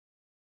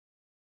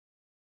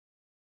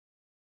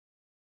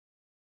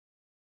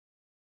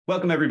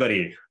Welcome,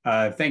 everybody.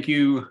 Thank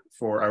you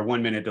for our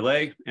 1 minute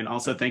delay. And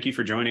also thank you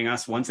for joining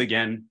us once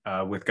again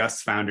with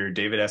Gust founder,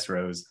 David S.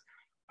 Rose,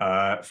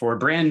 for a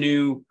brand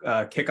new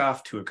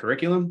kickoff to a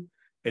curriculum,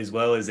 as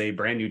well as a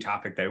brand new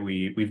topic that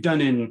we've done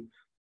in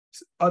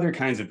other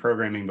kinds of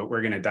programming, but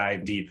we're going to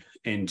dive deep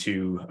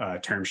into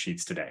term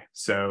sheets today.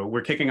 So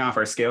we're kicking off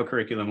our scale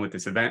curriculum with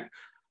this event.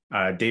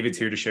 David's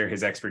here to share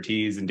his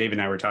expertise, and David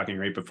and I were talking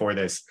right before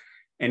this.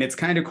 And it's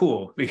kind of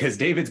cool because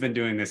David's been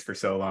doing this for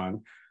so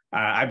long.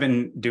 I've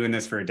been doing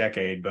this for a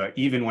decade, but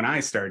even when I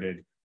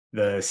started,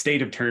 the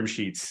state of term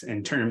sheets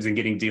and terms and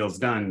getting deals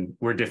done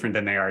were different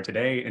than they are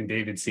today. And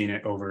David's seen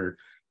it over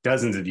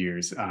dozens of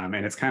years. And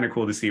it's kind of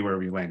cool to see where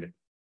we landed.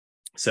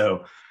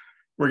 So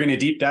we're going to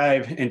deep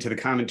dive into the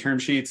common term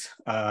sheets.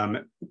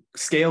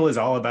 Scale is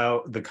all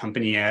about the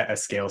company at a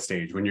scale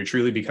stage when you're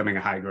truly becoming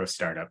a high growth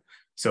startup.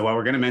 So while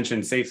we're going to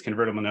mention safes,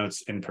 convertible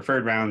notes, and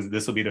preferred rounds,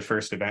 this will be the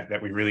first event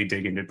that we really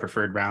dig into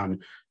preferred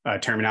round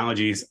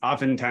terminologies.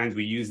 Oftentimes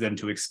we use them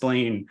to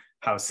explain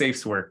how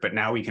safes work, but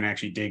now we can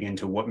actually dig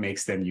into what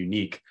makes them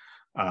unique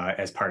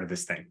as part of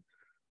this thing.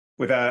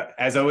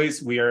 As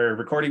always, we are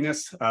recording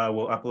this.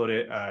 We'll upload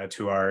it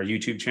to our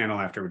YouTube channel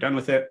after we're done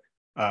with it.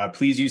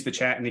 Please use the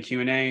chat and the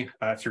Q&A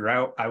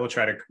throughout. I will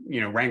try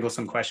to wrangle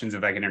some questions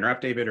if I can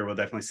interrupt David, or we'll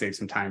definitely save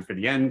some time for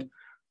the end.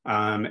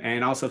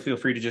 And also feel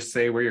free to just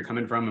say where you're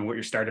coming from and what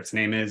your startup's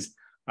name is.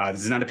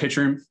 This is not a pitch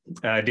room.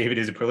 David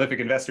is a prolific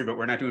investor, but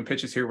we're not doing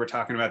pitches here. We're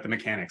talking about the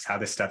mechanics, how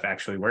this stuff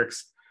actually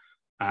works.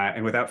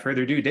 And without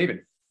further ado,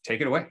 David, take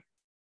it away.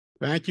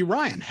 Thank you,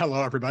 Ryan.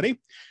 Hello,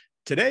 everybody.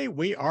 Today,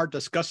 we are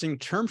discussing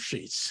term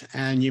sheets,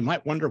 and you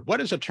might wonder,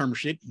 what is a term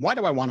sheet? Why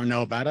do I want to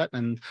know about it?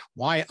 And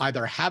why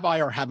either have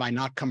I or have I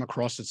not come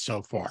across it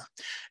so far?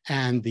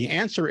 And the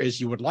answer is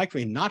you would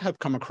likely not have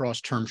come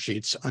across term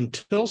sheets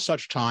until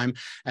such time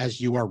as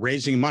you are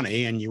raising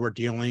money and you are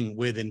dealing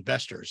with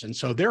investors. And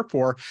so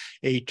therefore,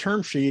 a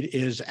term sheet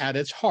is at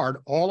its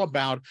heart all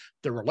about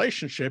the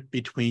relationship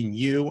between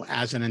you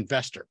as an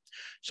investor.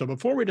 So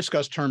before we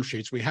discuss term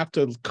sheets, we have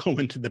to go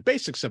into the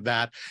basics of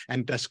that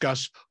and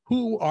discuss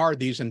who are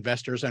these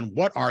investors and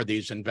what are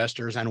these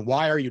investors and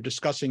why are you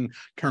discussing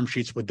term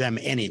sheets with them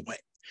anyway?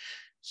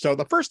 So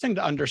the first thing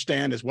to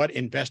understand is what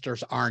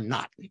investors are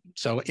not.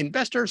 So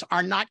investors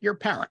are not your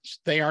parents.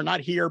 They are not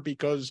here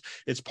because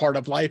it's part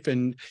of life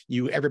and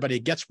everybody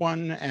gets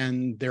one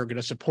and they're going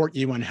to support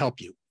you and help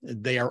you.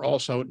 They are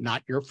also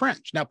not your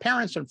friends. Now,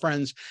 parents and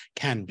friends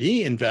can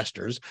be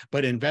investors,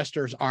 but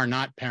investors are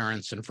not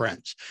parents and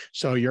friends.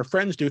 So your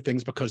friends do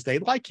things because they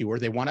like you or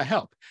they want to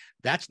help.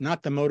 That's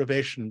not the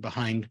motivation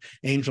behind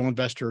angel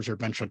investors or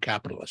venture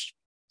capitalists.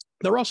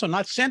 They're also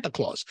not Santa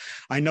Claus.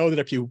 I know that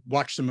if you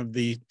watch some of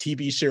the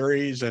TV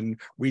series and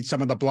read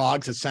some of the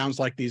blogs, it sounds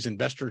like these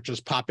investors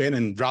just pop in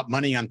and drop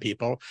money on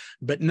people.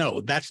 But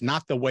no, that's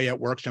not the way it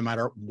works, no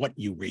matter what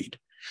you read.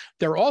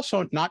 They're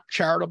also not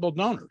charitable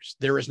donors.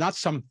 There is not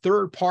some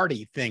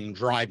third-party thing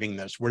driving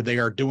this, where they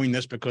are doing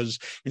this because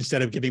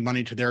instead of giving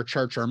money to their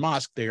church or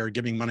mosque, they are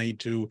giving money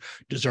to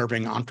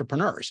deserving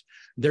entrepreneurs.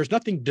 There's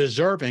nothing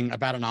deserving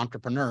about an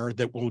entrepreneur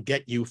that will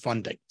get you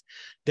funding.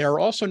 They're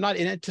also not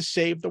in it to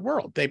save the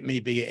world. They may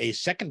be a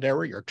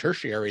secondary or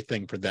tertiary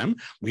thing for them.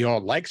 We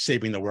all like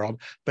saving the world.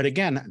 But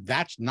again,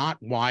 that's not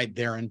why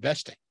they're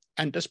investing.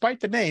 And despite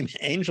the name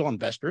angel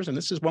investors, and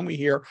this is one we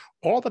hear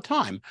all the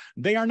time,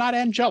 they are not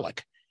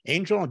angelic.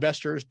 Angel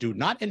investors do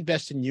not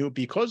invest in you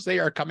because they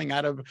are coming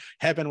out of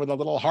heaven with a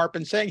little harp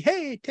and saying,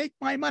 hey, take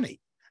my money.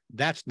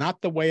 That's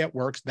not the way it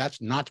works.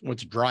 That's not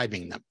what's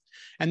driving them.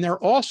 And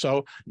they're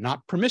also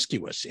not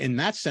promiscuous. In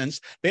that sense,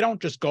 they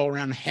don't just go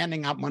around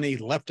handing out money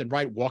left and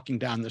right, walking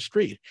down the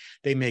street.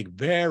 They make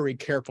very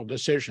careful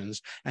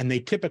decisions, and they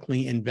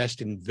typically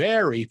invest in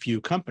very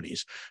few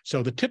companies.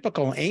 So the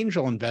typical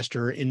angel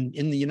investor in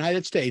the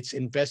United States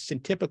invests in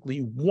typically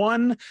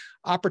one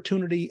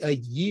opportunity a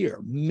year,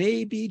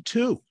 maybe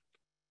two,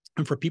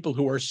 and for people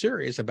who are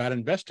serious about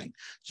investing.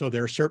 So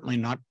they're certainly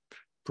not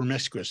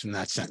promiscuous in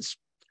that sense.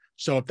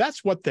 So if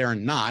that's what they're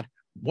not,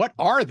 what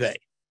are they?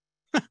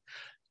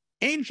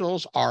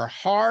 Angels are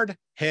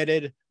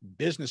hard-headed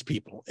business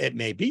people. It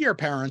may be your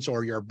parents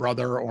or your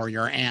brother or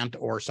your aunt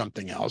or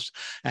something else,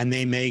 and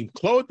they may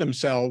clothe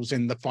themselves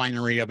in the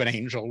finery of an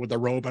angel with a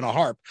robe and a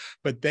harp,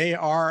 but they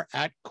are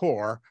at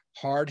core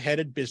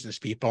hard-headed business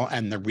people.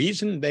 And the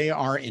reason they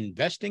are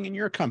investing in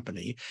your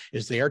company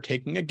is they are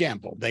taking a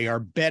gamble. They are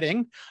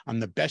betting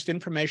on the best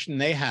information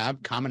they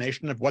have,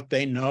 combination of what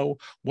they know,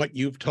 what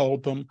you've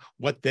told them,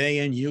 what they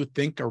and you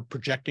think are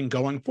projecting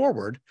going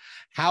forward,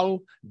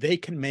 how they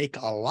can make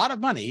a lot of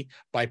money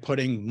by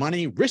putting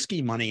money,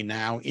 risky money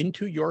now,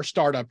 into your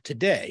startup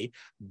today,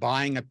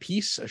 buying a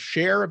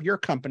share of your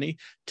company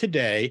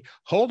today,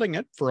 holding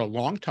it for a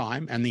long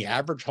time. And the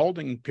average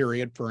holding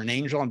period for an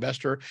angel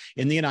investor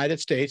in the United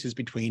States is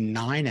between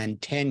 9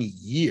 and 10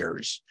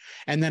 years,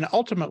 and then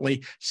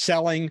ultimately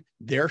selling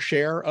their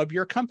share of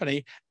your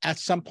company at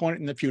some point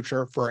in the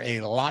future for a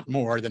lot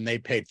more than they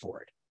paid for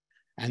it.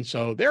 And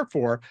so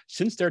therefore,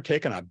 since they're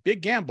taking a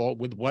big gamble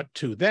with what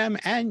to them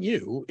and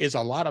you is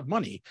a lot of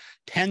money,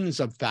 tens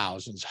of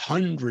thousands,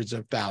 hundreds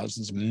of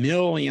thousands,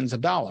 millions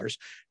of dollars,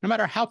 no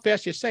matter how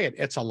fast you say it,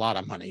 it's a lot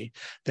of money.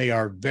 They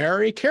are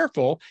very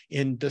careful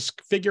in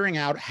just figuring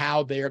out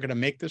how they are going to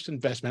make this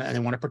investment, and they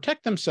want to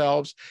protect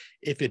themselves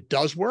if it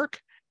does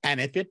work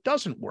and if it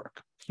doesn't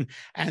work.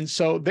 And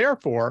so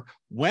therefore,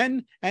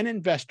 when an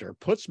investor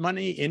puts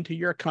money into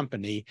your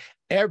company,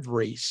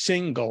 every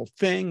single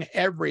thing,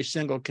 every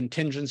single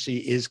contingency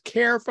is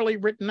carefully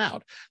written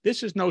out.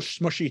 This is no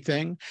smushy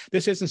thing.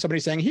 This isn't somebody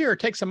saying, here,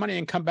 take some money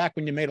and come back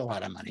when you made a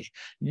lot of money.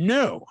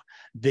 No,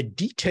 the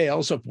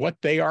details of what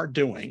they are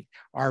doing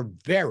are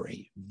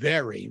very,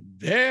 very,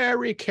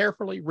 very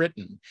carefully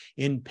written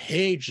in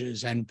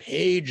pages and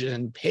pages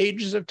and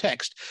pages of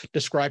text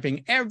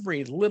describing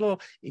every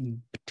little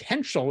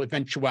potential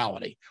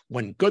eventuality.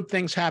 When good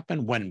things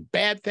happen, when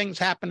bad things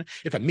happen,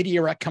 if a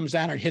meteorite comes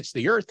down and hits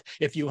the earth,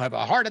 if you have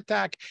a heart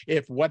attack,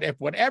 if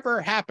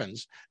whatever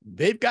happens,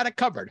 they've got it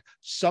covered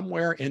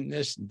somewhere in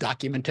this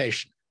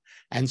documentation.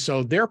 And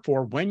so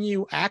therefore, when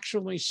you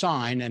actually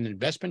sign an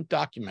investment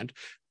document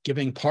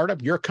giving part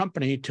of your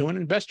company to an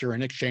investor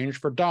in exchange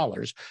for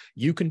dollars,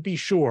 you can be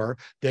sure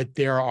that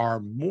there are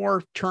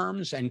more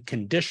terms and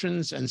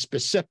conditions and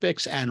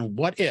specifics and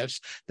what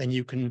ifs than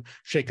you can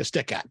shake a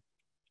stick at.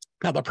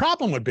 Now, the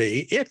problem would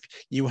be if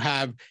you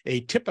have a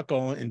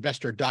typical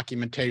investor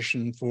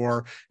documentation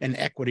for an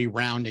equity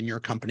round in your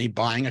company,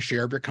 buying a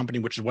share of your company,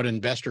 which is what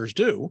investors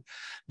do,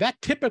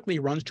 that typically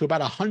runs to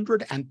about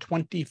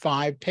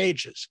 125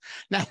 pages.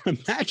 Now,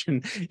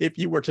 imagine if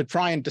you were to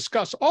try and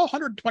discuss all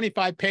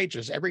 125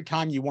 pages every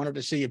time you wanted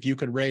to see if you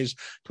could raise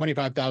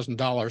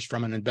 $25,000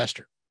 from an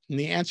investor. And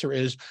the answer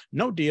is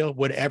no deal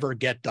would ever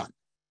get done.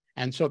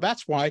 And so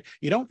that's why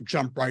you don't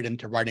jump right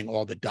into writing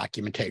all the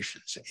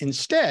documentations.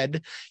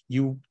 Instead,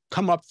 you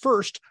come up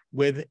first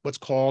with what's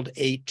called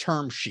a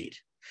term sheet.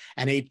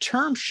 And a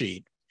term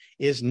sheet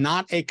is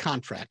not a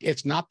contract.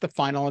 It's not the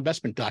final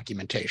investment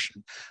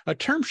documentation. A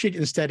term sheet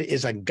instead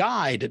is a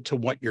guide to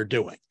what you're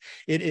doing.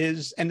 It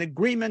is an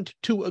agreement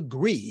to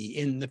agree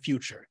in the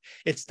future.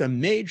 It's the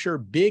major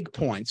big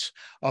points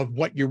of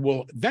what you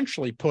will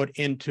eventually put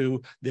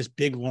into this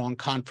big, long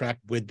contract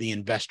with the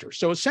investor.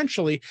 So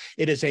essentially,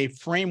 it is a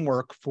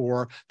framework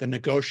for the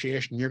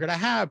negotiation you're going to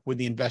have with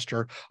the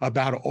investor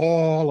about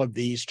all of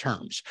these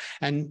terms.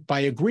 And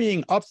by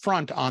agreeing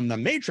upfront on the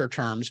major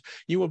terms,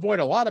 you avoid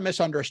a lot of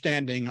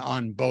misunderstanding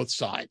on both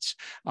sides.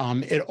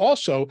 It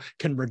also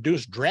can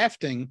reduce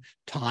drafting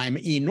time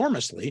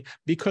enormously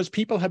because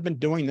people have been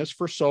doing this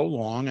for so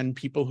long, and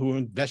people who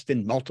invest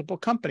in multiple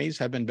companies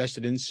have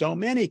invested in so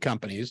many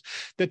companies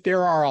that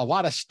there are a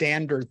lot of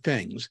standard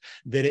things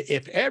that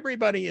if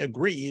everybody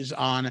agrees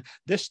on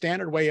this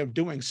standard way of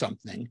doing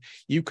something,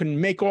 you can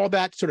make all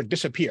that sort of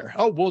disappear.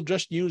 Oh, we'll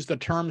just use the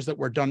terms that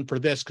were done for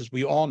this because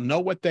we all know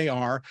what they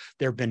are.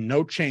 There have been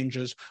no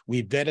changes.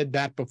 We vetted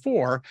that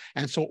before.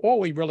 And so all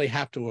we really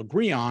have to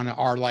agree on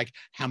are like,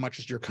 how much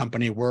is your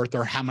company worth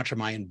or how much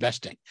am I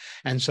investing?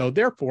 And so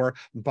therefore,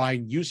 by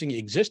using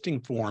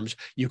existing forms,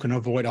 you can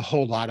avoid a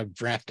whole lot of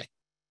drafting.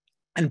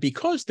 And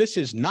because this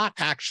is not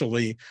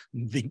actually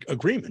the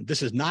agreement,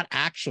 this is not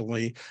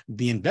actually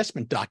the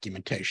investment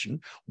documentation,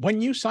 when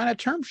you sign a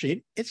term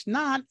sheet, it's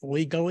not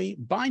legally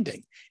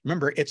binding.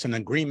 Remember, it's an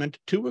agreement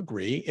to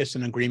agree. It's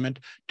an agreement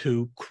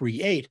to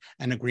create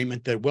an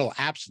agreement that will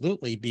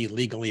absolutely be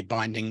legally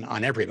binding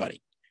on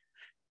everybody.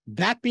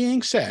 That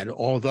being said,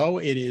 although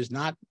it is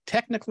not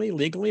technically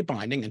legally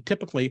binding, and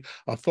typically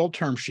a full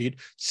term sheet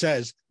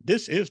says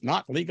this is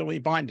not legally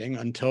binding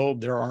until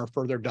there are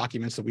further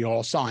documents that we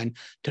all sign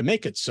to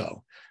make it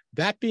so.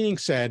 That being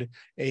said,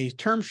 a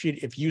term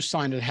sheet, if you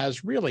sign it,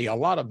 has really a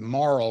lot of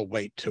moral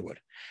weight to it.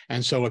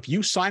 And so if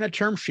you sign a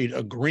term sheet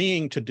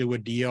agreeing to do a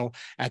deal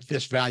at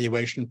this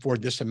valuation for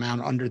this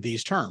amount under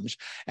these terms,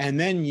 and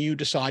then you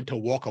decide to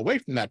walk away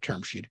from that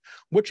term sheet,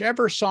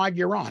 whichever side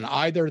you're on,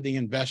 either the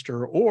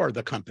investor or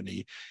the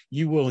company,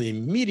 you will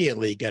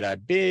immediately get a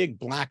big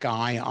black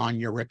eye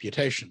on your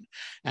reputation.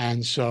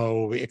 And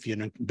so if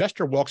an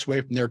investor walks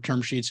away from their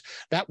term sheets,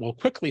 that will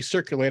quickly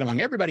circulate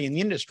among everybody in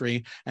the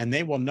industry, and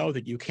they will know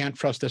that you can't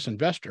trust this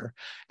investor.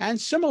 And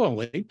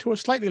similarly, to a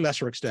slightly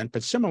lesser extent,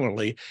 but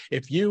similarly,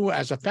 if you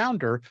as a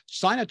founder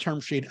sign a term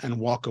sheet and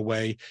walk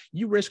away,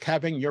 you risk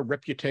having your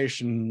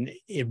reputation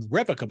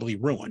irrevocably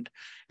ruined.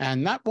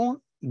 And that won't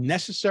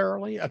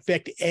necessarily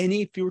affect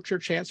any future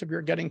chance of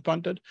your getting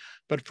funded.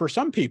 But for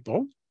some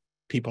people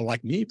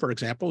like me, for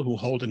example, who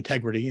hold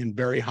integrity in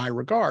very high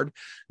regard,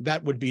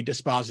 that would be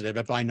dispositive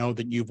if I know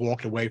that you've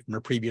walked away from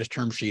a previous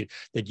term sheet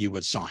that you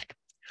had signed.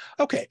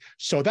 Okay,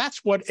 so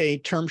that's what a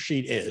term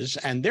sheet is.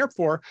 And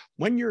therefore,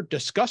 when you're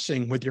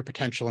discussing with your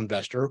potential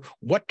investor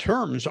what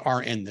terms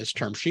are in this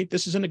term sheet,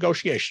 this is a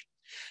negotiation.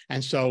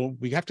 And so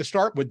we have to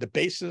start with the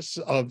basis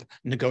of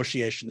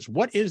negotiations.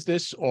 What is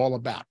this all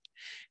about?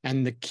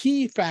 And the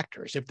key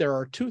factors, if there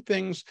are two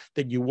things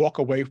that you walk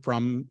away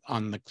from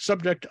on the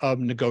subject of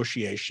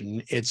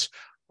negotiation, it's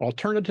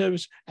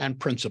alternatives and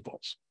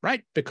principles,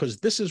 right? Because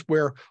this is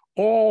where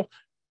all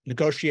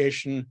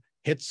negotiation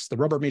hits the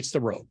rubber meets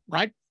the road,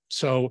 right?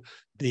 So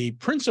the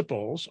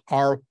principles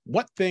are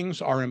what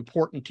things are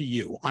important to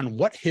you. On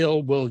what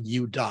hill will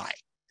you die?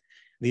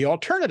 The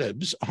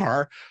alternatives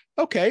are,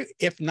 okay,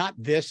 if not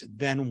this,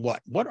 then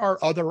what? What are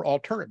other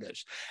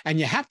alternatives? And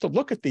you have to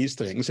look at these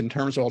things in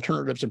terms of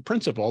alternatives and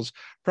principles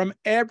from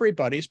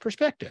everybody's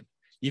perspective.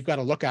 You've got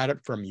to look at it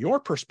from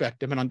your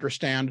perspective and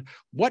understand,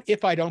 what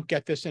if I don't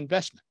get this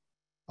investment?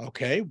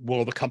 Okay,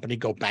 will the company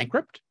go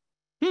bankrupt?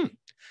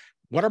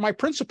 What are my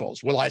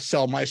principles? Will I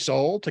sell my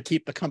soul to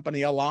keep the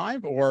company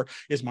alive? Or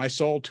is my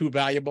soul too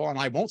valuable and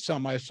I won't sell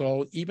my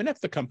soul even if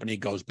the company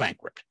goes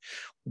bankrupt?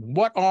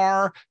 What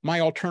are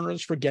my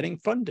alternatives for getting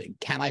funding?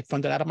 Can I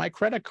fund it out of my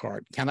credit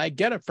card? Can I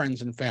get a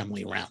friends and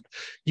family round?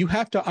 You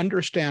have to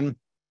understand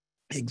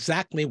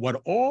exactly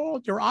what all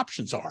your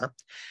options are.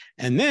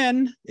 And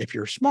then, if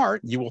you're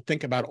smart, you will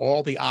think about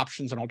all the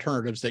options and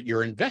alternatives that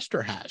your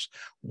investor has.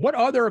 What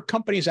other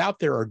companies out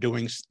there are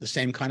doing the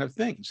same kind of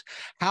things?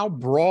 How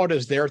broad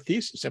is their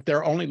thesis? If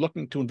they're only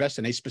looking to invest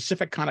in a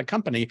specific kind of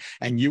company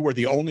and you are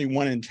the only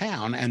one in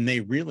town and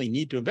they really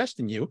need to invest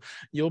in you,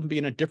 you'll be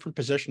in a different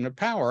position of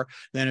power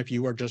than if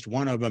you are just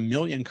one of a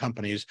million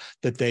companies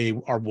that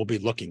will be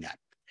looking at.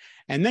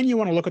 And then you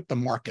want to look at the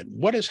market.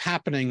 What is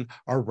happening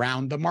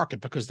around the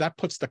market? Because that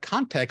puts the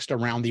context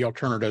around the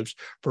alternatives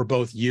for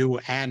both you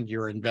and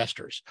your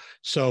investors.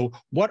 So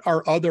what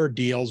are other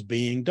deals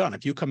being done?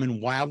 If you come in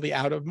wildly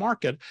out of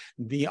market,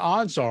 the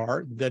odds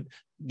are that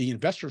the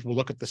investors will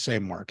look at the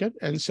same market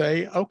and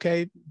say,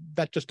 okay,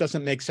 that just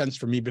doesn't make sense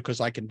for me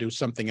because I can do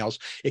something else.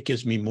 It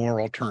gives me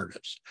more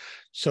alternatives.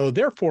 So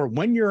therefore,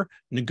 when you're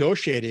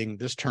negotiating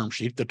this term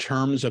sheet, the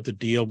terms of the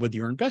deal with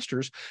your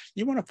investors,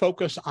 you want to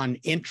focus on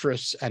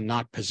interests and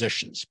not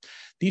positions.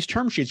 These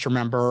term sheets,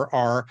 remember,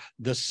 are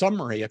the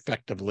summary,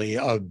 effectively,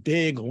 of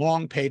big,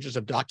 long pages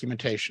of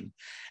documentation.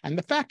 And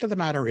the fact of the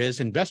matter is,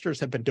 investors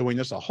have been doing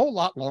this a whole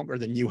lot longer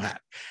than you have.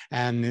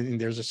 And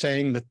there's a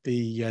saying that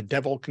the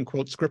devil can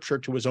quote scripture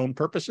to his own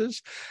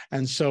purposes.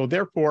 And so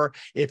therefore,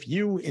 if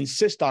you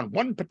insist on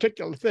one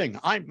particular thing,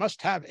 I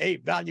must have a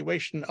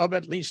valuation of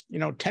at least,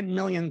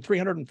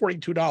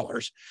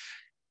 $10,342.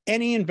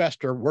 Any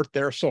investor worth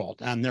their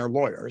salt and their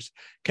lawyers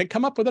can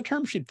come up with a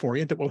term sheet for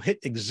you that will hit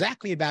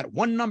exactly that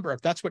one number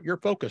if that's what you're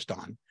focused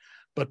on.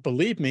 But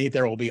believe me,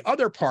 there will be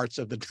other parts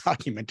of the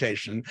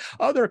documentation,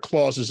 other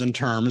clauses and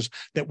terms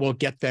that will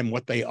get them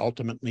what they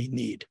ultimately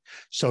need.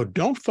 So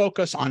don't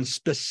focus on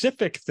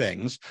specific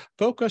things,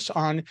 focus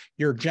on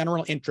your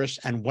general interests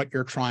and what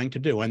you're trying to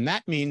do. And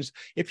that means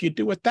if you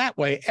do it that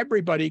way,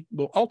 everybody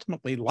will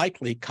ultimately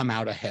likely come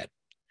out ahead.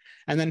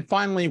 And then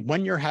finally,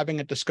 when you're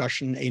having a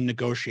discussion, a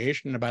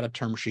negotiation about a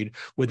term sheet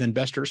with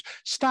investors,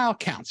 style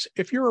counts.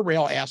 If you're a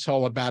real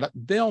asshole about it,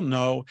 they'll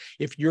know.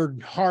 If you're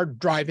hard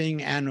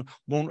driving and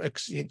won't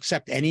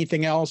accept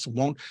anything else,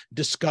 won't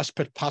discuss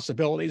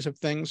possibilities of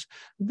things,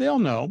 they'll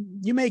know.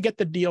 You may get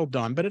the deal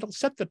done, but it'll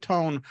set the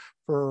tone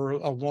for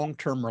a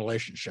long-term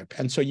relationship.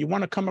 And so you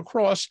want to come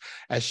across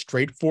as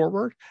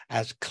straightforward,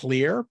 as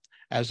clear,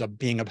 as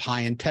being of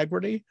high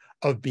integrity,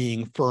 of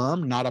being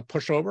firm, not a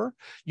pushover.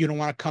 You don't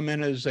want to come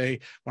in as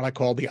what I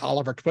call the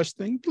Oliver Twist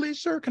thing. Please,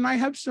 sir, can I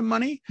have some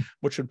money?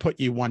 Which would put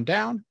you one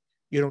down.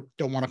 You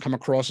don't want to come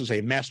across as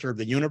a master of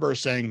the universe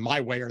saying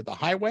my way or the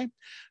highway.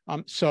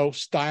 So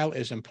style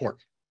is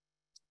important.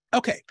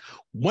 Okay,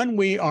 when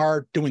we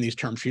are doing these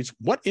term sheets,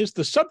 what is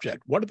the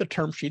subject? What are the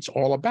term sheets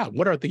all about?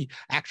 What are the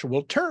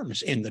actual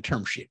terms in the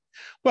term sheet?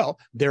 Well,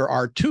 there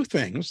are two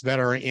things that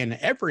are in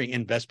every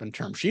investment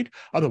term sheet.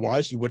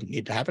 Otherwise, you wouldn't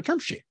need to have a term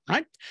sheet,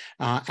 right?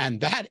 And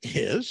that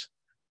is,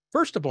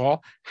 first of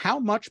all, how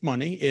much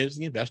money is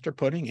the investor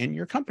putting in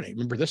your company?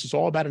 Remember, this is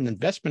all about an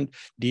investment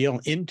deal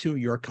into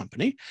your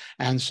company.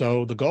 And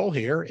so the goal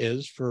here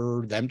is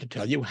for them to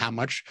tell you how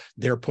much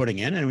they're putting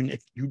in. And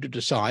if you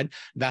decide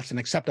that's an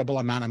acceptable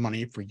amount of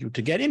money for you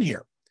to get in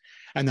here.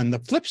 And then the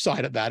flip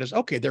side of that is,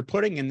 okay, they're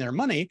putting in their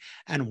money,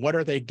 and what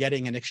are they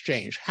getting in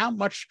exchange? How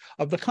much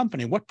of the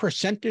company, what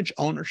percentage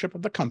ownership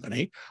of the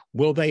company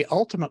will they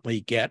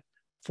ultimately get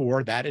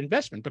for that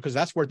investment? Because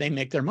that's where they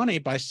make their money,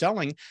 by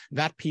selling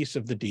that piece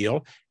of the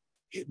deal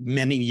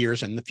many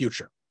years in the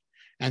future.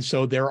 And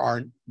so there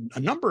are a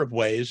number of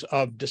ways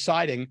of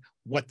deciding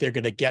what they're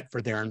going to get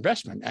for their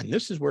investment. And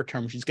this is where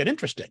term sheets get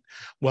interesting.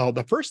 Well,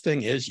 the first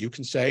thing is you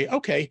can say,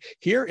 okay,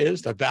 here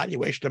is the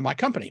valuation of my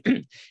company.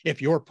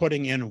 If you're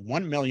putting in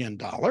 $1 million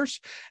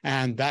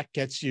and that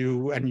gets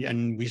you,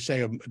 and we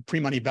say a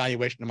pre-money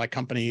valuation of my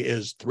company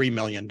is $3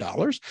 million,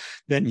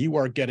 then you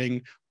are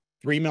getting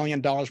 $3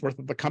 million worth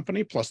of the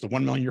company plus the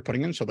 $1 million you're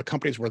putting in. So the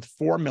company's worth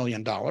 $4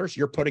 million.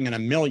 You're putting in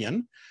 $1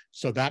 million.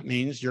 So that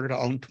means you're going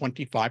to own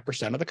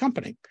 25% of the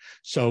company.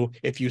 So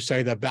if you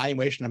say the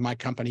valuation of my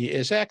company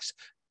is X,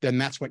 then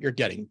that's what you're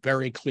getting.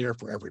 Very clear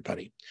for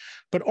everybody.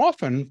 But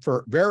often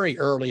for very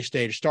early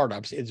stage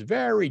startups, it's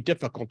very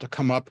difficult to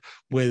come up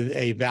with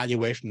a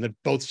valuation that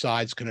both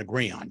sides can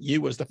agree on.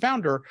 You as the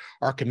founder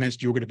are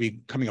convinced you're going to be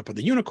coming up with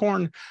a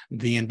unicorn.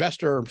 The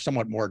investor,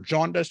 somewhat more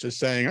jaundiced, is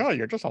saying, oh,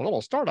 you're just a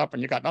little startup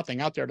and you got nothing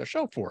out there to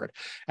show for it.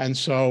 And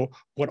so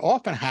what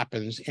often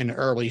happens in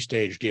early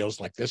stage deals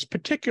like this,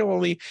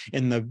 particularly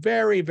in the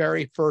very,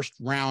 very first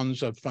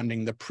rounds of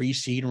funding, the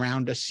pre-seed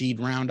round, a seed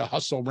round, a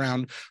hustle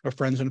round, a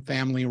friends and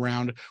family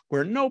round,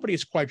 where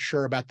nobody's quite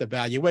sure about the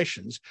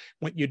valuations,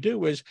 what you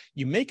do is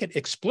you make it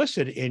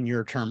explicit in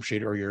your term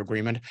sheet or your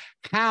agreement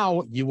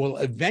how you will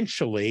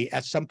eventually,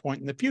 at some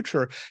point in the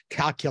future,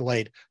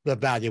 calculate the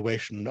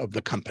valuation of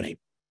the company.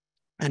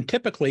 And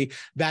typically,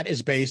 that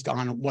is based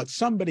on what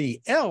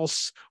somebody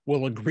else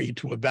will agree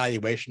to a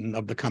valuation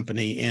of the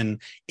company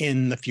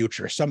in the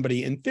future.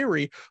 Somebody, in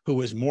theory,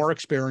 who is more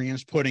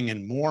experienced, putting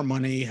in more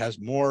money, has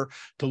more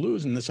to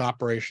lose in this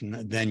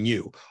operation than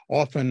you.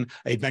 Often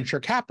a venture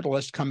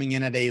capitalist coming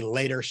in at a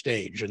later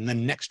stage in the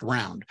next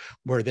round,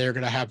 where they're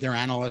going to have their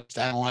analysts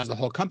analyze the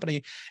whole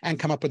company and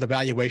come up with a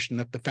valuation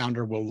that the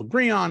founder will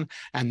agree on,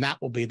 and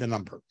that will be the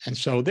number. And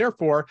so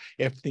therefore,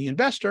 if the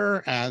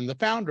investor and the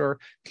founder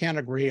can't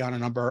agree on a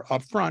number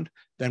up front,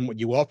 then what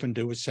you often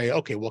do is say,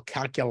 okay, we'll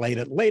calculate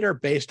it later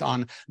based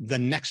on the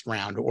next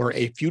round or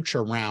a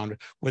future round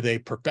with a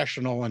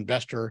professional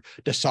investor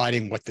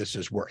deciding what this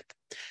is worth.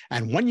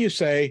 And when you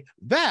say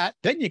that,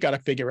 then you got to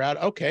figure out,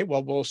 okay,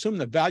 well, we'll assume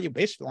the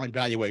baseline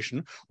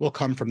valuation will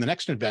come from the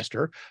next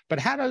investor, but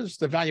how does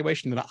the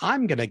valuation that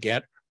I'm going to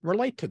get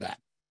relate to that?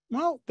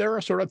 Well, there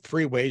are sort of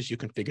three ways you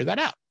can figure that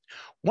out.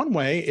 One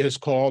way is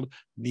called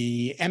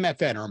the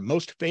MFN, or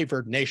most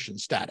favored nation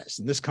status.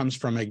 And this comes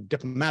from a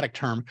diplomatic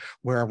term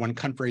where when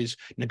countries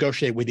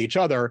negotiate with each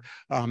other,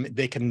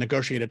 they can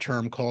negotiate a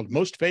term called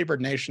most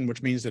favored nation,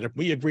 which means that if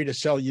we agree to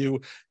sell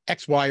you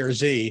X, Y, or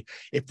Z,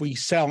 if we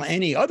sell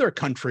any other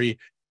country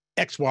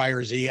X, Y,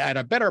 or Z at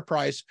a better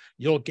price,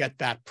 you'll get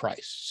that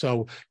price.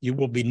 So you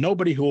will be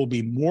nobody who will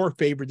be more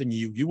favored than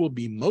you. You will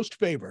be most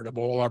favored of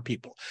all our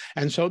people.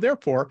 And so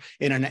therefore,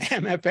 in an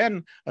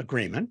MFN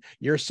agreement,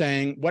 you're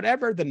saying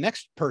whatever the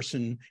next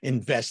person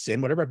invests in,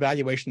 whatever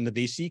valuation the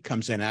VC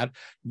comes in at,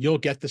 you'll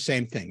get the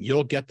same thing.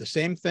 You'll get the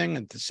same thing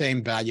and the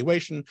same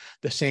valuation,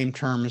 the same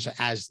terms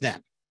as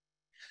them.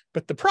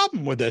 But the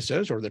problem with this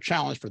is, or the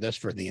challenge for this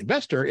for the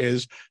investor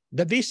is,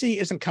 the VC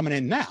isn't coming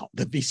in now.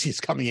 The VC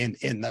is coming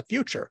in the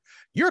future.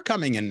 You're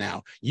coming in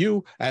now.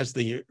 You, as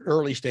the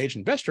early stage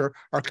investor,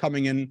 are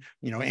coming in,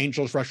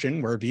 angels rush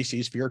in where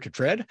VCs fear to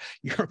tread.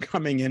 You're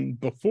coming in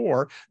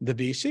before the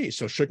VC.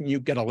 So shouldn't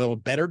you get a little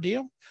better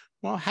deal?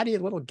 Well, how do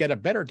you get a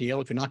better deal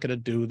if you're not going to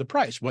do the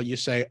price? Well, you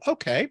say,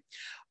 okay,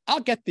 I'll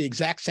get the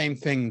exact same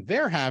thing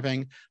they're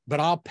having,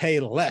 but I'll pay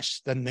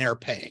less than they're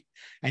paying.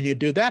 And you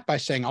do that by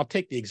saying, I'll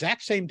take the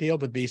exact same deal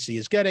the VC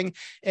is getting,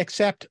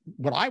 except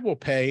what I will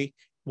pay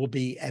will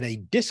be at a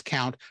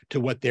discount to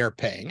what they're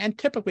paying. And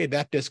typically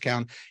that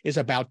discount is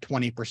about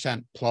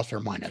 20% plus or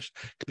minus.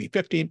 It could be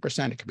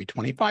 15%, it could be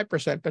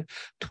 25%, but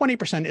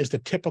 20% is the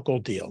typical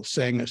deal,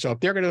 saying, so if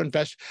they're going to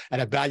invest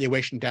at a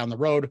valuation down the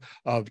road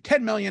of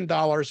 $10 million,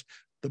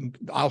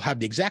 I'll have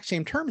the exact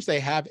same terms they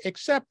have,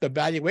 except the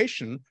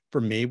valuation for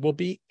me will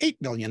be $8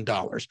 million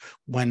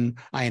when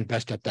I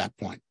invest at that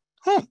point.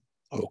 Oh,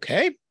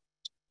 okay.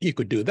 You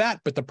could do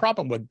that. But the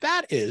problem with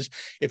that is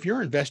if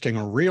you're investing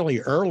really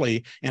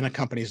early in a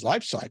company's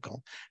life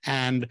cycle,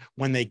 and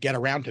when they get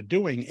around to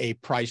doing a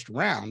priced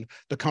round,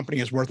 the company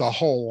is worth a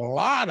whole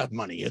lot of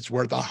money. It's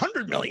worth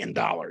 $100 million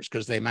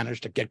because they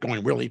managed to get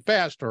going really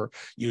fast or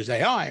use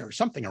AI or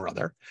something or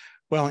other.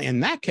 Well, in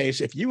that case,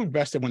 if you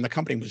invested when the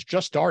company was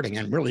just starting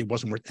and really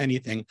wasn't worth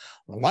anything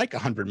like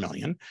 100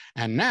 million,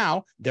 and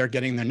now they're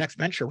getting their next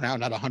venture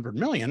round at 100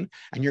 million,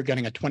 and you're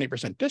getting a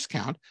 20%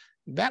 discount,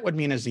 that would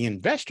mean as the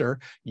investor,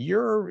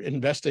 you're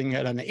investing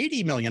at an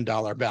 $80 million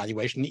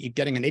valuation, you're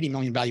getting an 80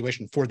 million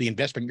valuation for the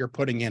investment you're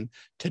putting in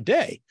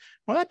today.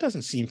 Well, that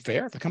doesn't seem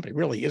fair. The company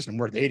really isn't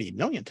worth 80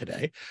 million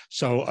today.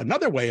 So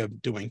another way of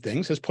doing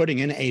things is putting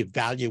in a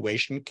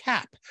valuation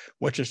cap,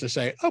 which is to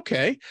say,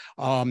 okay,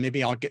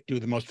 maybe I'll do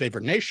the most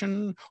favored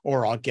nation,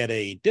 or I'll get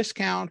a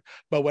discount,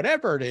 but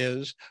whatever it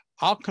is,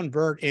 I'll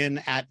convert in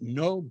at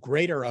no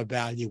greater a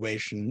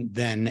valuation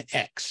than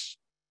X.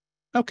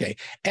 Okay,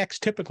 X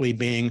typically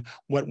being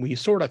what we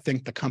sort of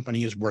think the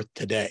company is worth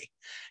today.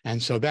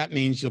 And so that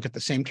means you'll get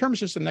the same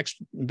terms as the next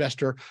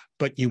investor,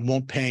 but you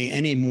won't pay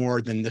any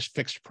more than this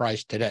fixed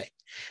price today.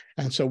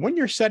 And so when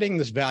you're setting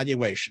this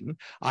valuation,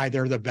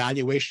 either the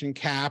valuation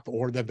cap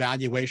or the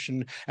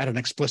valuation at an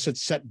explicit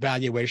set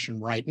valuation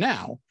right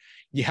now,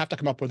 you have to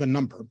come up with a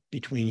number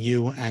between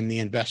you and the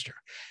investor.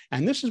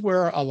 And this is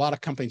where a lot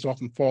of companies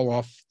often fall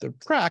off the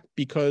track,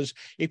 because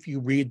if you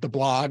read the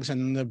blogs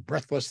and the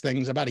breathless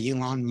things about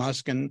Elon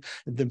Musk and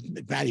the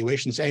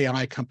valuations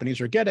AI companies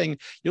are getting,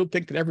 you'll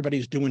think that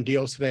everybody's doing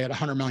deals today at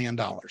 $100 million.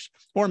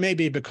 Or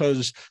maybe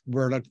because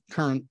we're in a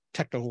current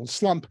technical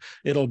slump,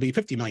 it'll be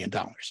 $50 million.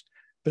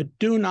 But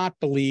do not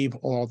believe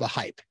all the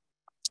hype.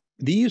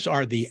 These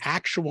are the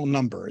actual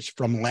numbers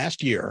from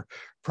last year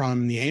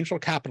from the Angel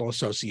Capital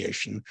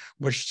Association,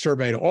 which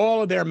surveyed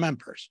all of their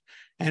members.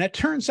 And it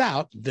turns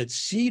out that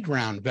seed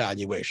round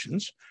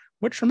valuations,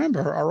 which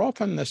remember are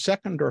often the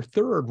second or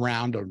third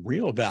round of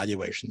real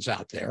valuations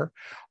out there,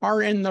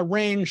 are in the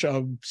range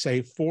of,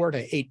 say, $4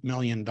 to $8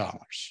 million.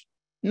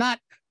 Not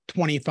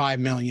 25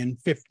 million,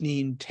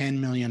 15, $10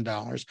 million.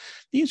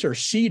 These are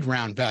seed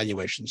round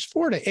valuations,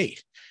 4 to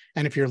 8.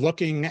 And if you're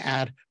looking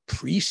at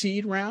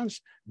pre-seed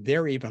rounds,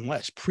 they're even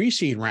less.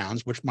 Pre-seed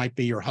rounds, which might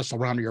be your hustle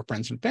round or your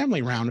friends and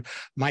family round,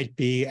 might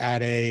be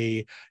at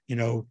a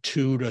 2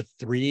 to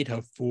 3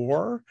 to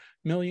 4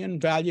 million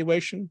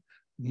valuation,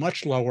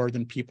 much lower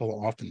than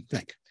people often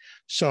think.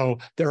 So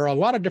there are a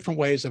lot of different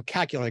ways of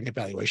calculating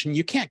evaluation.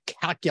 You can't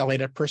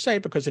calculate it per se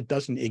because it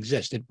doesn't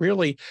exist. It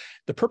really,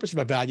 the purpose of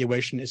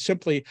evaluation is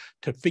simply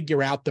to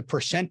figure out the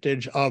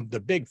percentage of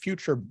the big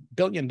future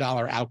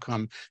billion-dollar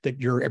outcome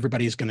that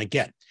everybody's going to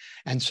get.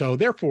 And so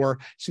therefore,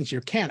 since you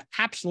can't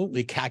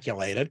absolutely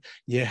calculate it,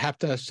 you have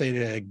to say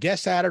to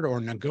guess at it or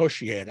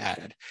negotiate at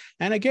it.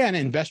 And again,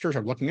 investors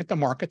are looking at the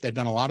market. They've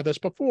done a lot of this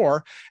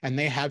before, and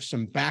they have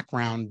some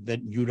background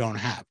that you don't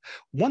have.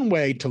 One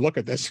way to look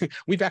at this,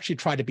 we've actually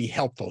tried to be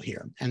helpful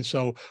here. And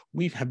so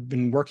we have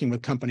been working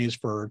with companies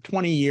for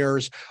 20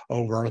 years,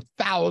 over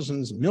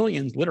thousands,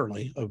 millions,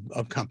 literally,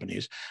 of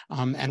companies.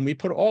 And we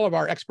put all of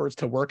our experts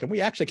to work, and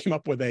we actually came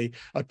up with a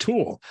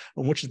tool,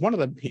 which is one of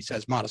the, he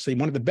says modestly,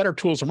 one of the better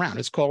tools around.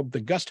 It's called the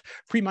Gust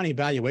Pre-Money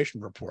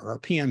Valuation Report, or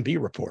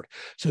PMV report.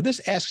 So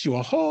this asks you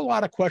a whole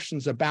lot of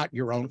questions about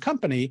your own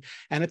company.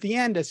 And at the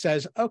end, it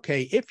says,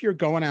 okay, if you're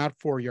going out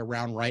for your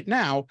round right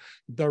now,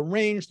 the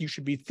range you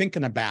should be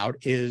thinking about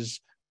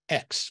is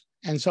X.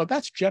 And so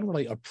that's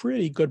generally a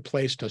pretty good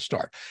place to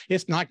start.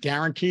 It's not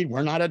guaranteed.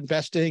 We're not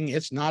investing.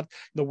 It's not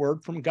the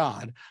word from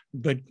God.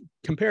 But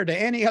compared to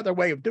any other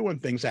way of doing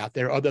things out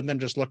there, other than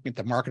just looking at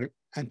the market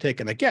and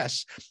taking a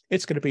guess,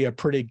 it's going to be a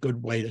pretty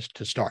good way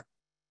to start.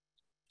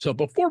 So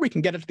before we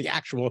can get into the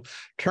actual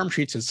term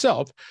sheets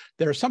itself,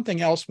 there's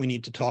something else we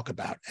need to talk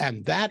about,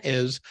 and that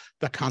is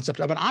the concept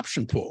of an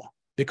option pool.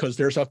 Because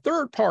there's a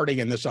third party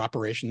in this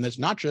operation that's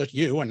not just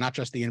you and not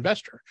just the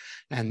investor,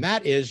 and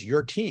that is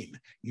your team,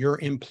 your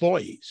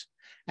employees.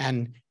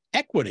 And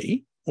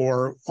equity,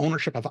 or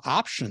ownership of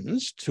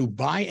options to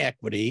buy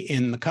equity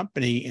in the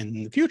company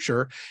in the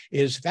future,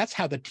 that's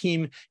how the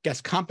team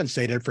gets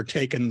compensated for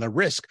taking the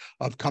risk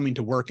of coming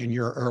to work in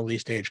your early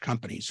stage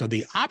company. So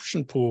the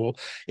option pool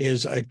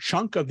is a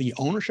chunk of the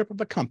ownership of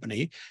the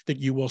company that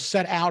you will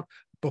set out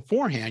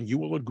beforehand. You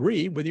will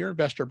agree with your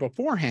investor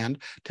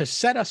beforehand to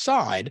set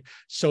aside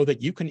so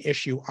that you can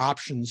issue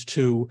options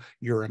to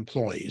your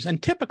employees.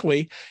 And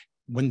typically,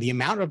 when the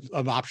amount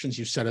of options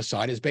you set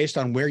aside is based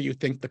on where you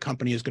think the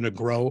company is going to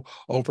grow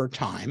over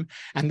time.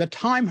 And the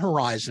time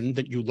horizon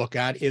that you look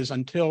at is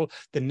until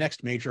the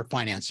next major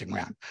financing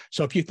round.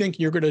 So if you think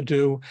you're going to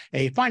do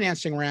a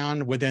financing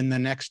round within the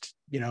next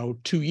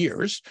 2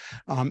 years,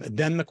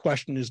 then the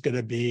question is going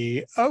to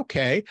be,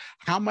 okay,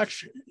 how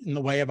much in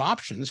the way of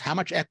options, how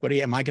much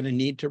equity am I going to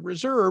need to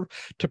reserve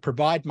to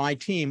provide my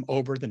team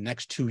over the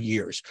next 2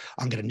 years?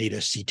 I'm going to need a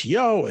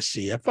CTO, a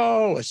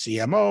CFO, a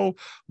CMO,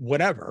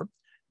 whatever.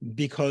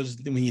 Because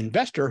the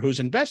investor who's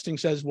investing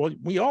says, well,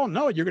 we all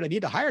know you're going to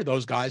need to hire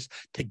those guys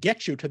to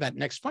get you to that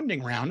next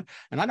funding round.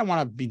 And I don't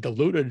want to be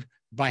diluted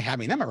by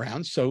having them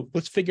around. So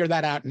let's figure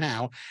that out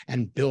now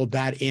and build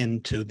that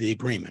into the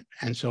agreement.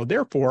 And so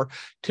therefore,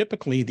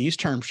 typically these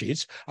term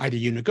sheets, either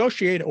you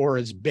negotiate or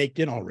is baked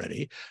in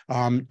already,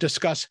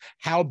 discuss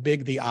how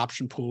big the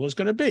option pool is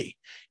going to be.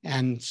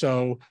 And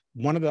so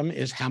one of them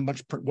is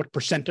what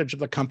percentage of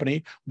the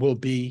company will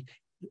be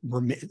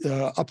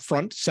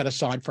upfront set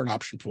aside for an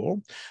option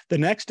pool. The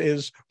next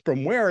is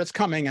from where it's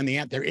coming,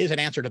 and there is an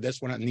answer to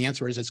this one, and the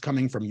answer is it's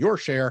coming from your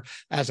share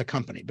as a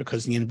company,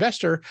 because the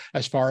investor,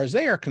 as far as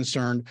they are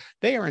concerned,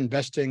 they are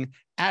investing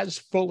as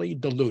fully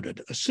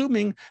diluted,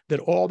 assuming that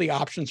all the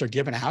options are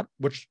given out,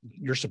 which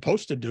you're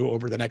supposed to do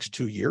over the next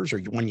 2 years or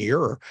 1 year,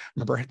 or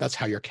remember, that's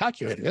how you're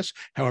calculating this,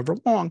 however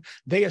long,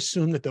 they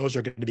assume that those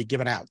are going to be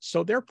given out.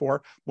 So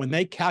therefore, when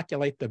they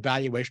calculate the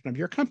valuation of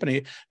your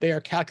company, they are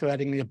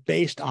calculating it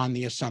based on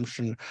the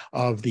assumption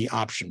of the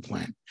option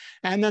plan.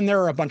 And then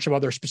there are a bunch of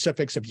other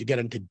specifics if you get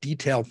into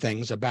detailed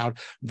things about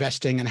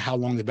vesting and how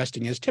long the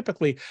vesting is.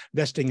 Typically,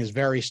 vesting is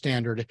very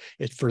standard.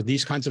 It's for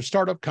these kinds of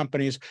startup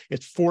companies,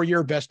 it's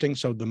 4-year vesting.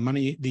 So the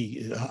money,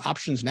 the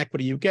options and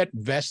equity you get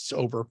vests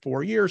over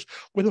 4 years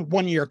with a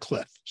 1-year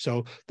cliff.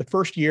 So the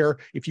first year,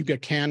 if you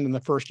get canned in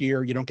the first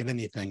year, you don't get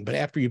anything. But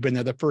after you've been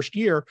there the first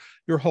year,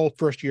 your whole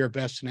first year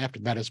vests, and after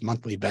that is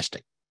monthly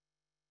vesting.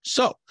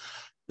 So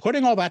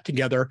putting all that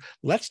together,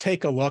 let's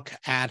take a look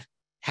at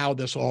how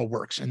this all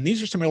works. And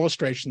these are some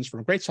illustrations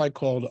from a great site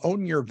called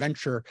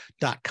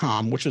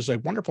ownyourventure.com, which is a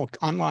wonderful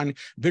online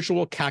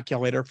visual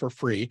calculator for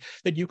free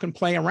that you can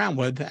play around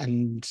with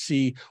and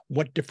see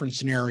what different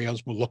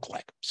scenarios will look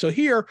like. So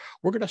here,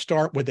 we're going to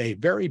start with a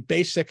very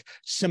basic,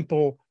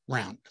 simple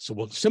round.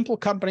 So simple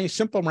company,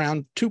 simple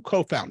round, 2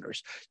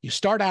 co-founders. You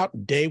start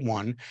out day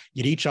 1,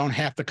 you'd each own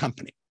half the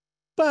company.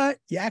 but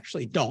you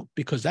actually don't,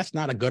 because that's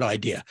not a good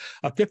idea.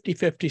 A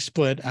 50-50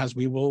 split, as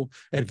we will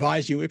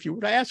advise you if you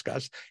were to ask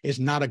us, is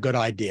not a good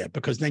idea,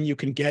 because then you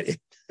can get,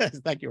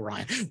 thank you,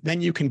 Ryan,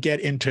 then you can get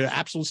into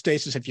absolute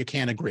stasis if you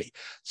can't agree.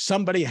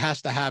 Somebody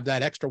has to have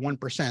that extra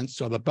 1%,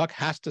 so the buck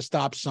has to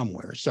stop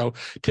somewhere. So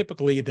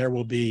typically there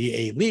will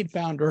be a lead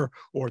founder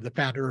or the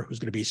founder who's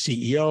going to be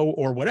CEO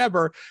or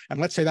whatever, and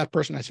let's say that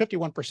person has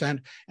 51%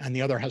 and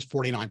the other has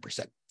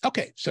 49%.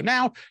 Okay, so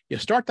now you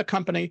start the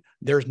company.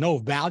 There's no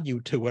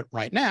value to it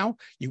right now.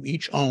 You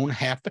each own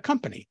half the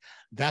company.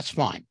 That's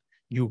fine.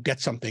 You get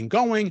something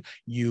going,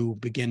 you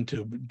begin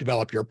to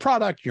develop your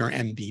product, your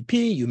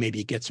MVP, you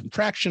maybe get some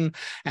traction,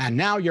 and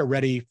now you're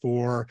ready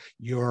for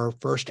your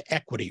first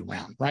equity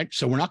round, right?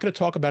 So we're not going to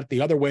talk about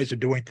the other ways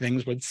of doing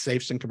things with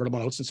safes and convertible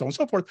notes and so on and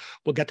so forth.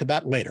 We'll get to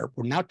that later.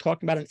 We're now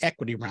talking about an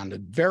equity round, a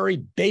very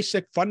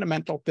basic,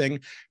 fundamental thing.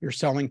 You're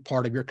selling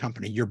part of your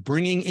company. You're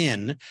bringing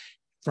in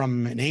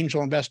from an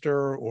angel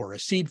investor or a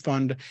seed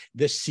fund,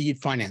 this seed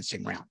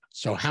financing round.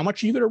 So how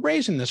much are you going to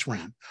raise in this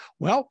round?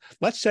 Well,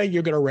 let's say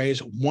you're going to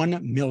raise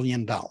 $1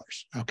 million,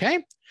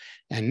 okay?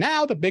 And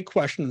now the big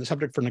question, the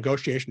subject for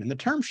negotiation in the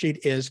term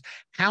sheet is,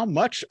 how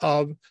much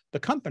of the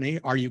company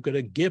are you going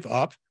to give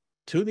up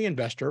to the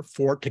investor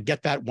to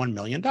get that $1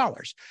 million?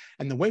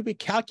 And the way we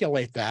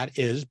calculate that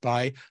is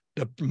by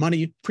the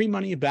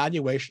pre-money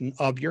evaluation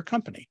of your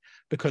company,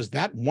 because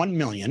that 1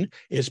 million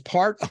is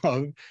part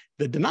of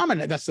the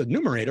denominator. That's the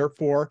numerator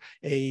for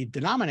a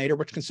denominator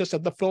which consists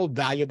of the full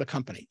value of the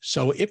company.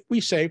 So if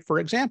we say, for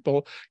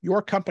example,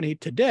 your company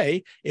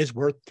today is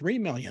worth $3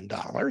 million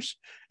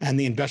and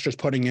the investor's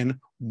putting in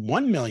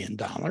 $1 million,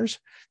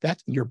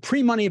 that your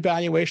pre-money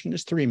evaluation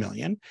is $3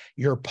 million.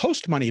 Your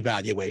post-money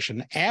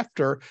evaluation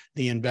after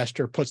the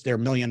investor puts their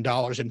 $1 million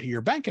into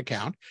your bank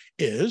account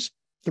is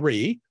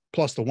 3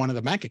 plus the one in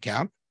the bank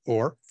account,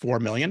 or $4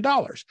 million.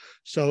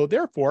 So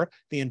therefore,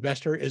 the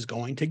investor is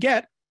going to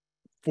get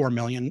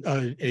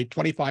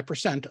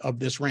 25% of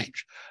this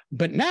range.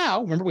 But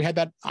now, remember we had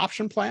that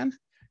option plan?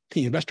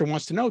 The investor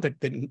wants to know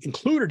that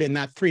included in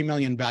that 3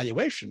 million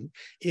valuation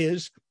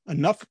is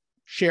enough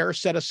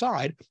shares set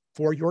aside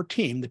for your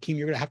team, the team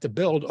you're going to have to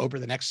build over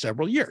the next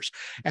several years.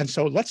 And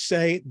so let's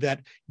say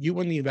that you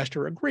and the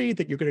investor agree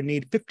that you're going to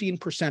need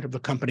 15% of the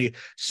company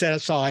set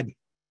aside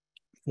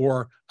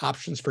for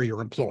options for your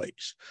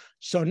employees.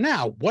 So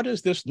now, what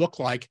does this look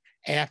like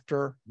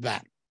after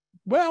that?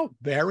 Well,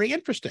 very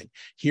interesting.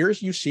 You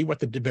see what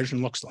the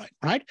division looks like,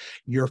 right?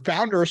 Your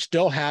founders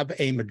still have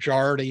a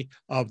majority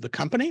of the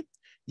company.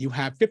 You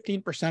have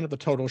 15% of the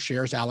total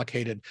shares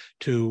allocated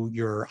to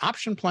your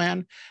option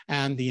plan,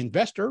 and the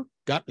investor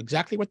got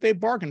exactly what they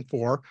bargained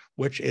for,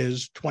 which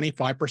is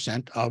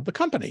 25% of the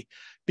company,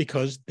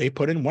 because they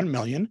put in 1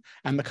 million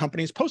and the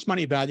company's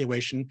post-money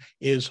valuation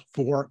is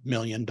 $4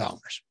 million.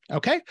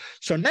 Okay,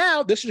 so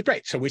now this is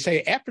great. So we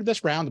say after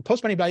this round, the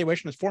post-money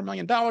valuation is $4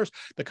 million.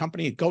 The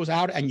company goes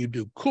out and you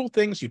do cool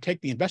things. You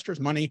take the investor's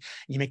money,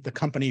 and you make the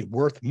company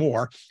worth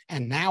more.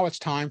 And now it's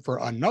time for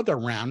another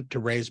round to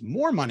raise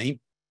more money,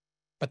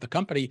 but the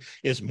company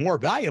is more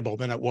valuable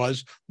than it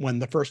was when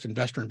the first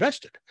investor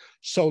invested.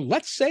 So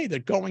let's say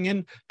that going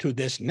into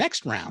this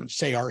next round,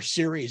 say our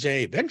Series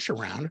A venture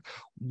round,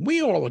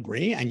 we all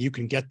agree, and you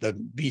can get the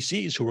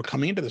VCs who are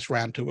coming into this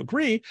round to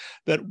agree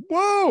that,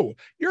 whoa,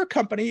 your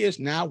company is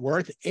now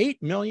worth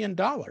 $8 million.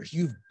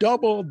 You've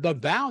doubled the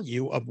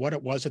value of what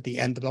it was at the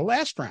end of the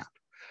last round.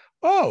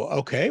 Oh,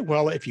 okay.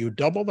 Well, if you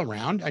double the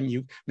round and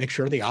you make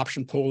sure the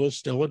option pool is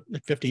still at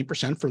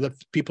 15% for the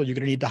people you're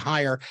going to need to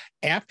hire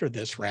after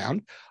this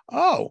round.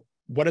 Oh,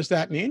 what does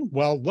that mean?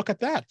 Well, look at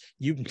that.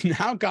 You've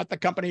now got the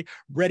company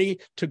ready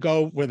to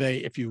go with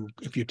if you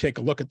take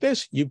a look at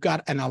this, you've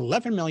got an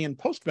 11 million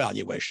post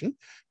valuation,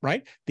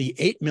 right? The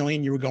 8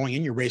 million you were going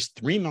in, you raised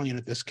 3 million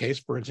at this case,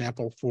 for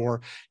example, from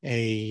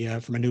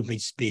a new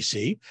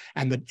VC,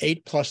 and the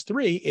 8 plus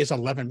 3 is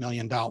 $11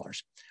 million.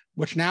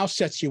 Which now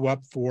sets you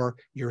up for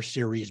your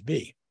Series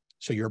B.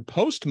 So your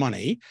post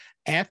money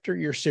after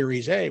your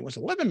Series A was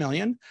 11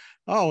 million.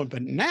 Oh,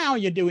 but now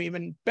you do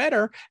even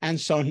better.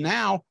 And so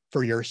now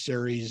for your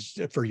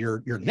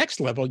next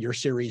level, your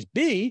Series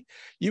B,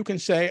 you can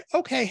say,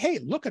 okay, hey,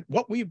 look at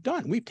what we've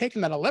done. We've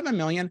taken that 11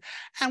 million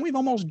and we've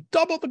almost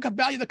doubled the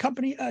value of the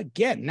company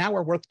again. Now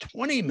we're worth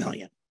 20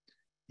 million.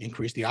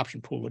 Increase the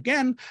option pool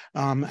again,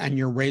 and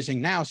you're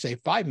raising now, say,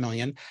 5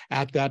 million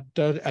at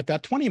that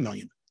 20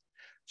 million.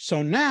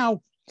 So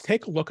now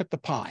take a look at the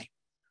pie.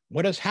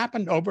 What has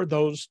happened over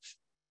those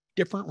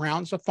different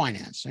rounds of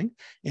financing?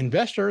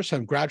 Investors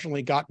have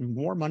gradually gotten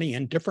more money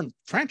in, different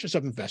tranches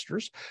of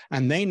investors,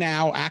 and they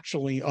now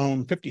actually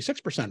own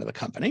 56% of the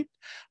company.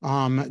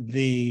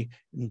 The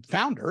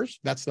founders,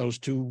 that's those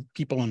two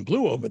people in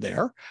blue over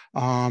there,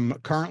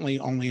 currently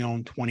only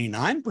own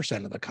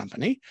 29% of the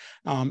company,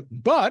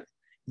 but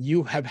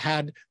you have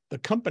had the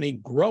company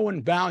grow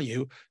in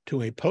value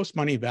to a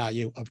post-money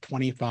value of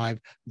 $25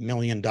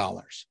 million.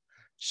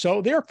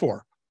 So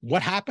therefore,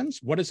 what happens?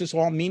 What does this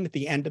all mean at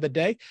the end of the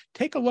day?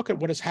 Take a look at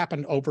what has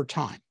happened over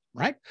time,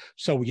 right?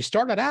 So you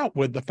started out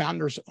with the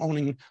founders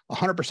owning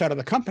 100% of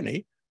the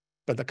company.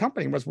 but the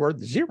company was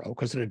worth zero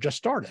because it had just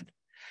started.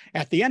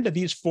 At the end of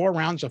these 4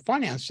 rounds of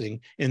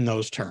financing in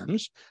those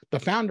terms, the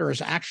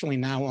founders actually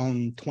now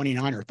own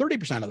 29 or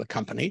 30% of the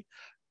company,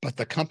 but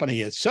the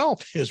company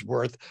itself is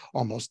worth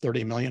almost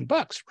 30 million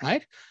bucks,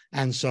 right?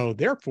 And so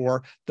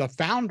therefore, the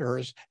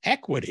founders'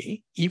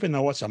 equity, even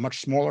though it's a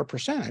much smaller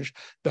percentage,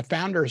 the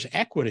founders'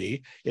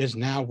 equity is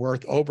now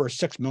worth over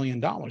 $6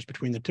 million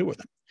between the two of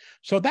them.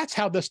 So that's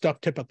how this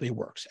stuff typically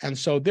works. And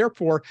so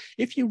therefore,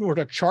 if you were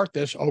to chart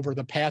this over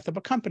the path of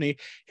a company,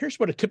 here's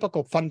what a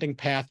typical funding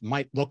path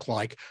might look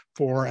like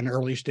for an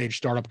early stage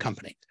startup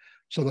company.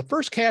 So the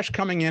first cash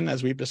coming in,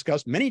 as we've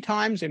discussed many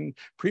times in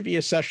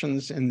previous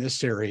sessions in this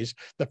series,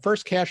 the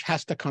first cash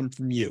has to come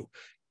from you.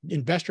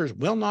 Investors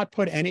will not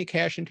put any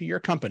cash into your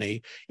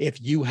company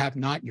if you have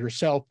not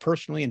yourself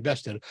personally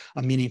invested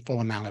a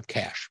meaningful amount of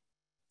cash.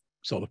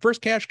 So the first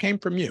cash came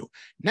from you.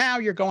 Now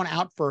you're going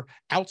out for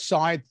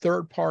outside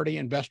third-party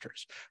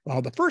investors.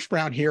 Well, the first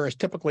round here is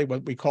typically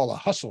what we call a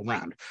hustle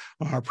round,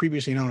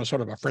 previously known as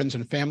sort of a friends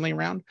and family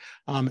round.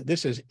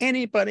 This is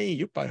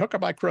anybody, by hook or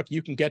by crook,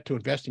 you can get to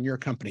invest in your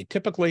company.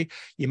 Typically,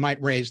 you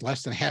might raise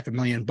less than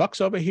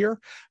 $500,000 over here.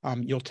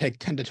 You'll take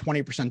 10 to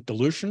 20%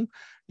 dilution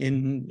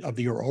of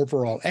your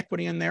overall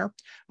equity in there.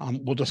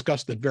 We'll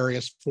discuss the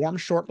various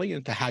forms shortly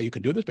into how you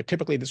can do this, but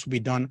typically this will be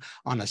done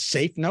on a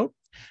safe note.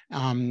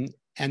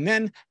 And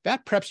then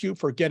that preps you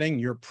for getting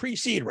your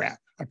pre-seed round.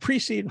 A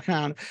pre-seed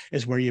round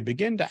is where you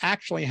begin to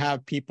actually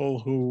have people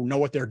who know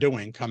what they're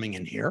doing coming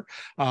in here.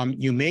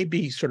 You may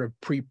be sort of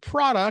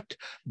pre-product,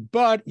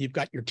 but you've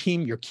got your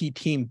team, your key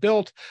team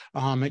built.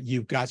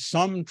 You've got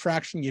some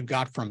traction you've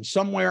got from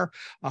somewhere.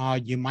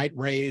 You might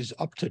raise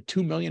up to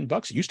 $2 million.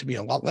 It used to be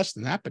a lot less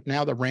than that, but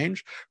now the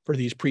range for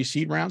these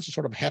pre-seed rounds is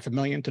sort of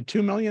 $500,000 to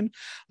 $2 million.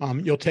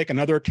 You'll take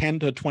another 10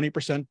 to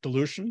 20%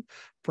 dilution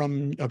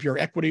of your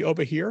equity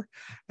over here.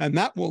 And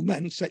that will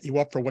then set you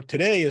up for what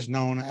today is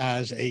known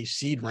as a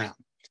seed round.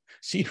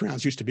 Seed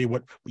rounds used to be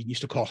what we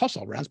used to call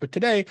hustle rounds, but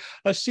today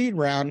a seed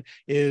round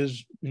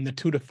is in the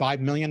 $2 to $5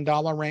 million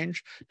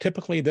range.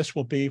 Typically, this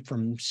will be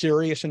from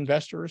serious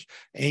investors,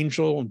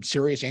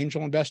 serious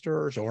angel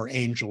investors, or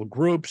angel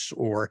groups,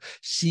 or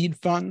seed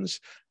funds.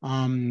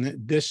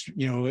 This,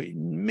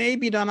 may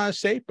be done on a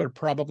safe, but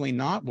probably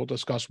not. We'll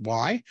discuss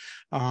why.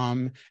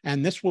 And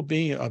this will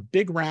be a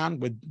big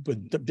round with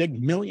the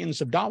big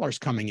millions of dollars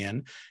coming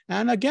in.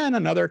 And again,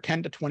 another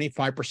 10 to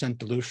 25%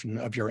 dilution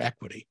of your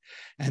equity.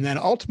 And then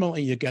ultimately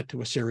you get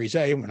to a Series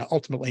A,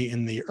 ultimately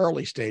in the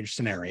early stage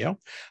scenario.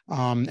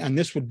 And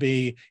this would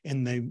be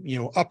in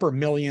the upper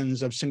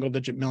millions of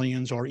single-digit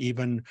millions, or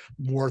even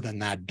more than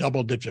that,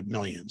 double-digit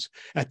millions.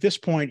 At this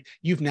point,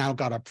 you've now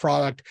got a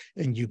product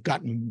and you've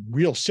gotten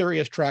real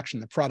serious traction.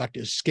 The product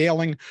is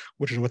scaling,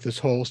 which is what this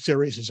whole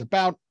series is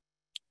about.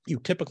 You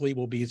typically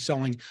will be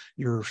selling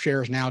your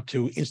shares now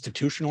to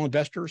institutional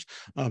investors,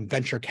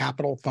 venture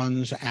capital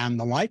funds, and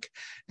the like.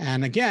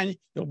 And again,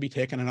 you'll be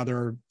taking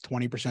another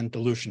 20%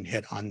 dilution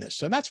hit on this.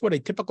 So that's what a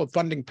typical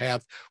funding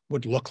path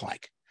would look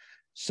like.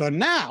 So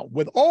now,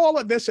 with all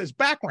of this as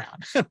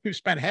background, we've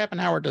spent half an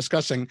hour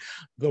discussing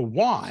the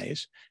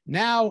whys.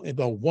 Now,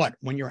 the what,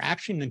 when you're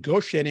actually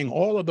negotiating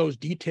all of those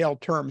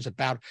detailed terms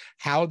about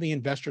how the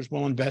investors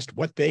will invest,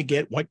 what they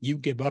get, what you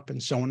give up,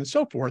 and so on and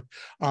so forth,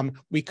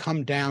 we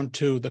come down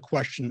to the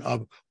question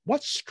of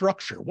what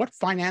structure, what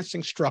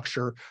financing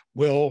structure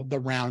will the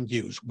round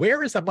use?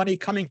 Where is the money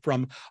coming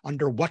from,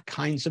 under what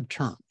kinds of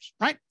terms,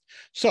 right?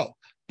 So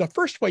the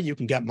first way you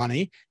can get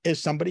money is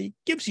somebody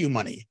gives you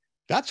money.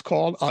 That's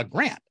called a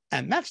grant,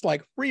 and that's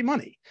like free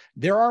money.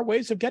 There are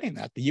ways of getting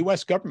that. The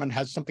U.S. government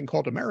has something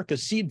called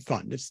America's Seed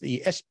Fund. It's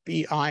the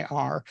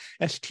SBIR,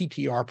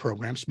 STTR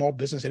program, Small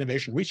Business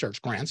Innovation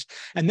Research Grants,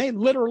 and they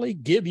literally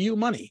give you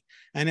money.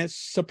 And it's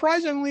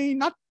surprisingly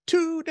not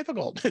too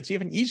difficult. It's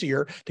even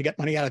easier to get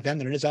money out of them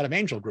than it is out of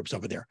angel groups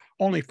over there,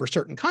 only for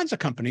certain kinds of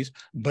companies,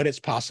 but it's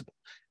possible.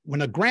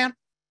 When a grant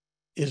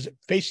is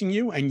facing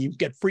you and you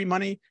get free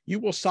money, you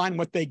will sign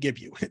what they give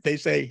you. They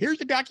say, here's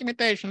the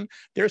documentation.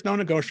 There's no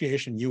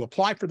negotiation. You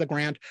apply for the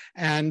grant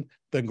and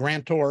the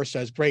grantor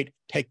says, great,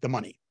 take the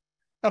money.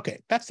 Okay,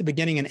 that's the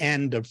beginning and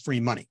end of free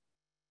money.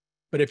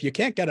 But if you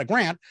can't get a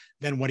grant,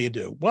 then what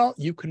do? Well,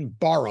 you can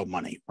borrow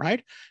money,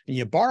 right? And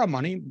you borrow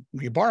money,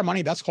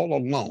 that's called a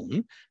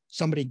loan.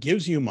 Somebody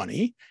gives you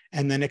money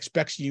and then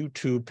expects you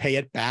to pay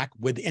it back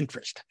with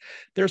interest.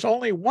 There's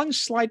only one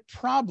slight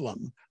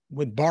problem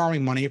with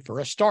borrowing money for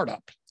a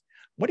startup.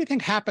 What do you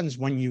think happens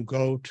when you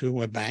go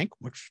to a bank,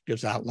 which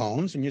gives out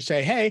loans, and you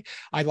say, hey,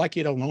 I'd like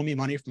you to loan me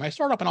money for my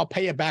startup and I'll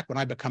pay you back when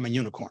I become a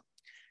unicorn?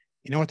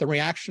 You know what the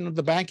reaction of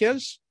the bank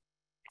is?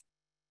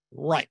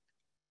 Right.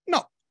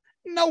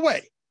 No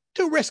way.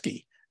 Too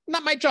risky.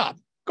 Not my job.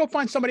 Go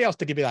find somebody else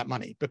to give you that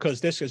money, because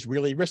this is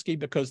really risky,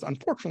 because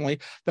unfortunately,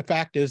 the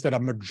fact is that a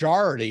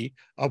majority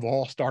of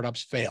all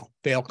startups fail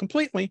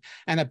completely.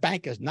 And a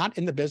bank is not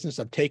in the business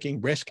of taking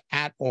risk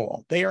at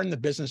all. They are in the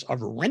business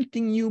of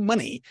renting you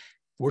money,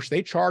 which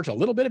they charge a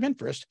little bit of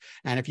interest.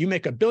 And if you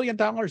make $1 billion,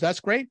 that's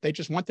great. They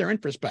just want their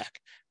interest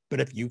back.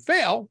 But if you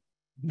fail,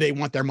 they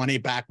want their money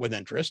back with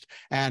interest.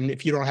 And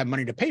if you don't have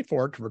money to pay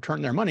for it, to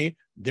return their money,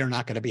 they're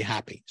not going to be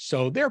happy.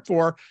 So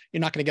therefore,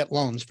 you're not going to get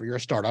loans for your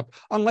startup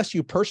unless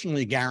you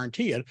personally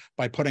guarantee it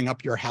by putting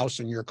up your house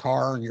and your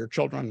car and your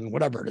children and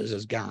whatever it is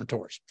as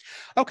guarantors.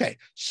 Okay,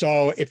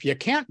 so if you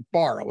can't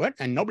borrow it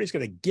and nobody's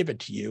going to give it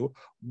to you,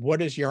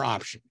 what is your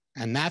option?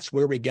 And that's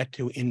where we get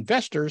to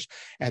investors.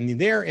 And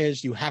there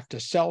is, you have to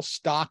sell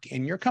stock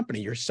in your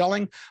company. You're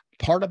selling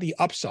part of the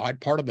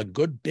upside, part of the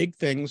good big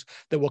things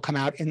that will come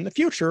out in the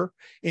future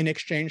in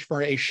exchange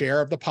for a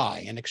share of the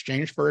pie, in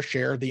exchange for a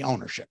share of the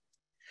ownership.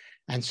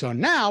 And so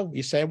now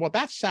you say, well,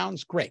 that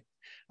sounds great.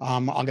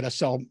 I'm going to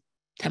sell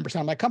 10%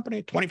 of my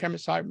company,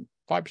 25%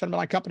 of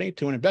my company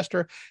to an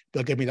investor.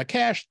 They'll give me the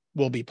cash.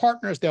 We'll be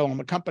partners. They'll own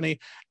the company,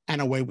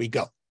 and away we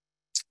go.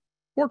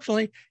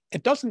 Fortunately,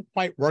 it doesn't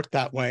quite work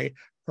that way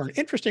for an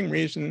interesting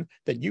reason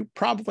that you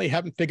probably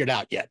haven't figured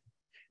out yet.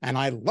 And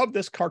I love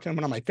this cartoon,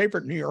 one of my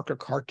favorite New Yorker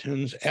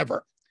cartoons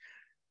ever.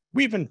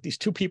 These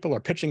two people are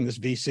pitching this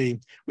VC.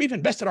 We've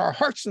invested our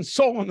hearts and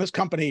soul in this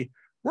company.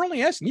 We're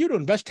only asking you to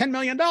invest $10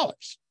 million.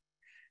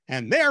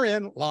 And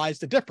therein lies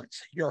the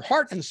difference. Your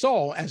heart and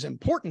soul, as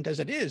important as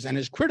it is and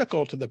as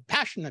critical to the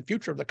passion and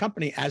future of the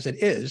company as it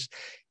is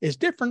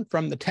different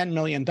from the $10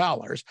 million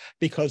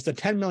because the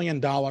 $10 million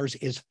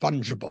is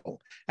fungible.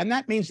 And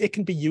that means it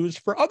can be used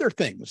for other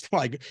things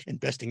like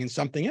investing in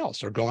something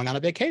else or going on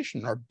a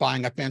vacation or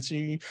buying a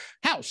fancy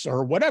house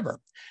or whatever.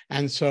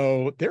 And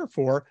so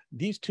therefore,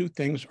 these two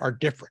things are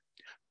different.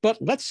 But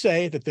let's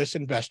say that this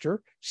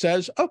investor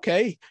says,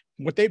 okay,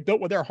 what they've built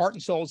with their heart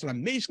and soul is an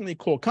amazingly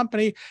cool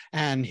company,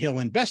 and he'll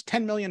invest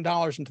 $10 million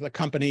into the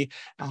company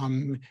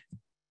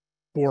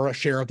for a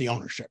share of the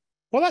ownership.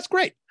 Well, that's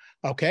great.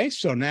 Okay,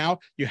 so now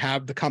you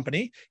have the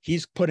company.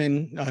 He's put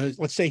in,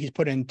 let's say he's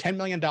put in $10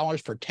 million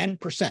for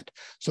 10%.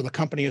 So the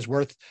company is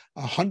worth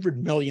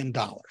 $100 million,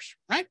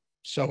 right?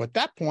 So at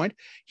that point,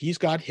 he's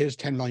got his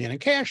 10 million in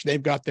cash.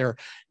 They've got their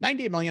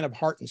 90 million of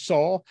heart and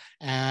soul,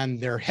 and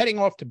they're heading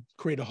off to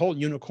create a whole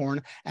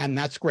unicorn. And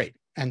that's great.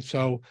 And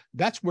so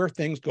that's where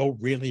things go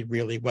really,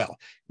 really well.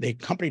 The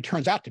company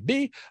turns out to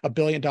be a $1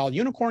 billion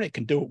unicorn. It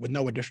can do it with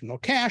no additional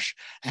cash.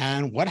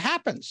 And what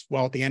happens?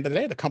 Well, at the end of the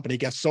day, the company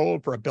gets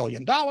sold for $1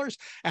 billion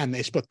and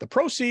they split the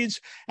proceeds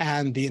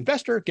and the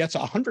investor gets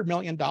 $100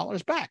 million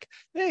back.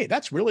 Hey,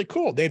 that's really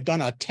cool. They've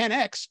done a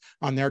 10X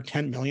on their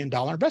 $10 million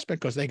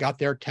investment because they got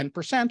their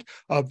 10%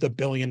 of the $1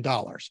 billion.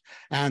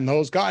 And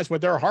those guys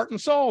with their heart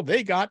and soul,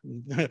 they got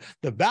the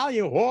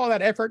value of all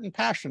that effort and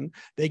passion.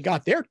 They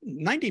got their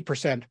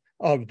 90%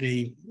 of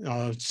the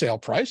sale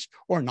price,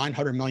 or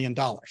 $900 million,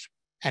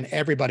 and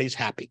everybody's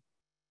happy.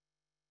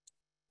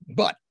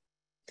 But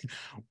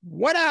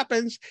what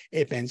happens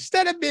if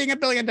instead of being a $1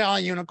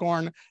 billion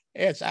unicorn,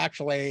 it's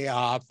actually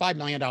a $5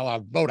 million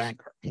boat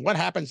anchor? What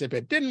happens if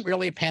it didn't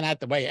really pan out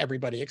the way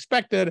everybody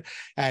expected,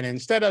 and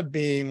instead of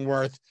being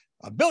worth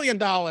 $1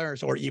 billion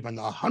or even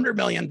 $100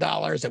 million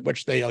at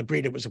which they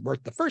agreed it was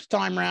worth the first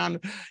time round,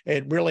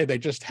 they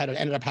just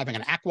ended up having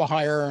an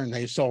acqui-hire and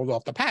they sold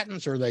off the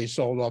patents or they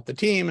sold off the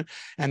team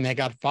and they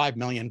got $5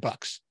 million.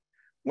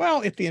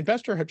 Well, if the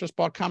investor had just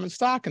bought common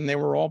stock and they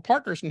were all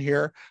partners in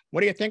here, what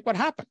do you think would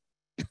happen?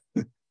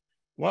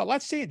 Well,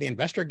 let's see. The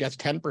investor gets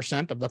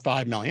 10% of the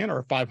 5 million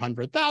or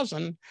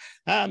 500,000,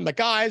 and the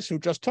guys who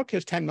just took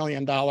his $10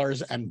 million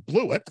and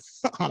blew it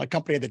on a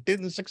company that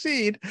didn't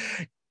succeed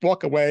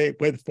walk away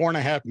with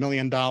 $4.5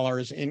 million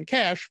in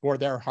cash for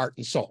their heart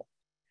and soul.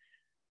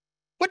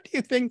 What do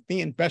you think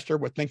the investor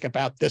would think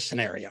about this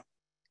scenario?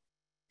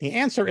 The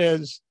answer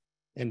is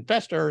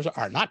investors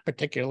are not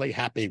particularly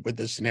happy with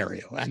this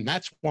scenario. And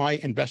that's why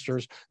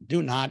investors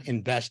do not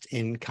invest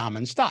in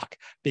common stock,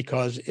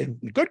 because in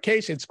good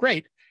case, it's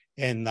great.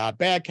 In the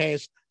bad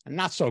case,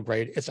 not so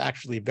great. It's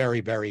actually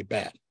very, very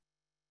bad.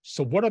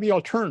 So what are the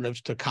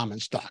alternatives to common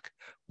stock?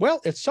 Well,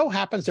 it so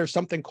happens there's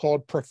something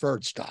called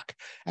preferred stock.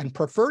 And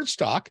preferred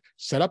stock,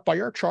 set up by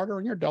your charter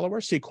and your Delaware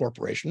C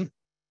Corporation,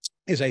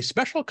 is a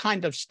special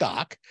kind of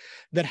stock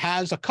that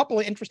has a couple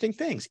of interesting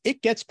things.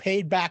 It gets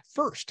paid back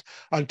first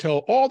until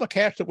all the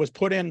cash that was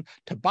put in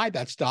to buy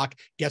that stock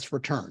gets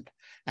returned.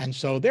 And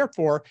so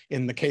therefore,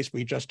 in the case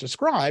we just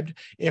described,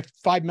 if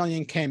 5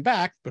 million came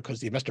back because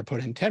the investor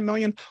put in 10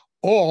 million,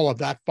 all of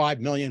that $5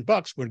 million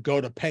would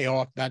go to pay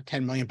off that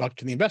 $10 million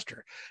to the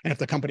investor. And if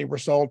the company were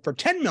sold for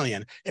 10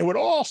 million, it would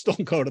all still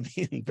go to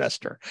the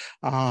investor.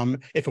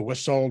 If it was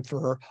sold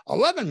for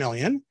 11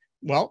 million,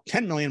 well,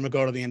 10 million would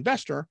go to the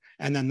investor,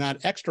 and then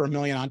that extra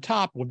million on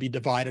top would be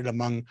divided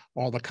among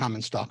all the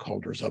common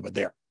stockholders over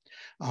there.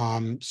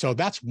 So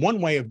that's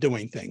one way of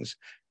doing things.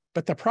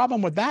 But the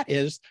problem with that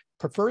is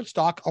preferred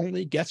stock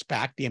only gets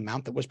back the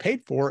amount that was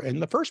paid for in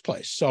the first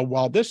place. So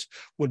while this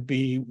would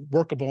be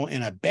workable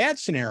in a bad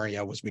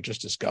scenario, as we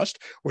just discussed,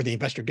 where the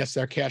investor gets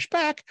their cash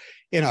back,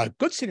 in a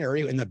good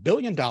scenario, in the $1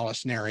 billion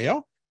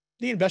scenario,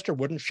 the investor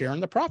wouldn't share in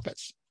the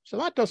profits. So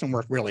that doesn't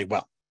work really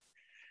well.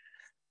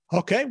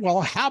 Okay,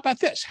 well, how about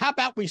this? How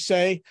about we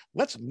say,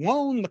 let's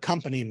loan the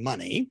company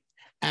money,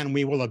 and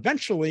we will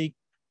eventually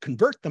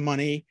convert the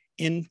money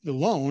in the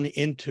loan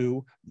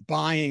into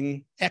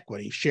buying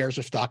equity, shares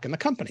of stock in the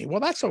company. Well,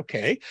 that's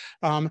okay.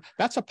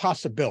 That's a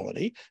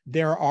possibility.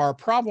 There are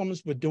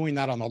problems with doing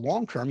that on the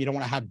long term. You don't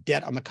want to have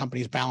debt on the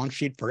company's balance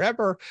sheet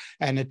forever,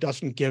 and it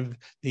doesn't give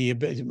the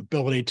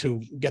ability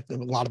to get a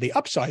lot of the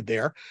upside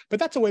there. But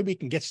that's a way we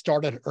can get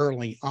started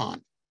early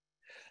on.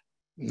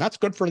 And that's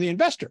good for the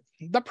investor.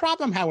 The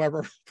problem,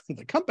 however, for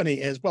the company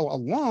is, well, a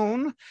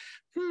loan,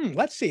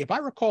 let's see, if I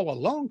recall a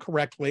loan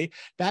correctly,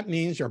 that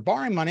means you're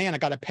borrowing money and I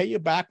got to pay you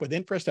back with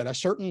interest at a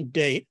certain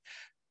date.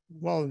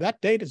 Well,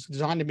 that date is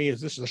designed to be as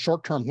this is a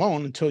short-term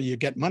loan until you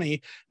get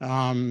money,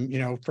 from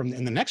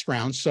in the next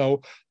round.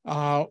 So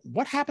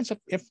what happens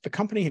if the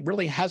company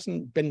really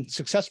hasn't been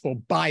successful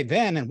by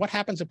then? And what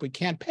happens if we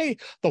can't pay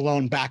the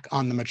loan back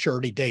on the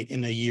maturity date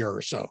in a year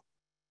or so?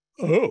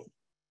 Oh,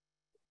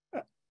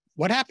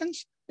 what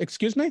happens?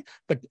 Excuse me?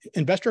 The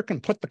investor can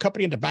put the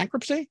company into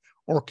bankruptcy,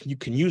 or you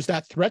can use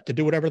that threat to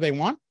do whatever they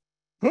want?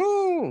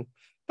 Oh,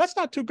 that's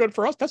not too good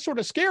for us. That's sort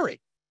of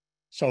scary.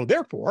 So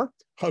therefore,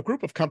 a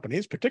group of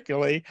companies,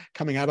 particularly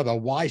coming out of the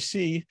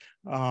YC,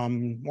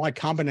 Y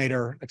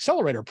Combinator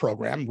Accelerator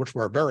Program, which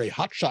were very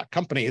hotshot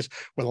companies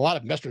with a lot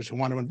of investors who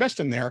want to invest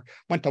in there,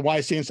 went to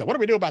YC and said, what do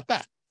we do about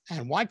that?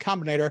 And Y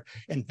Combinator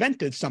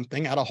invented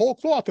something out of whole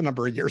cloth a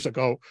number of years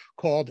ago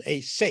called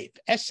a SAFE,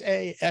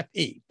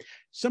 S-A-F-E,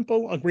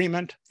 Simple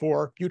Agreement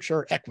for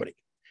Future Equity.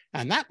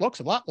 And that looks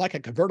a lot like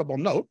a convertible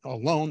note, a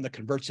loan that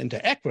converts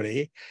into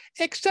equity,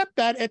 except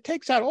that it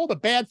takes out all the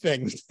bad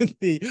things,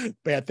 the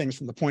bad things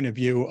from the point of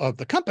view of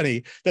the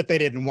company that they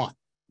didn't want.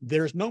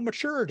 There's no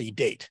maturity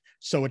date,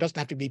 so it doesn't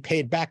have to be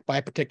paid back by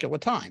a particular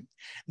time.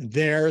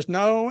 There's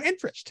no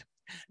interest.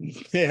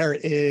 There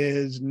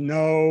is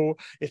no,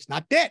 it's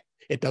not debt.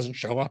 It doesn't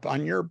show up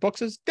on your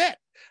books as debt.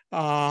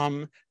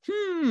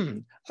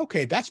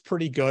 Okay, that's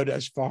pretty good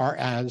as far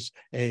as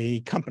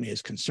a company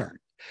is concerned.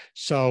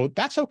 So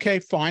that's okay,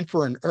 fine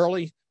for an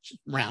early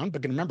round,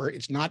 but remember,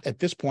 it's not at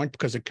this point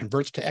because it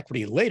converts to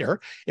equity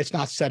later. It's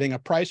not setting a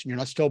price and you're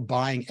not still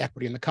buying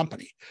equity in the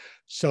company.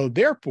 So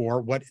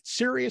therefore, what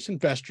serious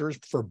investors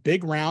for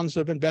big rounds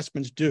of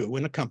investments do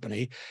in a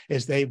company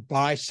is they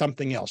buy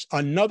something else,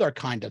 another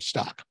kind of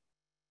stock.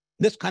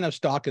 This kind of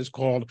stock is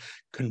called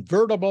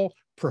convertible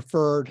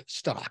preferred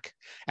stock.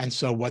 And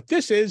so what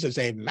this is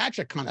a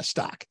magic kind of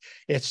stock.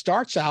 It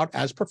starts out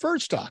as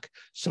preferred stock.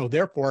 So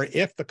therefore,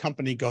 if the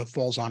company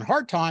falls on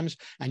hard times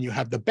and you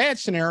have the bad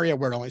scenario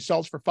where it only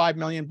sells for $5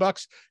 million,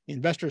 the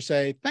investors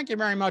say, thank you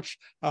very much.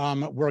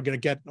 We're going to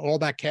get all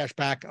that cash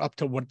back up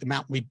to what the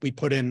amount we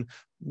put in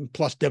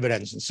plus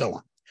dividends and so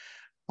on.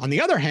 On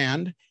the other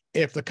hand,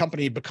 if the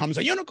company becomes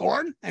a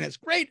unicorn and it's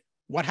great,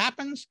 what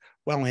happens?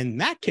 Well, in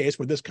that case,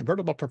 with this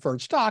convertible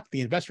preferred stock,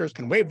 the investors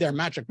can wave their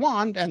magic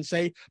wand and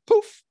say,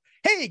 poof,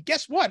 hey,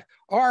 guess what?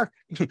 Our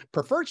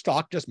preferred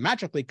stock just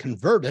magically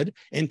converted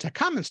into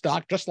common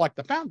stock, just like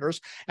the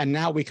founders. And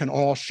now we can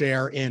all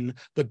share in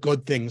the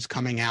good things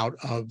coming out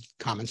of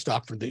common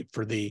stock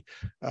for the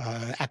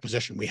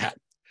acquisition we had.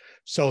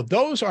 So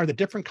those are the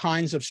different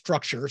kinds of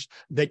structures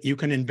that you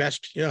can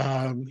invest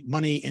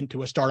money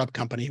into a startup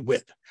company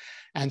with.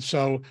 And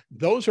so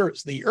those are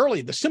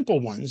the simple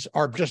ones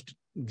are just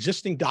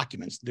existing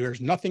documents.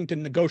 There's nothing to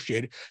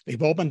negotiate.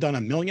 They've all been done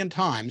a million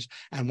times.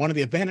 And one of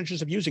the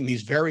advantages of using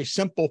these very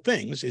simple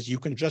things is you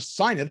can just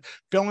sign it,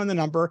 fill in the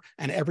number,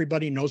 and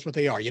everybody knows what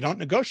they are. You don't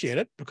negotiate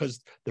it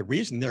because the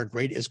reason they're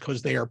great is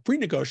because they are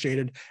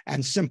pre-negotiated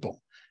and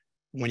simple.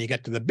 When you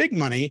get to the big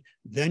money,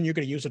 then you're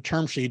going to use a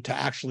term sheet to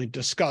actually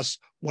discuss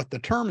what the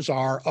terms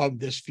are of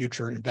this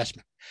future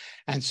investment.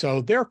 And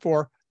so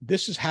therefore,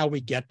 this is how we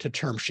get to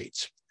term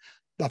sheets.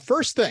 The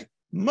first thing,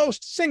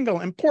 most single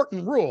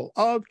important rule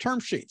of term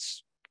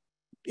sheets,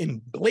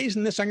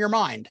 emblazon this on your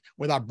mind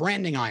with a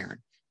branding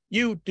iron.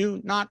 You do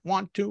not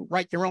want to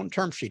write your own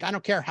term sheet. I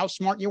don't care how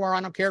smart you are.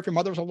 I don't care if your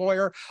mother's a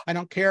lawyer. I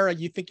don't care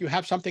you think you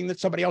have something that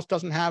somebody else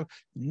doesn't have.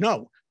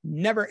 No,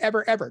 never,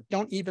 ever, ever.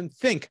 Don't even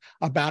think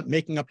about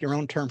making up your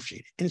own term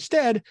sheet.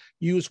 Instead,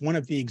 use one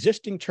of the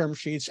existing term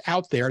sheets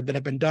out there that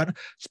have been done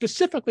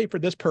specifically for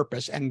this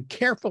purpose and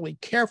carefully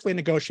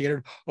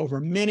negotiated over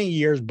many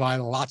years by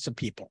lots of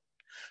people.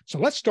 So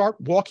let's start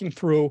walking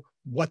through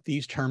what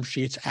these term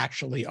sheets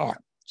actually are.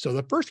 So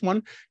the first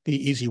one,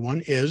 the easy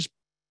one, is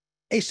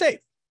a SAFE.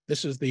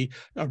 This is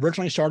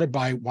originally started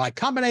by Y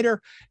Combinator,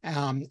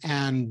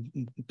 and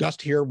Gust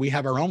here, we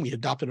have our own. We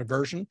adopted a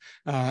version,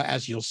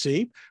 as you'll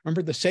see.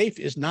 Remember, the SAFE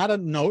is not a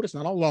note, it's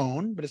not a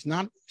loan, but it's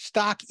not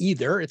stock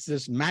either. It's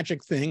this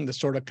magic thing that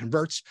sort of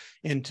converts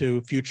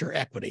into future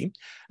equity.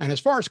 And as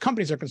far as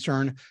companies are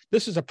concerned,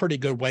 this is a pretty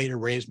good way to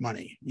raise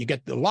money. You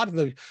get a lot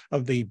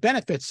of the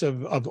benefits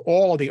of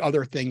all of the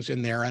other things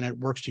in there, and it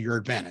works to your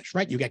advantage,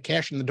 right? You get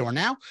cash in the door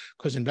now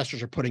because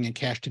investors are putting in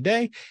cash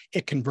today.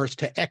 It converts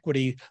to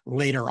equity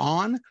later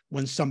on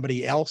when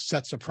somebody else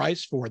sets a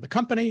price for the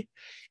company.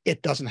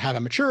 It doesn't have a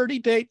maturity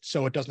date,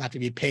 so it doesn't have to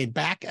be paid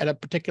back at a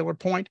particular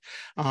point.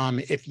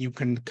 If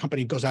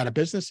company goes out of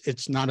business,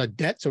 it's not a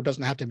debt, so it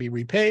doesn't have to be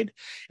repaid.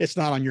 It's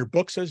not on your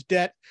books as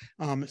debt.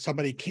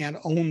 Somebody can't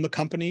own the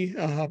company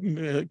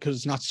because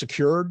it's not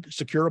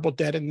secureable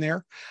debt in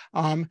there.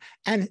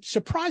 And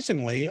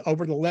surprisingly,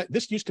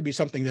 this used to be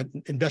something that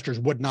investors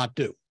would not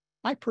do.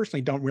 I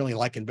personally don't really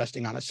like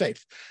investing on a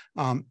safe.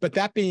 But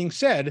that being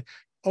said,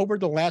 over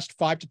the last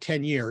 5 to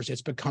 10 years,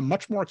 it's become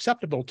much more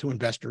acceptable to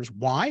investors.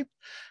 Why?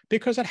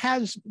 Because it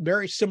has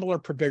very similar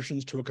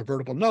provisions to a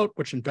convertible note,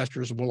 which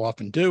investors will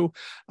often do.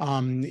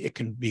 It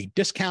can be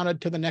discounted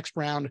to the next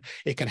round.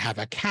 It can have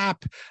a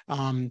cap.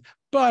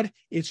 But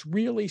it's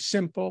really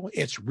simple.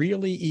 It's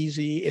really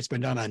easy. It's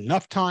been done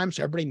enough times.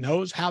 Everybody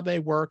knows how they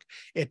work.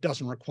 It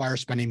doesn't require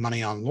spending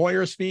money on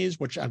lawyers' fees,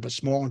 which of a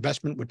small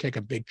investment would take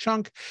a big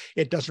chunk.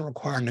 It doesn't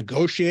require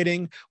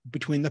negotiating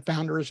between the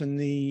founders and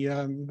the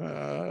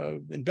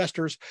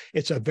investors.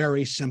 It's a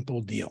very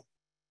simple deal.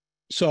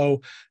 So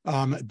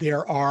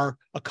there are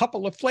a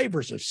couple of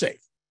flavors of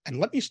SAFE. And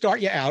let me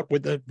start you out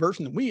with the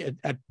version that we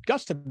at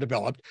Gust have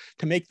developed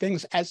to make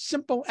things as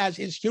simple as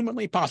is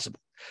humanly possible.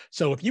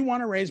 So if you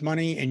want to raise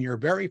money in your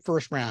very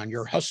first round,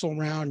 your hustle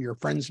round, your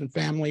friends and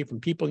family, from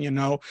people you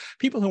know,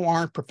 people who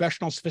aren't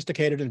professional,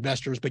 sophisticated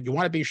investors, but you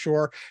want to be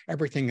sure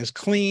everything is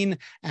clean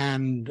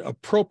and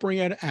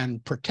appropriate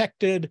and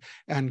protected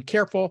and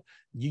careful,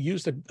 you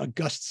use a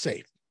Gust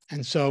safe.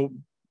 And so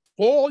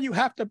all you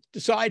have to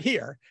decide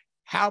here,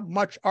 how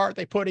much are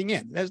they putting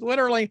in? There's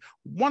literally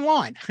one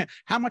line.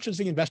 How much is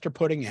the investor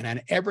putting in?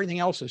 And everything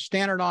else is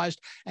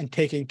standardized and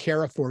taken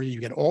care of for you.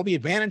 You get all the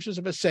advantages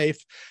of a safe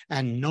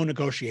and no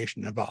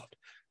negotiation involved.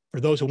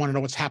 For those who want to know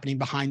what's happening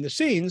behind the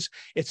scenes,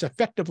 it's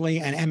effectively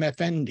an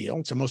MFN deal.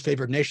 It's a most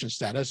favored nation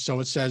status. So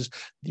it says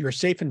your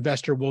safe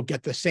investor will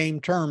get the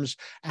same terms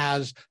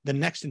as the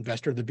next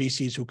investor, the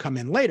VCs who come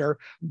in later,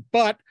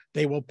 but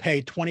they will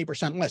pay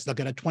 20% less. They'll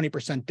get a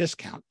 20%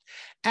 discount.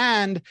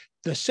 And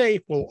the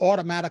safe will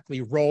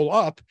automatically roll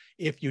up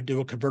if you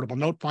do a convertible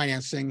note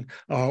financing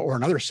or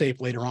another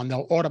safe later on.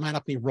 They'll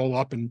automatically roll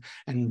up and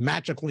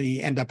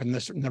magically end up in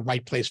the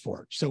right place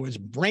for it. So it's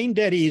brain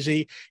dead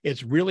easy.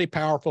 It's really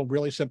powerful,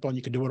 really simple, and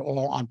you can do it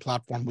all on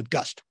platform with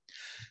Gust.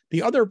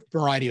 The other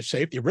variety of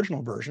safe, the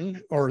original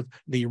version or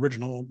the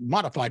original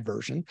modified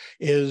version,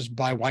 is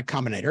by Y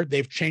Combinator.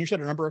 They've changed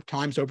it a number of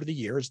times over the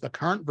years. The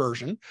current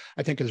version,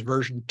 I think, is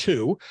version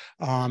 2,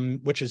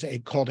 which is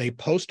called a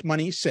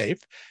post-money safe,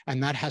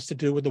 and that has to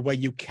do with the way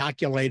you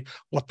calculate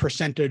what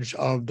percentage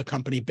of the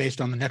company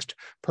based on the next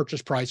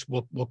purchase price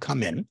will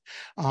come in.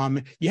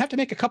 You have to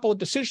make a couple of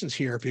decisions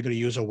here if you're going to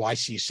use a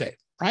YC safe,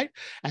 right?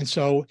 And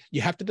so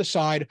you have to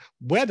decide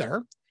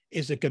whether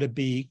is it going to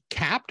be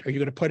capped? Are you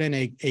going to put in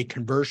a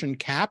conversion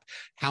cap?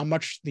 How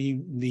much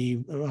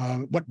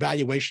what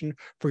valuation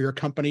for your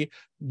company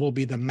will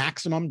be the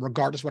maximum,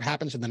 regardless what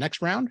happens in the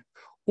next round?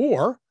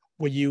 Or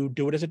will you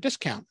do it as a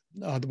discount,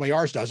 the way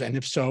ours does? And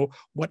if so,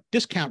 what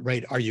discount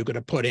rate are you going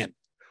to put in?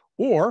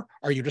 Or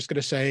are you just going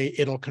to say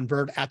it'll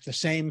convert at the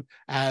same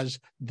as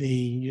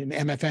the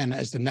MFN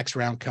as the next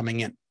round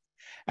coming in?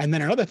 And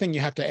then another thing you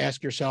have to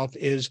ask yourself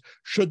is,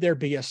 should there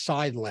be a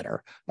side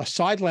letter? A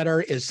side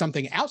letter is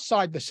something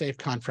outside the safe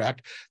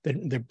contract.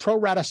 The pro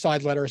rata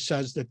side letter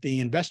says that the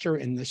investor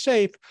in the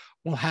safe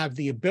will have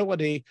the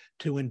ability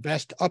to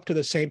invest up to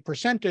the same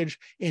percentage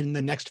in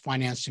the next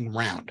financing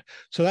round.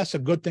 So that's a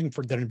good thing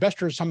for the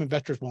investors. Some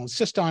investors will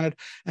insist on it.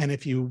 And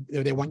if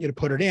they want you to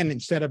put it in,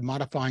 instead of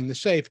modifying the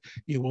safe,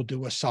 you will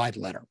do a side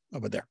letter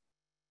over there.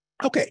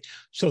 Okay,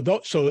 so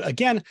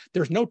again,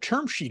 there's no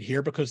term sheet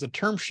here because the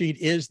term sheet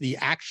is the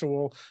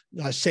actual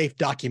safe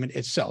document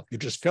itself. You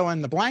just fill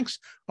in the blanks,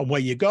 away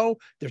you go.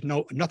 There's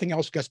nothing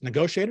else gets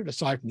negotiated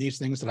aside from these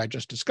things that I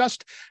just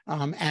discussed,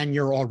 and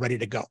you're all ready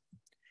to go.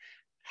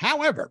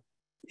 However,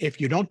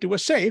 if you don't do a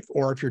safe,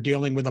 or if you're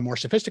dealing with a more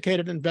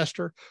sophisticated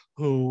investor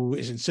who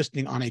is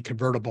insisting on a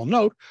convertible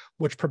note,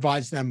 which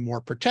provides them more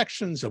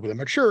protections over the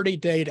maturity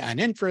date and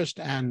interest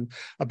and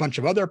a bunch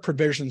of other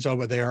provisions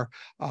over there,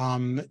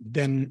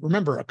 then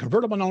remember, a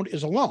convertible note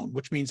is a loan,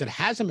 which means it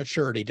has a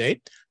maturity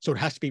date, so it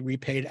has to be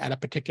repaid at a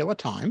particular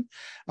time.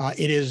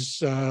 It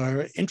is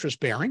interest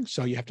bearing,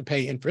 so you have to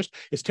pay interest.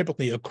 It's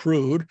typically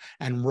accrued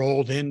and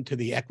rolled into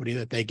the equity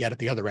that they get at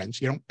the other end.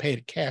 So you don't pay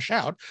it cash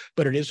out,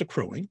 but it is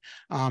accruing.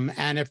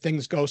 And if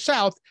things go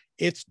south,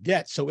 it's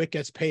debt, so it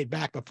gets paid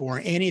back before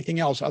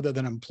anything else other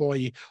than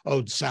employee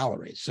owed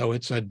salaries. So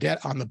it's a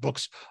debt on the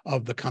books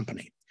of the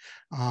company.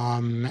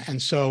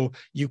 And so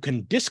you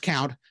can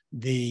discount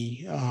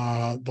the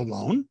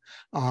loan.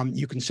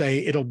 You can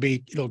say it'll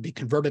be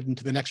converted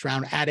into the next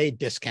round at a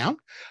discount,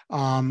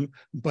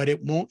 but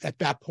it won't at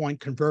that point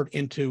convert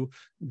into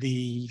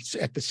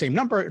at the same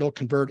number. It'll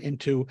convert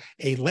into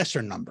a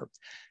lesser number.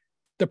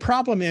 The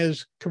problem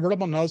is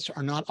convertible notes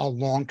are not a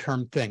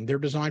long-term thing. They're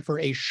designed for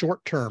a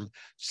short term,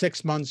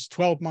 6 months,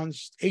 12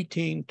 months,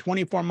 18,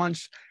 24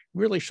 months.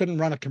 really shouldn't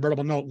run a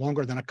convertible note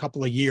longer than a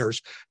couple of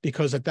years,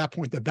 because at that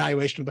point, the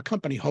valuation of the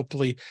company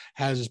hopefully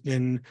has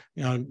been,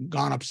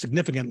 gone up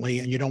significantly,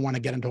 and you don't want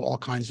to get into all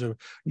kinds of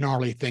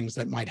gnarly things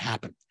that might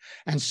happen.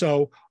 And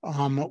so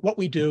what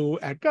we do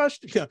at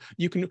Gust,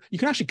 you can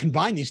actually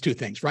combine these two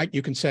things, right?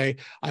 You can say,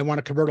 I want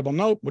a convertible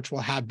note, which will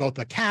have both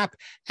a cap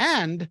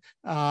and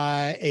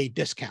a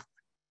discount.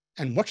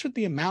 And what should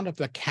the amount of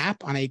the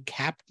cap on a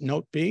capped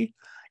note be?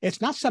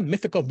 It's not some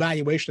mythical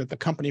valuation that the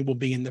company will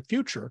be in the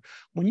future.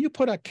 When you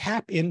put a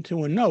cap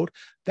into a note,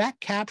 that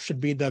cap should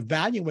be the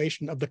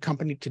valuation of the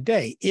company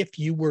today if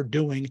you were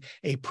doing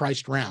a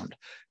priced round.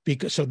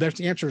 Because so there's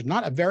the answer is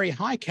not a very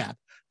high cap,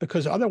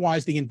 because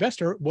otherwise the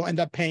investor will end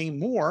up paying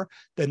more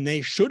than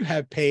they should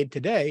have paid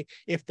today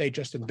if they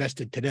just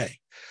invested today.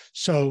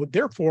 So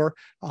therefore,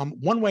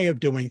 one way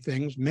of doing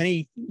things,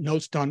 many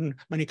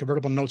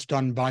convertible notes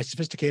done by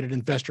sophisticated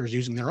investors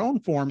using their own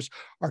forms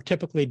are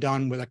typically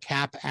done with a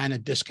cap and a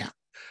discount.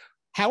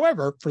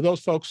 However, for those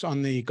folks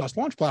on the Gust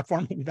Launch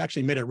platform, we've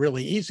actually made it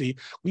really easy.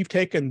 We've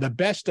taken the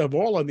best of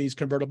all of these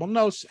convertible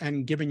notes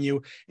and given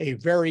you a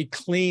very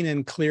clean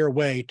and clear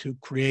way to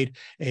create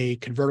a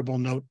convertible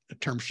note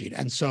term sheet.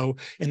 And so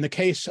in the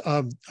case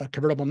of a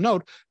convertible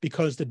note,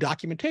 because the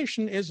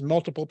documentation is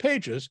multiple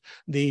pages,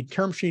 the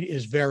term sheet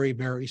is very,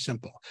 very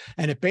simple.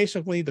 And it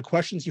basically, the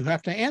questions you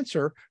have to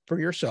answer for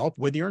yourself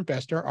with your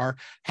investor are,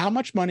 how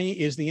much money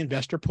is the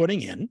investor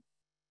putting in?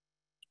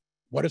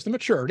 What is the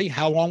maturity?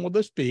 How long will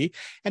this be?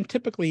 And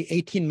typically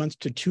 18 months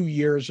to 2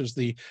 years is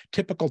the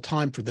typical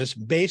time for this,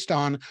 based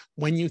on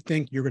when you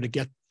think you're going to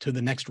get to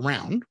the next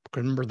round.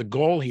 Because remember, the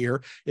goal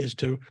here is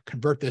to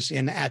convert this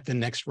in at the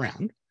next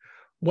round.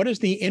 What is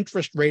the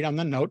interest rate on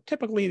the note?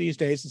 Typically these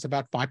days, it's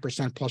about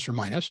 5% plus or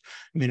minus.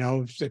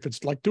 If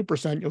it's like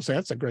 2%, you'll say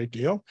that's a great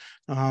deal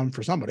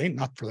for somebody,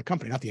 not for the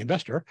company, not the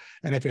investor.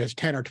 And if it's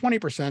 10 or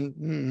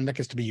 20%, that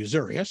gets to be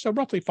usurious. So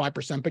roughly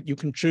 5%, but you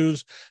can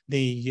choose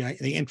the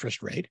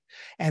interest rate.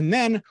 And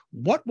then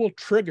what will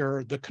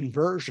trigger the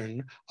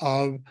conversion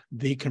of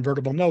the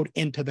convertible note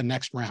into the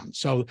next round?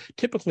 So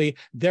typically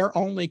they're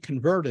only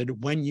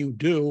converted when you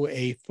do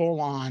a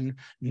full-on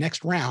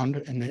next round,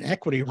 an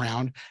equity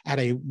round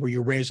where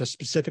you raise a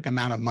specific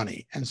amount of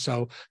money. And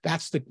so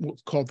that's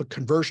what's called the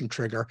conversion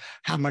trigger,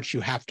 how much you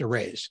have to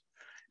raise.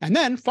 And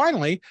then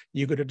finally,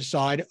 you're going to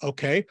decide,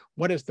 okay,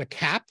 what is the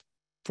cap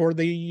for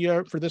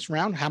this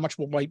round? How much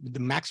will the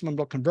maximum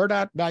will convert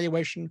at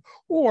valuation?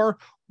 Or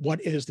what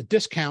is the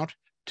discount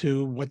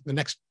to what the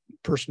next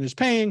person is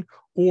paying?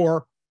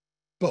 Or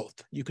both.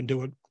 You can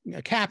do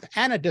a cap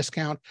and a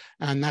discount,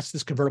 and that's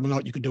this convertible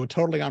note. You can do it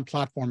totally on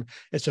platform.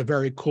 It's a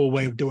very cool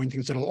way of doing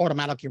things. It'll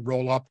automatically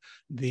roll up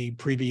the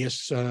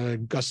previous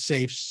Gust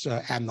safes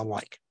and the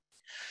like.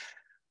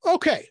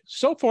 Okay,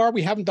 so far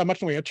we haven't done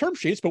much in the way of term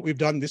sheets, but we've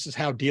done this is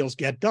how deals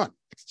get done.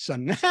 So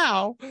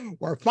now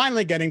we're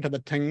finally getting to the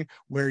thing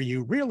where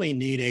you really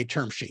need a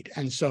term sheet.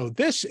 And so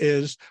this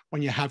is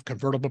when you have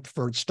convertible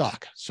preferred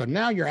stock. So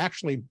now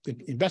the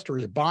investor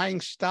is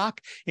buying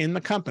stock in the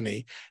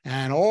company,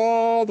 and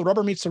all the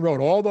rubber meets the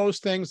road, all those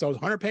things, those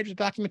 100 pages of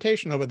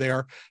documentation over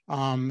there,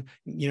 come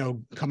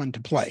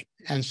into play.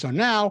 And so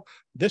now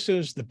this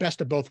is the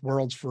best of both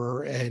worlds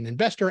for an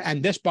investor.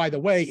 And this, by the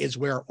way, is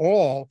where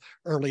all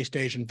early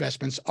stage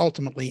investments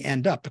ultimately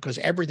end up, because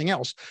everything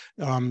else,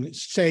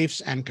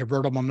 safes and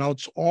convertible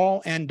notes,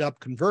 all end up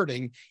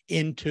converting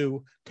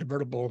into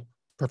convertible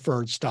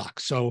preferred stock.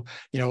 So,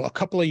 a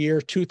couple of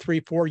years, 2, 3,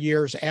 4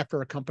 years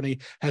after a company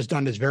has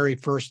done its very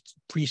first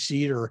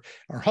pre-seed or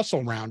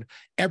hustle round,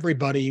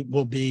 everybody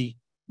will be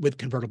with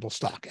convertible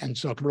stock. And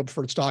so convertible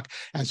preferred stock.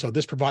 And so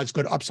this provides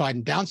good upside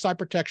and downside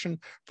protection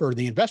for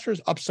the investors.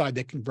 Upside,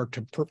 they convert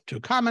to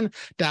common.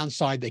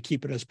 Downside, they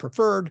keep it as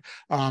preferred.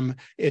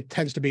 It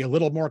tends to be a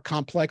little more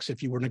complex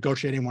if you were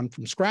negotiating one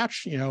from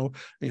scratch,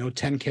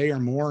 10K or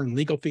more in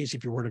legal fees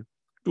if you were to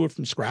do it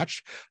from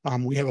scratch.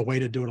 We have a way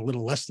to do it a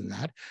little less than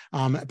that.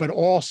 But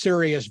all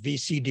serious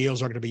VC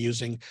deals are going to be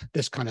using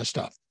this kind of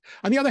stuff.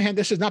 On the other hand,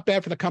 this is not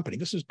bad for the company.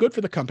 This is good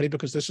for the company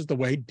because this is the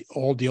way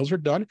all deals are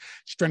done.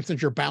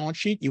 Strengthens your balance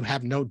sheet. You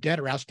have no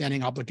debt or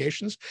outstanding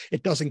obligations.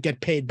 It doesn't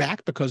get paid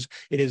back because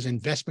it is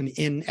investment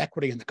in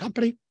equity in the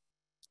company.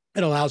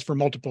 It allows for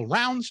multiple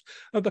rounds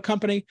of the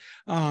company,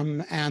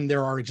 and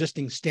there are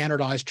existing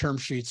standardized term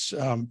sheets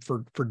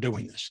for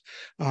doing this.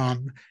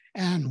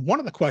 And one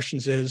of the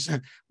questions is,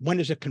 when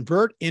does it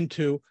convert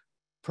into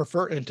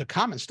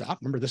common stock?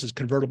 Remember, this is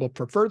convertible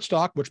preferred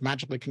stock, which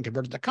magically can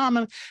convert into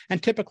common.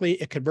 And typically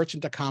it converts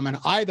into common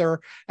either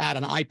at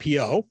an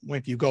IPO.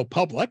 If you go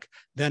public,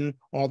 then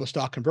all the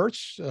stock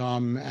converts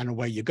and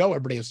away you go.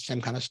 Everybody has the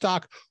same kind of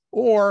stock.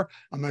 Or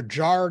a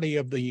majority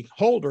of the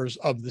holders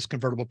of this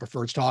convertible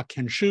preferred stock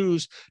can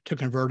choose to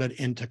convert it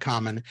into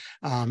common.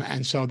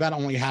 And so that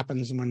only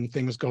happens when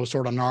things go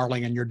sort of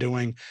gnarly and you're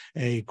doing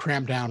a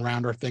cram down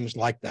round or things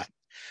like that.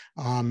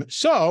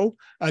 So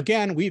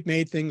again, we've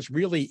made things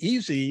really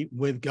easy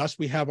with Gust.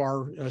 We have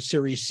our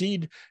Series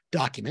Seed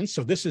documents.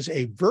 So this is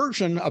a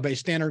version of a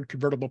standard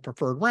convertible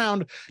preferred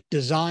round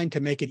designed to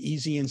make it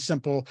easy and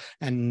simple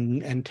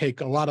and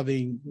take a lot of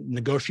the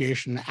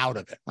negotiation out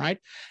of it, right?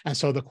 And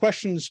so the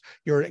questions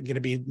you're going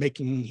to be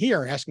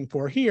asking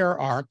for here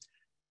are,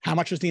 how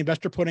much is the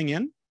investor putting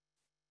in?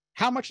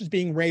 How much is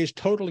being raised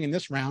totally in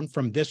this round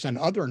from this and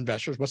other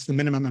investors? What's the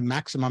minimum and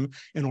maximum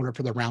in order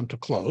for the round to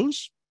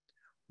close?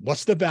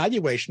 What's the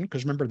valuation?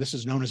 Because remember, this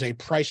is known as a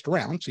priced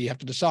round, so you have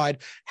to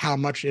decide how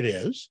much it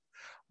is.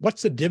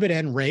 What's the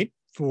dividend rate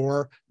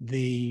for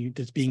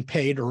that's being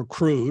paid or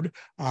accrued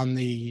on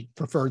the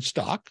preferred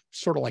stock,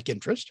 sort of like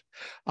interest?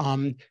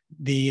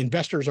 The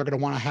investors are going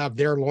to want to have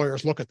their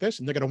lawyers look at this,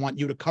 and they're going to want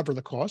you to cover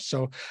the cost.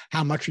 So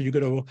how much are you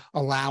going to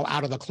allow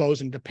out of the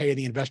closing to pay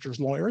the investors'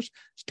 lawyers?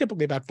 It's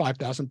typically about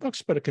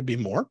 $5,000, but it could be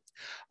more.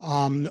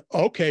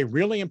 Okay,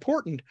 really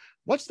important.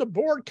 What's the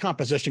board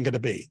composition going to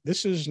be?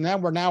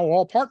 We're now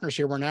all partners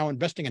here. We're now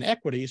investing in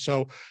equity.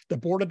 So the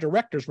board of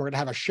directors, we're going to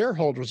have a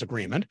shareholders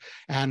agreement.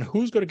 And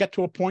who's going to get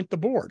to appoint the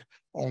board?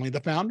 Only the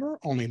founder,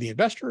 only the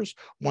investors,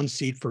 one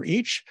seat for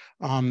each.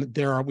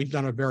 We've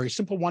done a very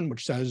simple one,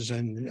 which says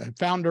a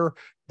founder,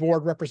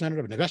 board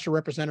representative, an investor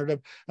representative,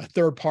 a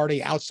third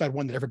party outside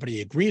one that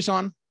everybody agrees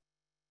on.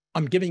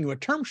 I'm giving you a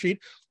term sheet,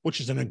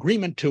 which is an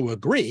agreement to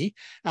agree.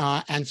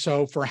 And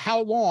so for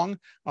how long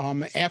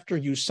after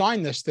you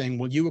sign this thing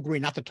will you agree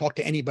not to talk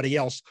to anybody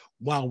else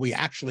while we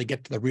actually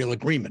get to the real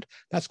agreement?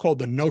 That's called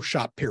the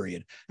no-shop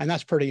period. And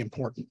that's pretty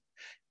important.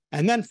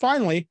 And then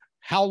finally,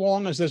 how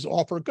long is this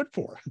offer good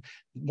for?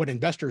 What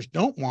investors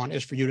don't want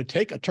is for you to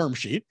take a term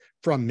sheet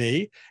from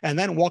me and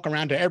then walk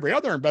around to every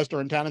other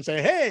investor in town and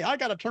say, hey, I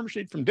got a term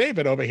sheet from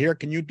David over here.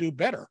 Can you do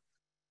better?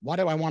 Why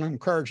do I want to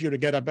encourage you to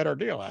get a better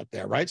deal out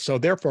there, right? So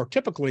therefore,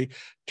 typically,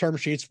 term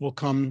sheets will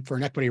come for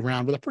an equity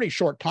round with a pretty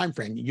short time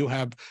frame. You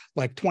have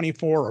like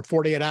 24 or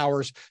 48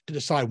 hours to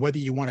decide whether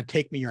you want to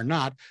take me or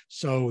not.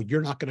 So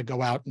you're not going to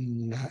go out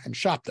and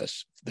shop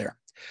this there.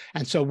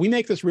 And so we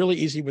make this really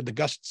easy with the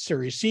Gust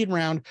Series Seed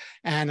round.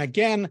 And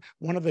again,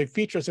 one of the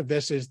features of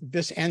this is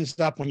this ends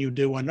up when you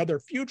do another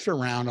future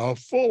round, a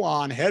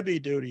full-on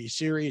heavy-duty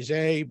Series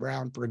A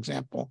round, for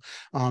example.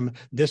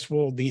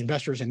 The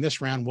investors in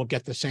this round will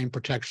get the same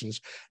protections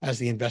as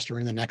the investor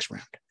in the next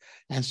round.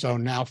 And so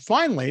now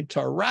finally,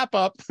 to wrap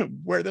up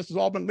where this has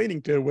all been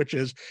leading to, which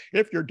is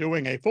if you're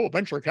doing a full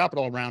venture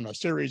capital round, a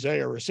Series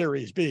A or a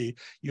Series B,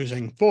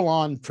 using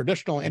full-on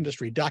traditional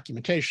industry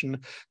documentation,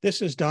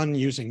 this is done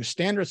using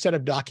standard set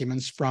of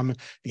documents from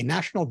the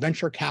National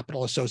Venture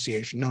Capital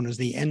Association, known as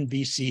the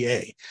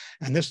NVCA.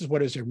 And this is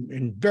what is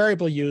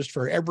invariably used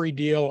for every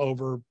deal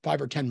over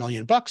 $5 or $10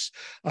 million.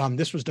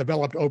 This was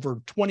developed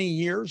over 20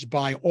 years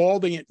by all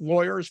the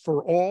lawyers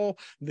for all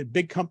the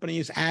big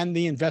companies and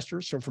the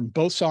investors, so from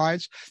both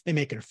sides. They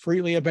make it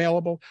freely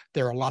available.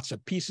 There are lots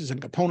of pieces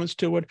and components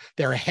to it.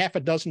 There are half a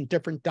dozen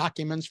different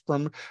documents,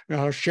 from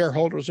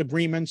shareholders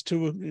agreements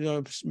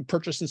to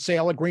purchase and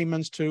sale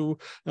agreements to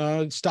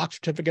stock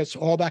certificates,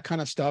 all that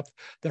kind of stuff.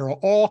 There are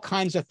all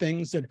kinds of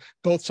things that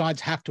both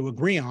sides have to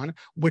agree on,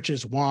 which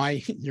is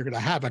why you're going to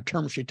have a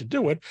term sheet to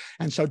do it.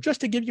 And so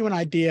just to give you an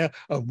idea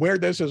of where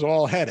this is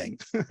all heading,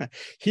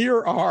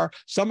 here are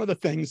some of the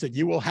things that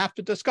you will have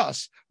to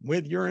discuss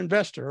with your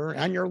investor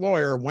and your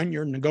lawyer when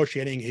you're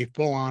negotiating a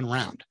full-on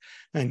round,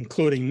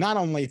 including not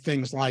only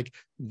things like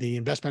the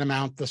investment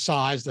amount, the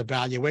size, the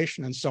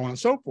valuation, and so on and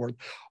so forth,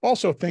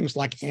 also things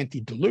like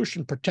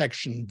anti-dilution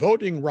protection,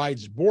 voting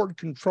rights, board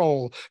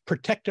control,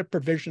 protective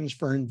provisions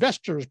for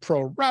investors,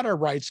 pro rata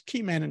rights,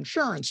 key man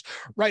insurance,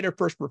 right of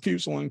first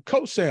refusal and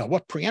co-sale.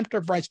 What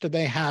preemptive rights do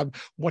they have?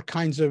 What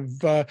kinds of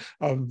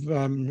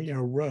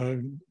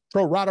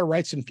pro rata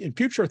rights in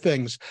future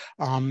things?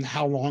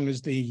 How long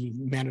is the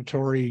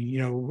mandatory,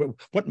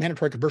 what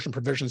mandatory conversion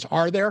provisions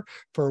are there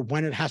for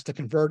when it has to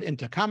convert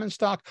into common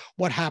stock?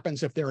 What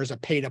happens if there is a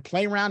pay to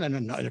play round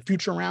and a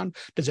future round?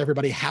 Does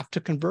everybody have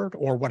to convert,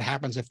 or what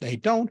happens if they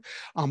don't?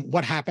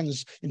 What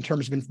happens in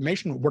terms of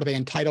information? What are they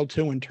entitled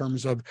to in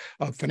terms of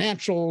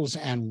financials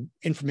and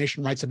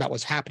information rights about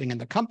what's happening in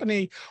the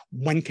company?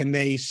 When can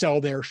they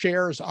sell their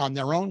shares on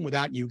their own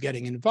without you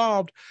getting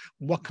involved?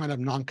 What kind of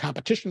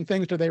non-competition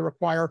things do they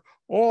require?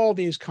 All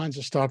these kinds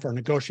of stuff are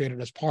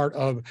negotiated as part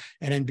of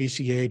an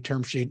NVCA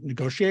term sheet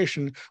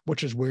negotiation,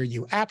 which is where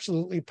you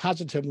absolutely,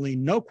 positively,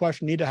 no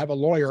question, need to have a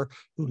lawyer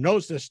who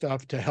knows this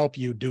stuff to help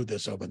you do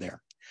this over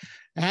there.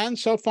 And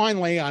so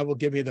finally, I will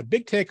give you the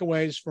big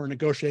takeaways for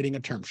negotiating a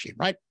term sheet,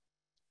 right?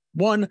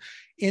 One,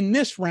 in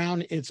this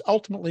round, it's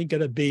ultimately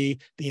going to be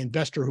the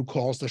investor who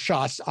calls the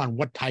shots on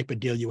what type of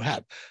deal you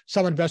have.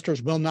 Some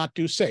investors will not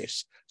do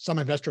safes. Some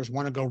investors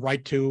want to go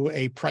right to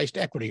a priced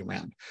equity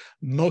round.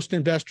 Most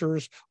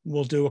investors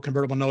will do a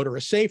convertible note or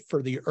a safe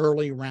for the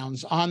early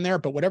rounds on there,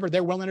 but whatever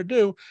they're willing to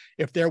do,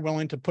 if they're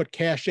willing to put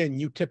cash in,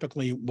 you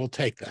typically will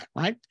take that,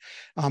 right?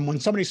 When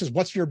somebody says,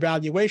 what's your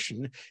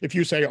valuation? If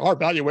you say, our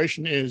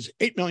valuation is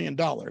 $8 million,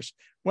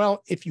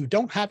 well, if you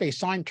don't have a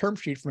signed term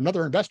sheet from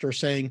another investor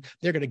saying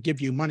they're going to give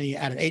you money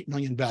at an $8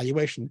 million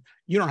valuation,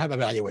 you don't have a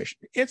valuation.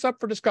 It's up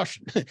for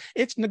discussion.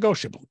 It's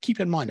negotiable. Keep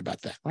in mind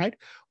about that, right?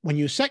 When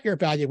you set your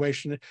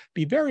valuation,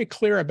 be very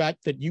clear about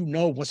that you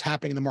know what's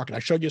happening in the market. I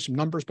showed you some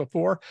numbers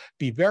before.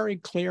 Be very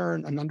clear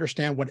and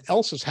understand what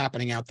else is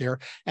happening out there,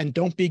 and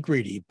don't be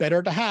greedy.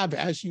 Better to have,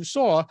 as you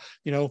saw,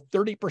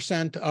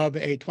 30% of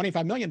a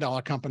 $25 million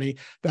company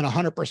than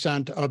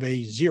 100% of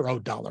a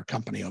 $0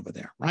 company over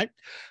there, right?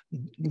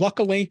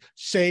 Luckily,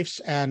 safes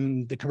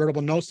and the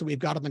convertible notes that we've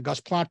got on the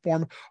Gust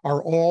platform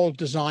are all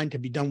designed to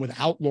be done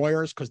without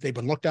lawyers, because they've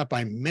been looked at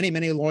by many,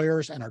 many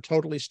lawyers and are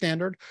totally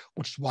standard,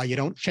 which is why you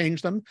don't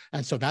change them.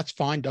 And so that's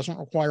fine, doesn't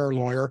require a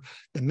lawyer.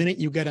 The minute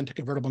you get into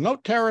convertible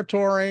note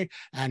territory,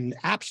 and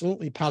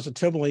absolutely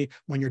positively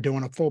when you're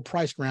doing a full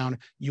price round,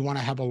 you want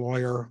to have a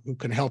lawyer who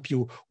can help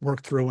you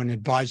work through and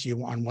advise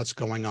you on what's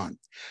going on.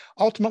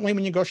 Ultimately,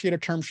 when you negotiate a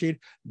term sheet,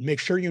 make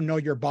sure you know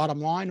your bottom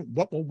line.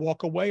 What will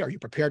walk away? Are you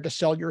prepared to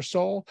sell your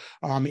soul?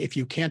 If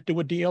you can't do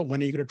a deal,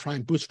 when are you going to try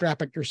and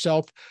bootstrap it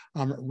yourself?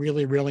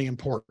 Really, really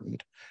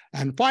important.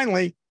 And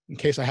finally, in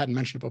case I hadn't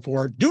mentioned it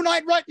before, do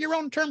not write your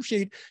own term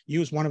sheet.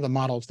 Use one of the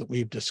models that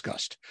we've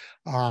discussed.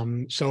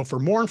 So for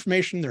more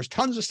information, there's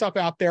tons of stuff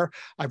out there.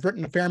 I've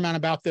written a fair amount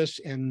about this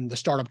in the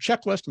Startup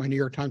Checklist, my New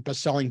York Times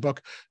bestselling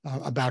book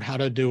about how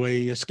to do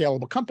a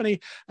scalable company.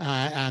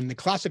 And the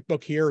classic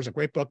book here is a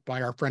great book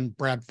by our friend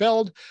Brad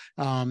Feld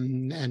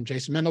and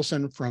Jason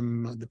Mendelson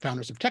from the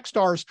founders of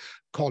Techstars,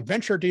 called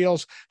Venture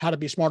Deals, How to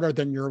Be Smarter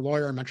Than Your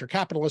Lawyer and Venture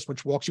Capitalist,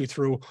 which walks you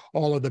through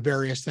all of the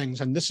various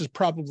things. And this is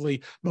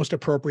probably most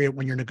appropriate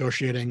when you're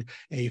negotiating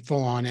a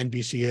full-on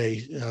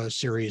NBCA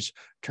series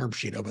term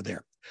sheet over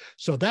there.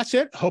 So that's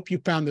it. Hope you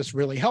found this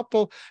really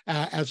helpful.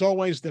 As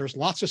always, there's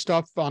lots of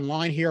stuff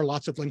online here,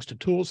 lots of links to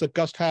tools that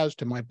Gust has,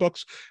 to my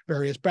books,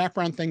 various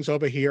background things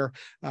over here.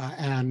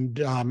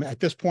 At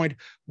this point,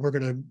 we're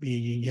going to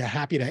be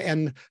happy to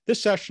end this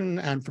session.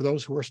 And for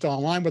those who are still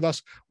online with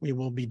us, we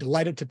will be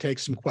delighted to take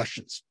some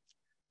questions.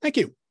 Thank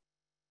you.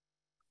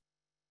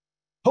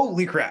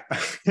 Holy crap.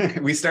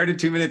 We started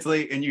 2 minutes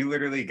late and you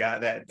literally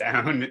got that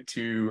down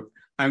to,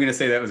 I'm going to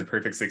say that was a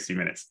perfect 60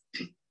 minutes.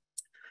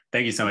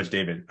 Thank you so much,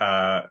 David.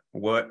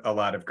 What a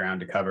lot of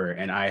ground to cover.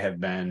 And I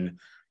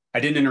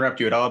didn't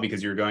interrupt you at all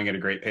because you were going at a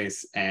great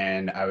pace.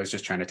 And I was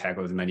just trying to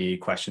tackle as many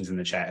questions in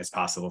the chat as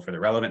possible for the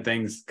relevant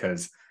things,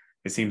 because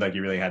it seemed like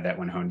you really had that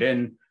one honed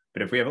in.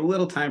 But if we have a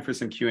little time for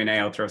some Q&A,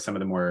 I'll throw some of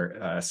the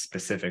more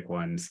specific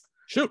ones.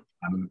 Shoot.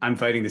 I'm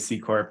fighting the C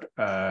Corp,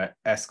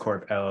 S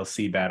Corp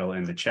LLC battle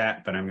in the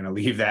chat, but I'm going to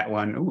leave that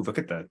one. Ooh, look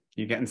at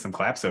you're getting some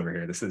claps over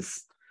here.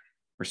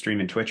 We're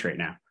streaming Twitch right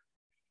now.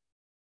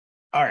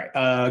 All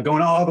right,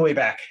 going all the way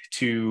back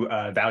to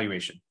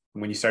valuation.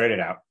 When you started it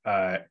out,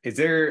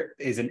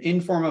 is an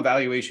informal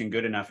valuation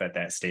good enough at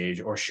that stage,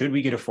 or should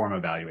we get a formal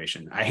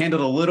valuation? I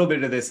handled a little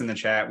bit of this in the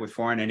chat with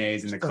foreign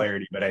NAs and the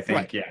clarity, but I think,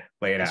 right. Yeah,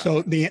 lay it out.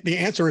 So the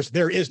answer is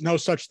there is no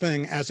such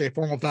thing as a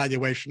formal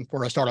valuation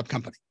for a startup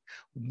company.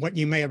 What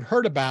you may have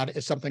heard about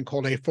is something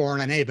called a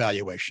foreign NA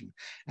valuation,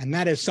 and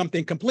that is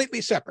something completely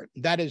separate.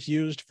 That is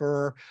used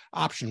for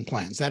option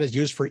plans. That is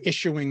used for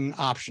issuing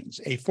options.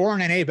 A foreign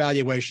NA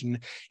valuation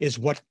is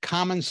what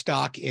common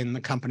stock in the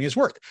company is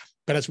worth.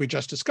 But as we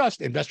just discussed,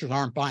 investors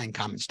aren't buying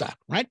common stock,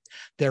 right?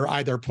 They're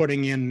either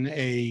putting in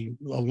a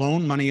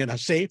loan money in a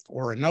safe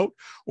or a note,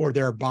 or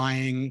they're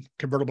buying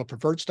convertible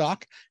preferred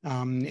stock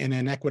in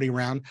an equity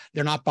round.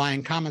 They're not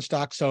buying common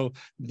stock. So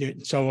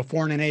a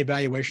foreign NA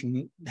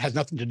valuation has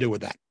nothing to do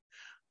with that.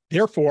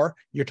 Therefore,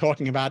 you're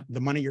talking about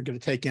the money you're going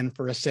to take in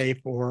for a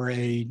safe or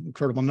a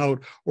convertible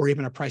note or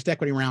even a priced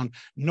equity round.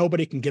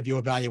 Nobody can give you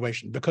a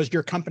valuation because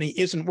your company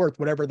isn't worth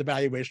whatever the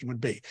valuation would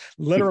be.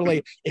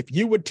 Literally, if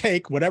you would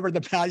take whatever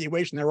the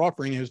valuation they're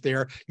offering is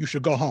there, you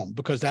should go home,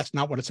 because that's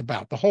not what it's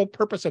about. The whole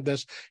purpose of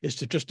this is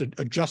to just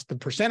adjust the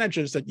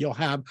percentages that you'll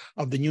have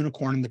of the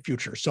unicorn in the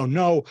future. So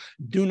no,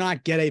 do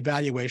not get a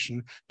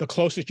valuation. The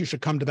closest you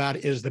should come to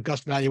that is the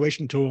Gust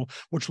valuation tool,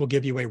 which will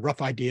give you a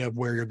rough idea of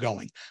where you're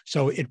going.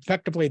 So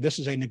effectively, this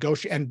is a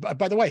negotiation. And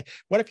by the way,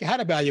 what if you had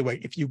to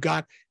evaluate? If you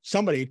got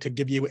somebody to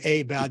give you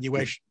a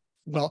valuation,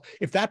 well,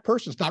 if that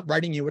person's not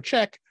writing you a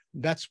check,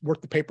 that's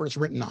worth the paper it's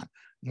written on.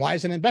 Why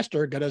is an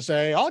investor going to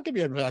say, I'll give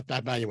you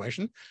that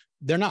valuation?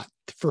 They're not.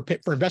 For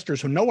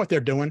investors who know what they're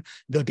doing,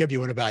 they'll give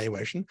you an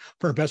evaluation.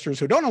 For investors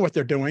who don't know what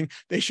they're doing,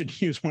 they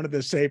should use one of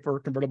the safe or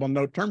convertible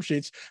note term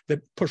sheets that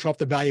push off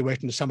the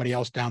valuation to somebody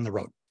else down the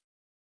road.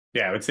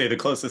 Yeah, I would say the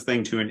closest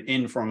thing to an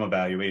informal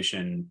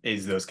valuation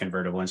is those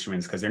convertible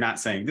instruments, because they're not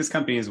saying this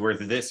company is worth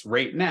this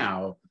right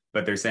now,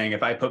 but they're saying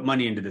if I put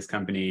money into this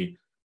company,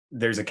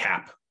 there's a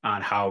cap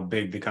on how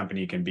big the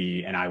company can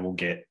be, and I will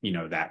get,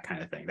 that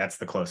kind of thing. That's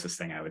the closest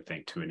thing I would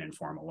think to an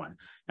informal one.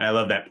 And I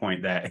love that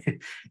point that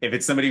if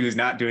it's somebody who's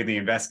not doing the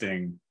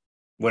investing,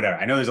 whatever.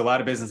 I know there's a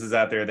lot of businesses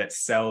out there that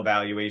sell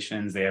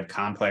valuations. They have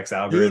complex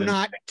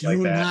algorithms. Do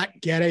not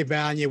get a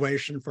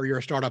valuation for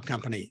your startup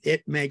company.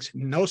 It makes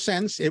no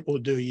sense. It will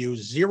do you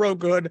zero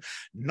good.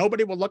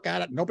 Nobody will look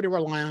at it. Nobody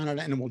will rely on it,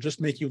 and it will just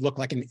make you look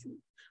like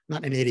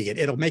not an idiot.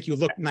 It'll make you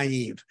look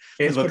naive.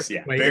 It looks,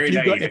 yeah, very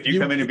naive. If you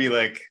come in and be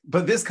like,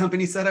 but this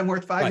company said I'm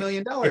worth $5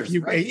 million.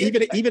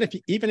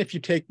 Even if you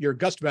take your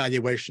Gust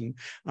valuation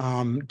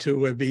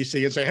to a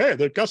VC and say, hey,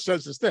 the Gust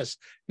says it's this.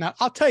 Now,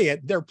 I'll tell you,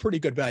 they're pretty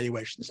good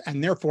valuations,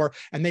 and therefore,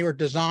 and they were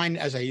designed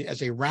as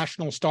a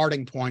rational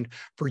starting point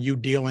for you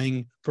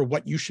dealing for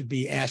what you should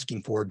be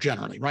asking for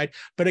generally, right?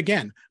 But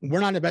again,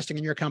 we're not investing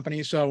in your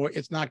company, so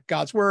it's not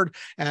God's word,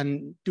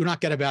 and do not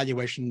get a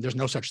valuation. There's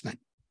no such thing.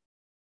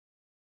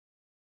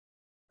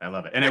 I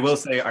love it. And I will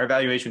say our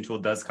valuation tool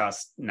does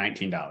cost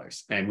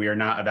 $19, and we are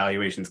not a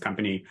valuations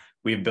company.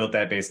 We've built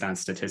that based on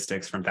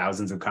statistics from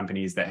thousands of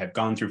companies that have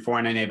gone through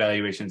 409A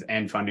valuations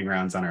and funding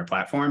rounds on our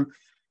platform.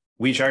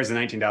 We charge the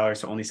 $19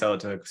 to only sell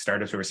it to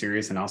startups who are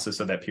serious, and also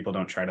so that people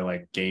don't try to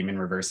like game and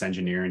reverse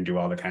engineer and do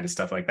all the kind of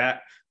stuff like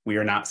that. We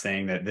are not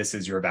saying that this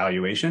is your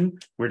valuation.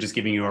 We're just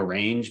giving you a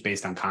range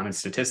based on common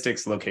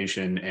statistics,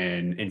 location,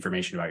 and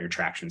information about your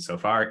traction so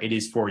far. It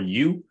is for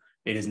you.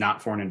 It is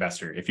not for an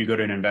investor. If you go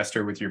to an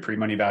investor with your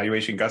pre-money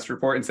valuation Gust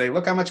report and say,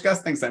 look how much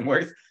Gust thinks I'm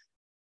worth,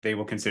 they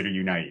will consider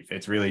you naive.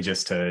 It's really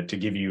just to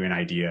give you an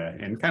idea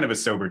and kind of a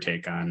sober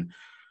take on,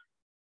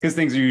 because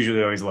things are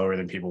usually always lower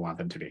than people want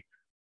them to be.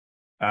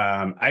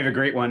 I have a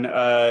great one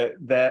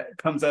that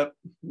comes up,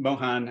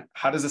 Mohan.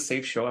 How does a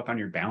safe show up on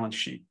your balance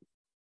sheet?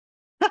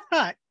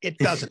 It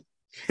doesn't.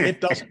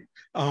 It doesn't.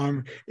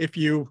 If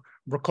you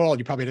recall,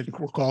 you probably didn't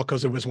recall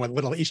because there was one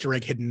little Easter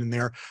egg hidden in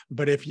there.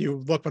 But if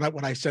you look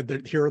when I said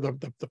that here are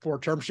the four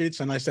term sheets,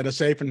 and I said a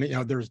safe, and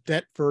there's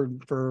debt for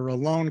a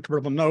loan,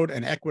 convertible note,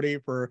 and equity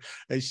for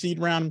a seed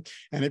round.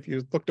 And if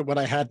you looked at what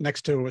I had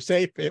next to a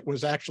safe, it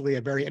was actually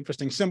a very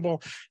interesting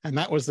symbol, and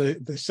that was the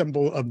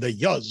symbol of the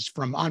Yuz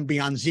from On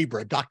Beyond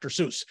Zebra, Dr.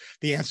 Seuss.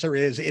 The answer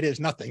is it is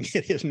nothing.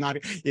 It is not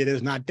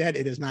debt.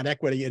 It is not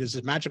equity. It is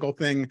a magical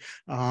thing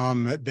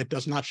that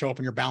does not show up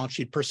on your balance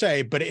sheet per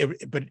se, but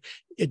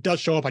it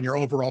does show up on your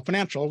overall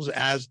financials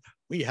as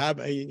we have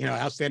a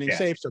outstanding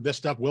safe. So this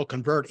stuff will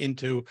convert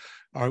into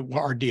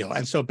our deal.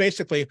 And so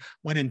basically,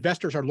 when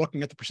investors are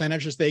looking at the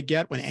percentages they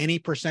get, when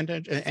any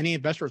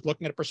investor is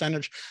looking at a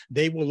percentage,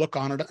 they will look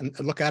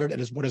at it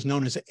as what is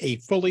known as a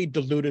fully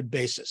diluted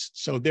basis.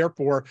 So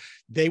therefore,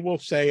 they will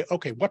say,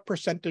 okay, what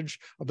percentage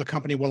of the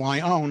company will I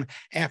own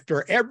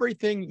after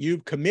everything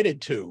you've committed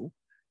to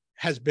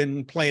has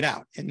been played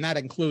out, and that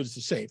includes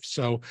the safe.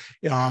 So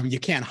you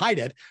can't hide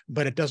it,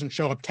 but it doesn't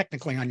show up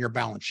technically on your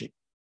balance sheet.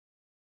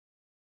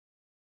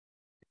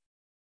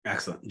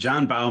 Excellent.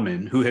 John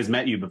Bauman, who has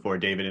met you before,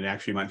 David, and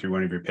actually went through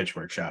one of your pitch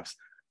workshops.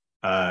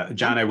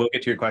 John, I will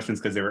get to your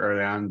questions because they were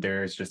early on.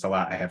 There's just a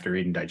lot I have to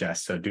read and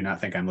digest, so do not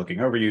think I'm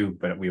looking over you,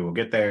 but we will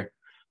get there.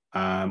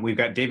 We've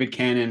got David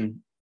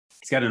Cannon.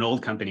 He's got an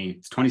old company.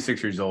 He's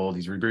 26 years old.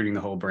 He's rebooting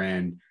the whole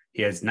brand.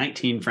 He has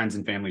 19 friends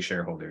and family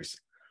shareholders.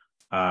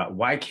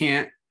 Why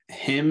can't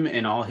him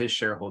and all his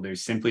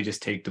shareholders simply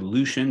just take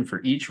dilution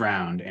for each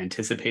round,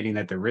 anticipating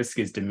that the risk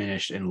is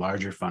diminished and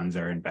larger funds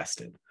are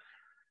invested?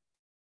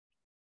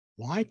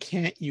 Why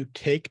can't you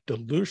take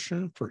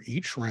dilution for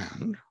each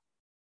round?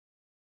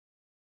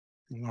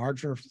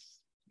 Larger.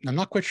 I'm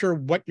not quite sure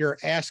what you're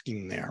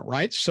asking there,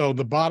 right? So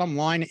the bottom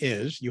line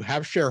is you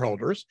have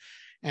shareholders.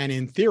 And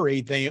in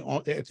theory, the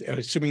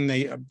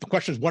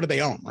question is, what do they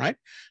own, right?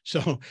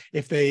 So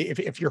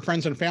if your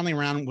friends and family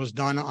round was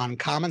done on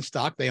common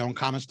stock, they own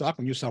common stock.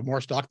 When you sell more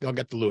stock, they'll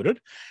get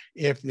diluted.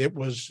 If it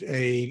was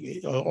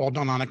all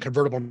done on a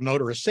convertible note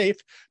or a safe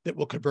that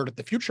will convert at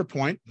the future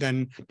point,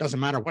 then it doesn't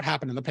matter what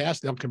happened in the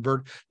past, they'll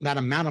convert, that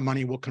amount of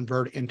money will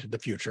convert into the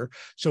future.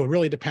 So it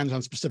really depends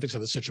on specifics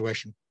of the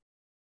situation.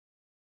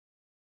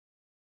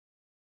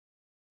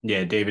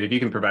 Yeah, David, if you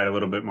can provide a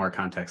little bit more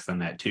context on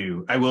that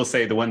too. I will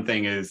say the one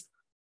thing is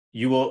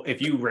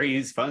if you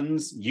raise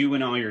funds, you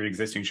and all your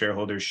existing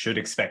shareholders should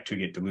expect to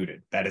get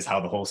diluted. That is how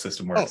the whole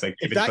system works.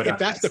 If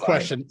that's the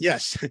question,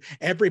 yes,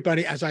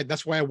 everybody,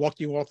 that's why I walked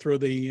you all through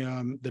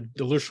the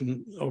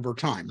dilution over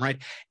time,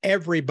 right?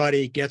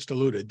 Everybody gets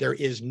diluted. There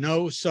is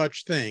no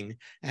such thing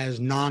as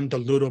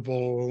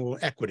non-dilutable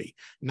equity,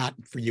 not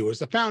for you as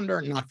the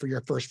founder, not for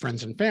your first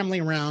friends and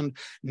family round,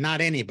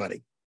 not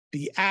anybody.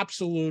 The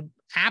absolute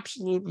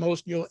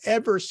most you'll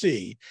ever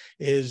see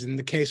is in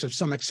the case of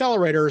some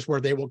accelerators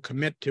where they will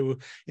commit to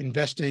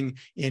investing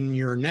in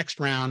your next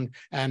round,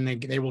 and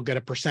they will get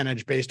a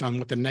percentage based on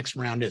what the next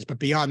round is. But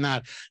beyond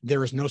that,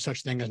 there is no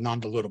such thing as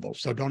non-dilutable.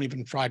 So don't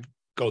even try to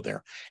go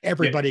there.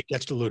 Everybody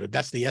gets diluted.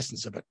 That's the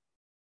essence of it.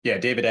 Yeah,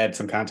 David added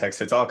some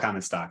context. It's all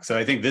common stock. So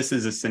I think this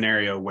is a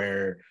scenario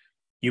where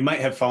you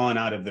might have fallen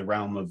out of the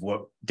realm of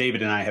what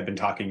David and I have been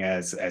talking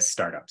as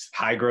startups,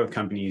 high growth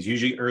companies,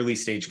 usually early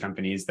stage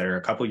companies that are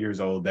a couple years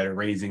old that are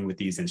raising with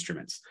these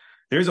instruments.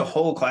 There's a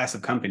whole class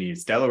of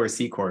companies, Delaware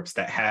C Corps,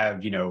 that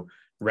have,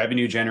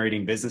 revenue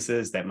generating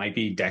businesses that might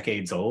be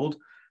decades old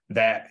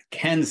that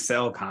can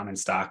sell common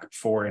stock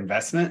for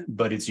investment,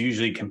 but it's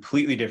usually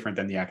completely different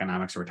than the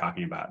economics we're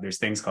talking about. There's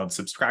things called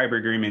subscriber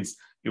agreements.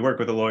 You work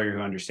with a lawyer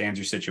who understands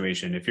your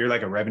situation. If you're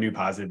like a revenue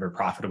positive or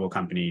profitable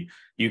company,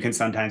 you can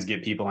sometimes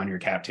get people on your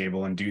cap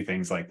table and do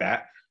things like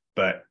that.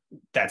 but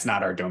that's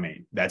not our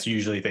domain. That's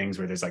usually things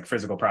where there's like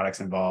physical products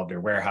involved or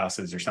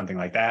warehouses or something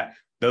like that.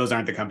 Those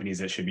aren't the companies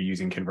that should be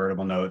using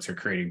convertible notes or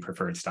creating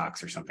preferred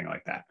stocks or something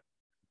like that.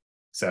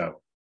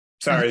 So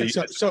sorry.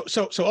 So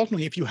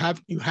ultimately, if you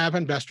have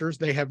investors,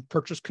 they have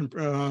purchased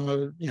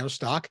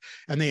stock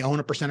and they own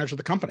a percentage of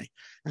the company.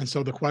 And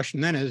so the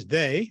question then is,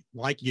 they,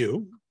 like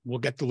you, will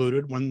get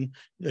diluted when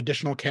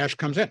additional cash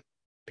comes in.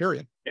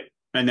 Period.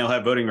 And they'll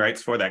have voting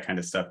rights for that kind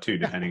of stuff too,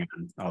 depending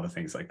on all the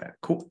things like that.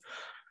 Cool.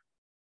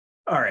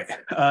 All right.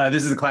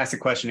 This is a classic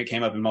question. It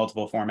came up in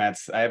multiple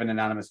formats. I have an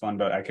anonymous one,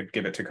 but I could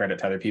give it to credit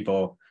to other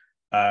people.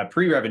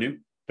 Pre-revenue,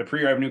 the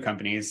pre-revenue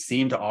companies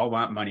seem to all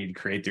want money to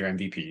create their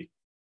MVP,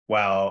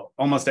 while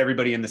almost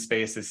everybody in the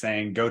space is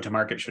saying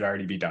go-to-market should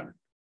already be done.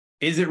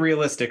 Is it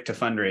realistic to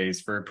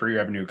fundraise for a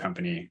pre-revenue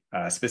company,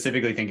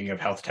 specifically thinking of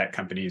health tech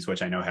companies,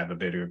 which I know have a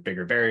bit of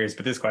bigger barriers,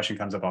 but this question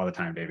comes up all the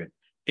time, David.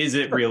 Is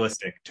it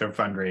realistic to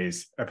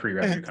fundraise a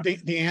pre-revenue company?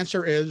 The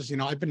answer is,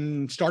 I've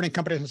been starting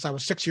companies since I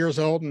was 6 years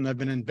old, and I've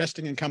been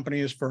investing in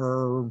companies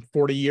for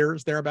 40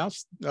 years,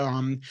 thereabouts.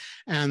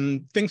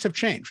 And things have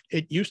changed.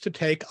 It used to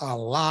take a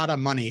lot of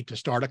money to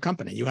start a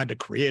company. You had to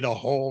create a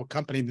whole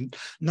company.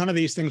 None of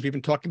these things we've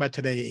been talking about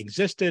today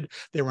existed.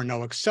 There were no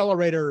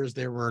accelerators.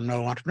 There were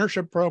no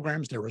entrepreneurship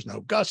programs. There was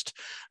no Gust.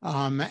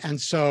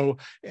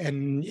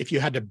 And if you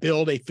had to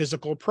build a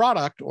physical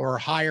product or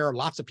hire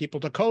lots of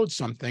people to code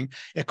something,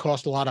 it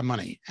cost a lot of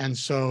money. And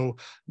so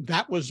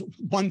that was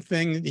one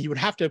thing that you would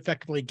have to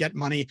effectively get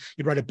money.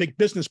 You'd write a big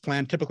business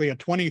plan, typically a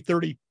 20,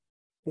 30,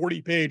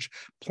 40-page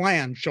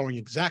plan showing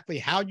exactly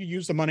how you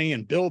use the money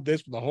and build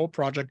this with the whole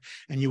project,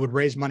 and you would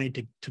raise money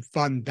to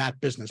fund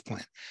that business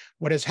plan.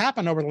 What has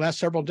happened over the last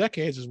several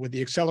decades is, with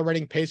the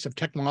accelerating pace of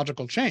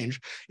technological change,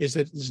 is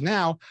that it's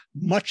now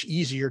much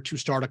easier to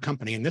start a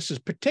company. And this is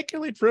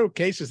particularly true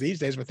cases these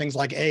days with things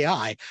like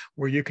AI,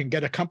 where you can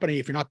get a company,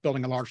 if you're not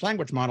building a large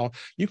language model,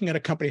 you can get a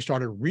company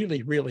started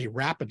really, really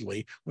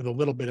rapidly with a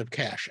little bit of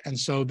cash. And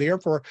so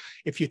therefore,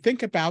 if you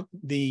think about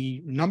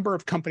the number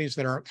of companies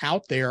that are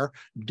out there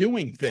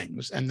doing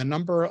things and the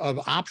number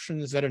of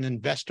options that an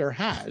investor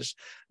has,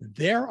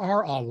 there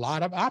are a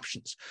lot of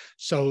options.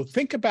 So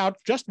think about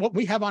just what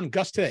we have on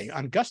Gust today.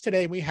 On Gust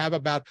today, we have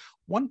about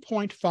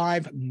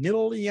 1.5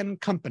 million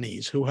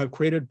companies who have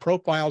created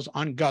profiles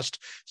on Gust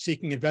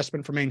seeking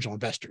investment from angel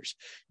investors.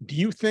 Do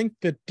you think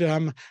that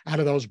out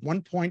of those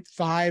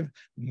 1.5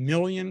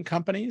 million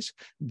companies,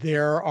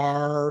 there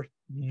are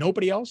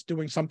nobody else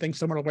doing something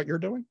similar to what you're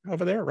doing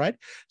over there, right?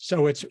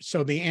 So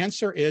the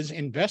answer is,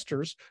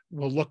 investors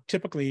will look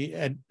typically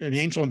at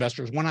angel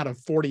investors, 1 out of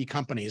 40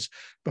 companies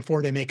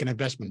before they make an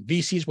investment.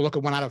 VCs will look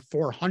at 1 out of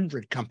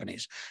 400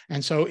 companies.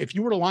 And so if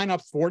you were to line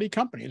up 40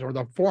 companies, or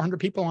the 400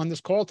 people on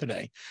this call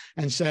today,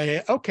 and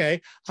say,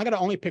 okay, I got to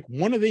only pick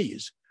one of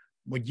these,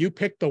 would you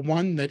pick the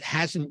one that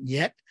hasn't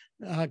yet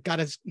got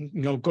its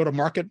go to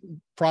market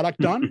product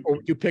done, or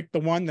would you pick the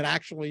one that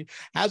actually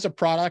has a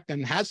product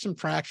and has some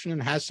traction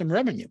and has some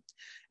revenue?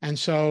 And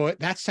so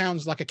that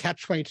sounds like a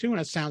catch-22, and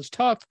it sounds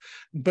tough.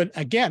 But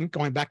again,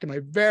 going back to my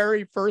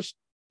very first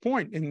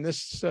point in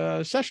this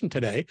session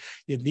today,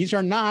 these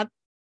are not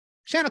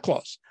Santa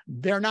Claus.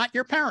 They're not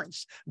your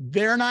parents.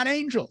 They're not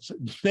angels.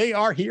 They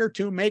are here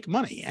to make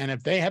money. And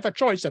if they have a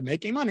choice of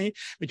making money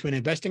between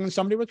investing in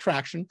somebody with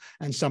traction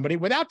and somebody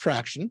without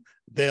traction,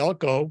 they'll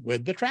go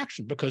with the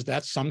traction, because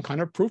that's some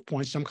kind of proof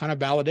point, some kind of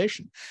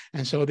validation.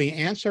 And so the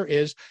answer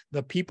is,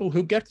 the people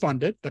who get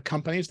funded, the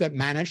companies that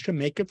manage to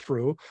make it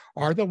through,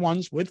 are the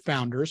ones with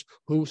founders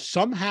who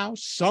somehow,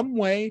 some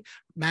way,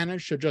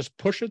 manage to just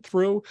push it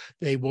through.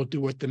 They will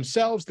do it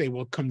themselves. They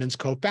will convince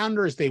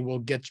co-founders. They will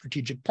get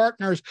strategic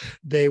partners.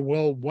 They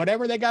will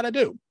whatever they got to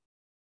do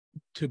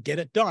to get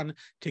it done,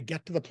 to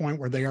get to the point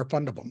where they are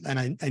fundable.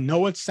 And I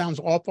know it sounds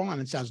awful and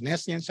it sounds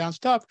nasty and sounds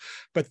tough,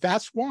 but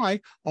that's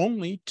why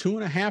only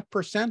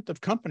 2.5%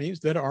 of companies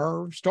that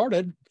are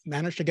started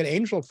manage to get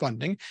angel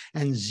funding,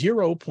 and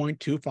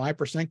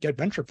 0.25% get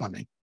venture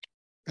funding.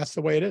 That's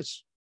the way it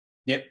is.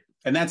 Yep.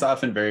 And that's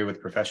often very with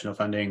professional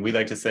funding. We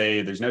like to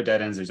say there's no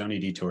dead ends, there's only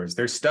detours.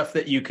 There's stuff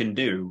that you can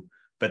do,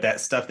 but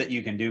that stuff that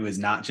you can do is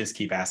not just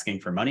keep asking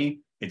for money.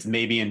 It's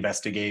maybe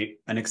investigate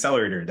an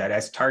accelerator that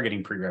is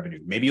targeting pre-revenue.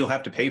 Maybe you'll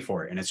have to pay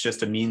for it, and it's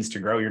just a means to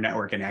grow your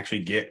network and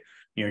actually get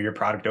your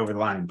product over the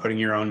line, putting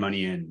your own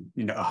money in,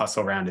 a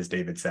hustle round, as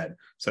David said.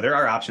 So there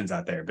are options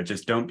out there, but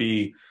just don't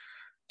be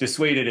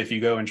dissuaded if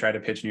you go and try to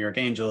pitch New York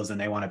Angels and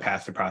they want to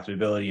path to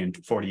profitability in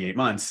 48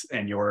 months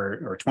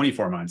or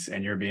 24 months,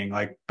 and you're being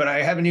like, but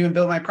I haven't even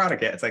built my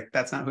product yet. It's like,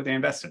 that's not who they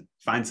invest in.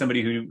 Find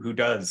somebody who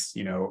does,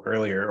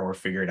 earlier, or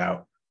figure it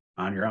out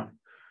on your own.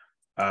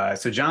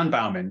 So John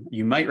Bauman,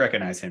 you might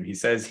recognize him. He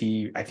says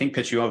I think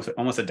pitched you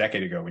almost a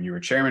decade ago when you were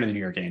chairman of the New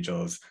York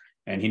Angels,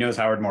 and he knows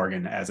Howard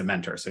Morgan as a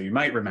mentor. So you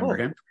might remember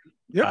him.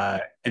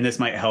 Yep. And this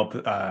might help.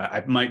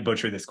 I might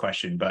butcher this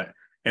question,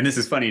 and this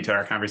is funny to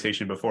our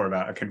conversation before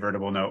about a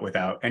convertible note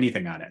without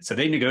anything on it. So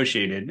they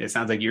negotiated, it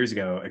sounds like years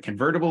ago, a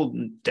convertible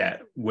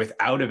debt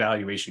without a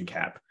valuation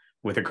cap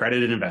with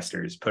accredited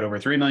investors, put over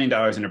 $3 million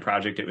in a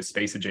project. It was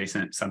space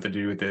adjacent, something to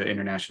do with the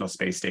International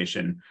Space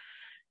Station.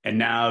 And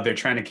now they're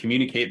trying to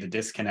communicate the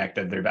disconnect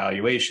of their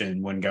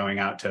valuation when going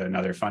out to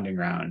another funding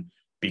round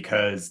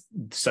because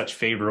such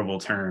favorable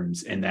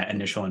terms in that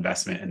initial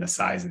investment and the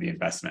size of the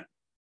investment.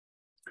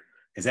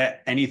 Is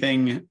that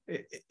anything?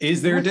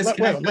 Is there a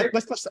disconnect?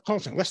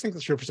 Let's think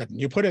this through for a second.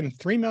 You put in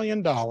 $3 million.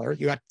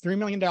 You got $3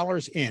 million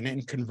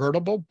in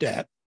convertible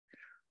debt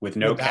with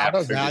no cap,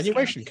 a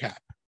valuation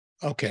cap.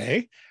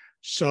 Okay,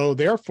 so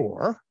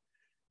therefore,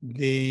 how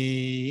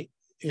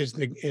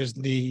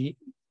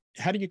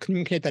do you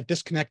communicate that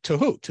disconnect to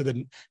who? To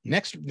the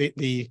next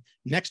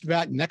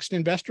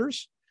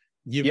investors?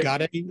 You've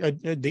got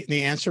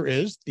the answer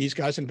is these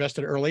guys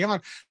invested early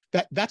on.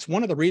 That's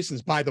one of the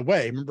reasons, by the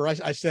way. Remember,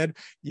 I said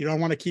you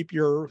don't want to keep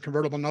your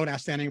convertible note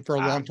outstanding for a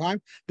long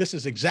time. This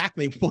is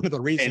exactly one of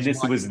the reasons. And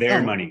this was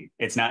their money.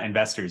 It's not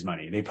investors'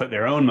 money. They put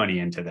their own money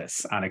into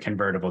this on a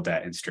convertible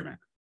debt instrument.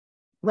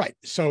 Right.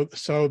 So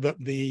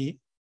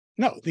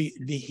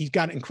he's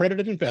got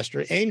accredited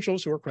investors,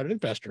 angels who are accredited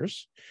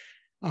investors.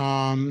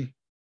 Hang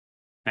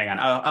on,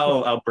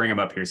 I'll bring him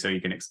up here so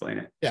you can explain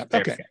it. Yeah.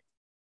 Okay.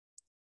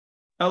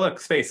 Oh, look,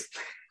 space.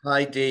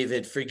 Hi,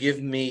 David.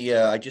 Forgive me.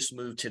 I just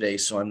moved today,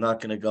 so I'm not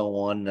going to go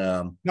on.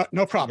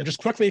 No problem. Just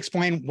quickly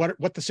explain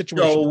what the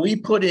situation is. So we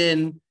put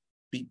in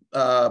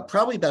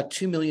probably about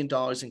 $2 million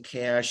in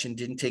cash and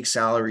didn't take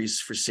salaries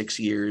for 6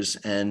 years.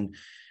 And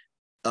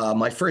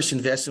my first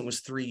investment was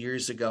 3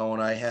 years ago,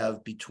 and I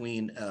have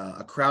between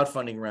a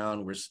crowdfunding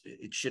round where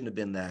it shouldn't have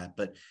been that,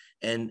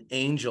 and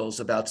angels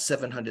about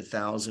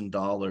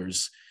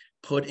 $700,000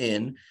 put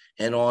in,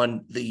 and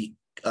on the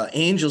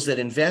angels that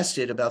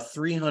invested about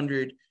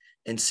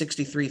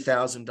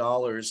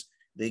 $363,000,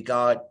 they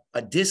got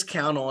a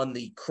discount on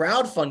the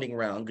crowdfunding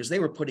round because they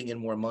were putting in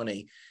more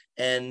money,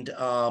 and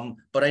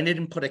but I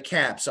didn't put a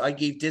cap, so I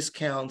gave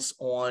discounts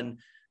on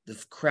the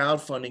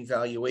crowdfunding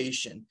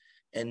valuation.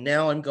 And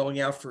now I'm going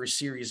out for a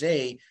Series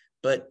A,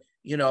 but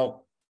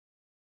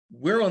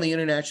we're on the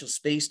International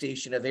Space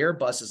Station of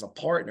Airbus as a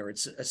partner.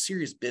 It's a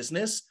serious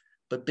business,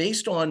 but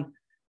based on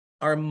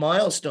our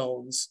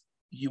milestones,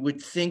 you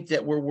would think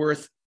that we're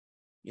worth,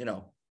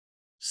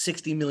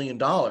 $60 million.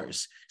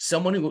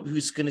 Someone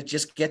who's going to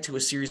just get to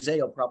a Series A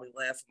will probably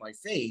laugh in my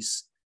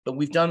face, but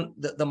we've done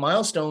the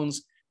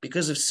milestones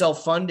because of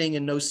self-funding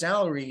and no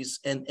salaries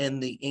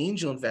and the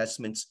angel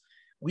investments.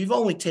 We've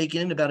only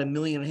taken in about $1.5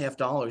 million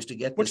to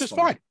get this, which is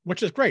fine,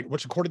 which is great.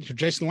 Which, according to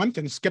Jason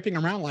Lemkin, skipping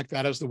around like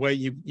that is the way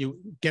you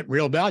get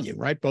real value,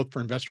 right? Both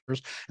for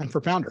investors and for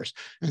founders.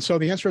 And so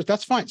the answer is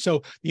that's fine.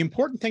 So the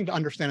important thing to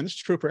understand, and this is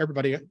true for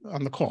everybody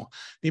on the call,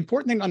 the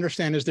important thing to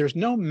understand is there's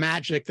no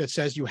magic that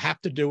says you have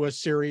to do a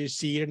Series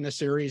C and a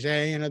Series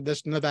A and a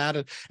this and a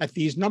that at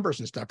these numbers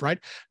and stuff, right?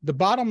 The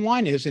bottom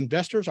line is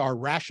investors are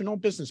rational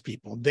business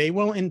people. They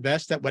will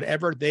invest at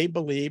whatever they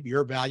believe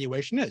your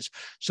valuation is.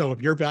 So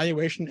if your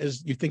valuation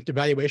is, you think the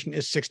valuation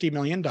is $60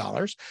 million,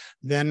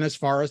 then as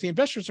far as the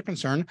investors are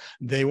concerned,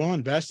 they will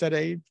invest at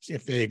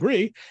if they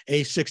agree,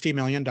 a $60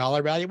 million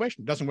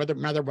valuation. It doesn't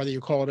matter whether you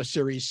call it a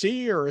Series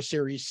C or a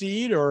Series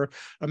Seed or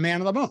a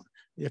man on the moon.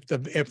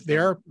 If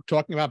they're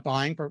talking about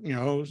buying,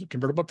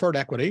 convertible preferred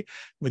equity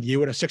with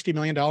you at a $60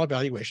 million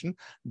valuation,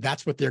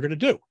 that's what they're going to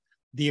do.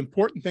 The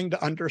important thing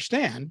to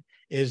understand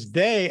is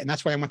and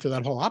that's why I went through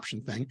that whole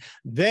option thing,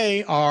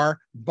 they are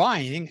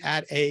buying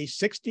at a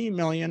 $60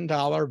 million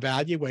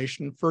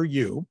valuation for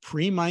you,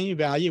 pre-money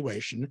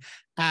valuation,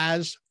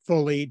 as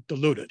fully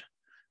diluted,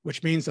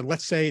 which means that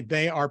let's say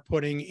they are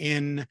putting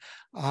in,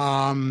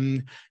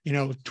 $20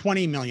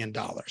 million,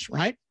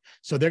 right?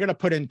 So they're going to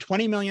put in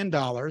 $20 million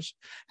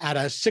at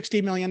a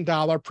 $60 million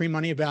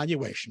pre-money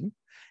valuation.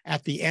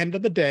 At the end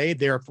of the day,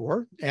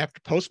 therefore, after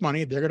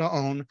post-money, they're going to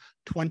own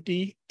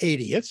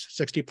 20/80ths,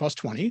 60 plus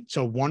 20,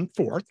 so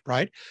 1/4,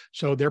 right?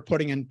 So they're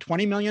putting in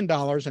 $20 million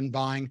and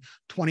buying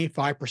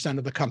 25%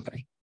 of the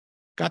company.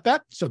 Got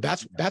that? So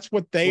that's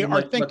what they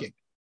are thinking.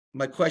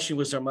 My question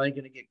was, am I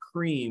going to get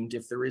creamed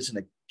if there isn't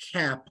a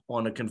cap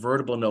on a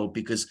convertible note?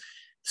 Because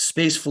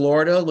Space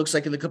Florida looks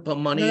like they could put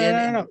money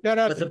in. No.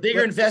 But the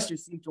bigger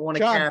investors seem to want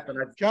a cap. And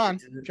John,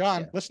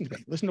 listen to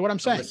me. Listen to what I'm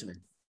saying. Listening.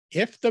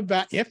 If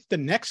the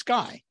next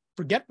guy,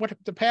 forget what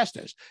the past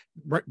is,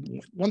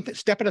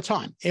 step at a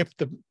time. If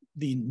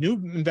the new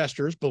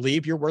investors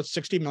believe you're worth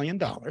 $60 million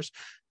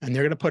and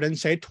they're going to put in,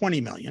 say,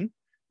 $20 million,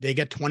 they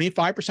get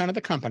 25% of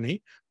the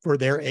company for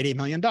their $80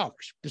 million.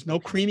 There's no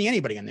creaming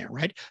anybody in there,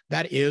 right?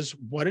 That is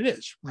what it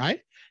is, right?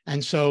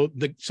 And so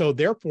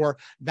therefore,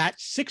 that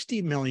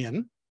 $60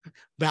 million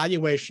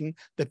valuation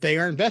that they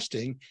are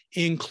investing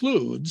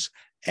includes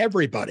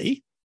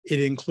everybody. It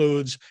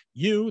includes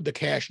you, the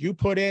cash you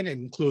put in, it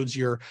includes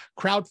your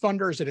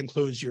crowdfunders, it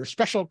includes your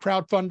special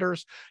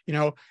crowdfunders,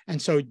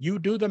 and so you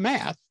do the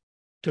math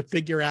to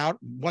figure out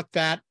what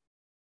that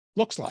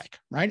looks like,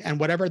 right? And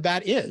whatever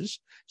that is.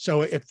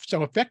 So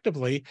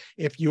effectively,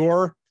 if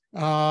you're,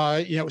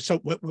 so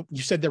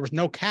you said there was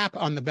no cap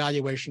on the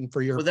valuation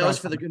for your. Well, that was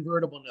for the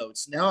convertible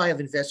notes. Now I have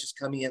investors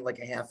coming in like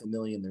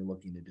 $500,000 they're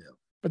looking to do.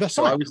 But that's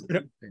fine.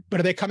 But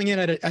are they coming in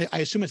at I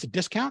assume it's a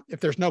discount? If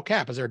there's no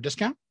cap, is there a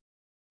discount?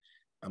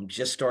 I'm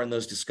just starting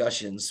those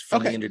discussions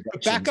from the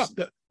introductions.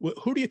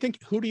 Who do you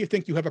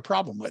think you have a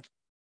problem with?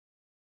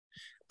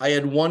 I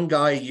had one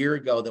guy a year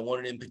ago that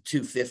wanted him at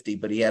 250,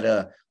 but he had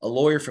a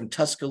lawyer from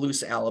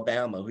Tuscaloosa,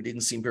 Alabama, who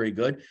didn't seem very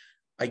good.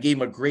 I gave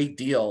him a great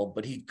deal,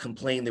 but he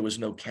complained there was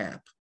no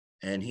cap,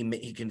 and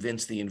he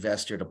convinced the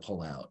investor to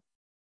pull out.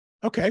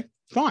 Okay,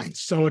 fine.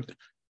 So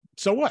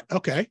what?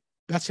 Okay,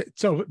 that's it.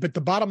 So, but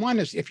the bottom line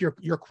is, if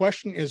your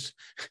question is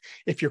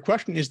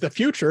the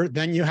future,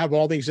 then you have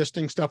all the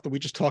existing stuff that we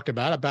just talked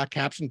about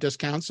caps and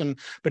discounts.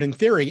 But in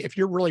theory, if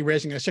you're really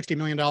raising a $60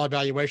 million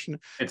valuation,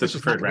 it's a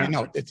preferred round.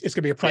 No, it's going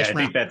to be a price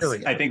round.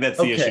 I think that's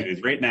the issue.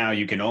 Is right now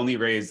you can only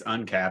raise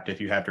uncapped if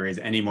you have to raise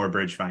any more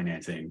bridge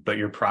financing, but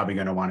you're probably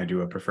going to want to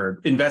do a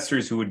preferred.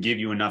 Investors who would give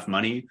you enough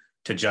money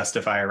to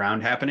justify a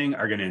round happening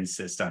are going to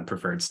insist on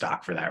preferred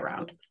stock for that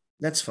round.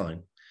 That's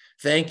fine.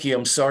 Thank you.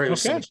 I'm sorry it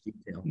was so much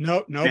detail.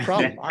 No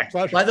problem. Our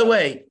pleasure. By the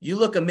way, you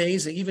look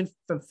amazing. Even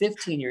from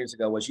 15 years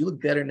ago, you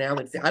look better now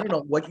than I don't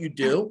know what you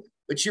do,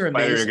 but you're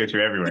amazing. Get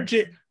you everywhere.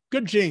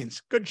 Good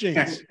genes.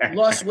 You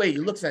lost weight.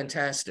 You look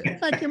fantastic.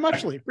 Thank you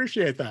muchly.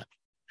 Appreciate that.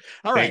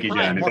 All right. Thank you,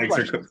 John.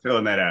 Thanks for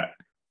filling that out.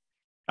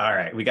 All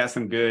right. We got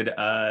some good.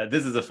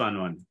 This is a fun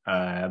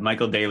one.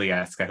 Michael Daly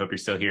asks, I hope you're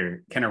still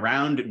here. Can a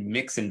round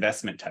mix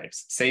investment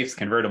types? Safes,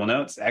 convertible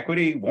notes,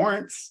 equity,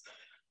 warrants?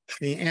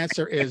 The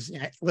answer is,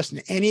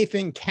 listen,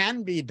 anything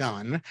can be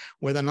done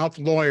with enough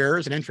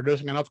lawyers and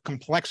introducing enough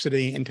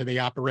complexity into the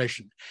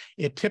operation.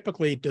 It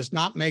typically does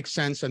not make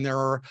sense, and there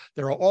are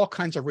all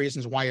kinds of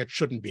reasons why it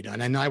shouldn't be done.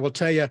 And I will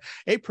tell you,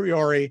 a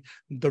priori,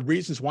 the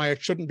reasons why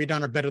it shouldn't be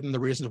done are better than the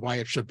reasons why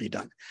it should be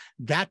done.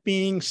 That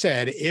being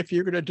said, if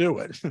you're going to do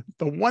it,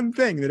 the one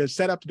thing that is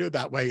set up to do it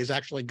that way is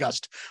actually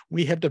Gust.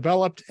 We have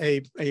developed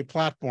a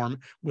platform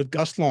with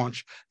Gust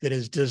Launch that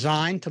is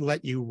designed to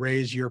let you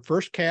raise your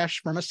first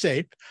cash from a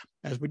safe.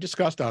 As we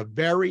discussed, a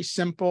very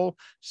simple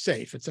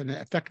safe. It's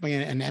effectively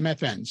an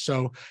MFN.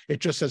 So it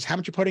just says how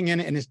much you're putting in,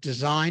 and it's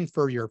designed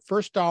for your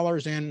first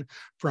dollars in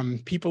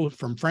from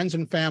friends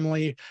and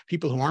family,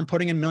 people who aren't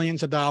putting in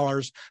millions of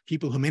dollars,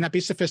 people who may not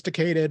be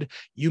sophisticated.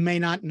 You may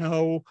not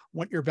know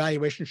what your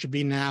valuation should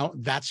be now.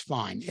 That's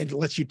fine. It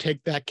lets you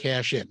take that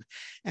cash in.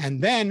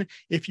 And then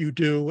if you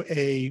do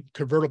a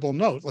convertible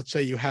note, let's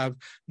say you have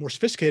more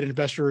sophisticated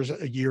investors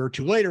a year or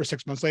two later,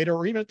 6 months later,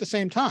 or even at the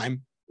same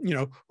time,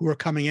 who are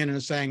coming in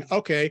and saying,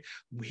 okay,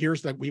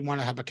 here's that we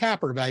want to have a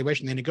cap or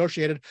evaluation, they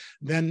negotiated,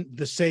 then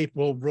the safe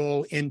will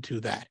roll into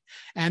that.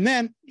 And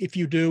then if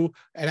you do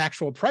an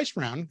actual price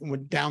round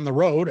down the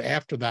road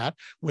after that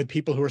with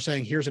people who are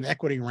saying, here's an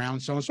equity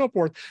round, so on and so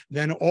forth,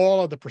 then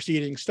all of the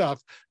preceding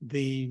stuff,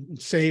 the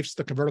safes,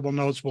 the convertible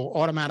notes will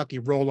automatically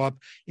roll up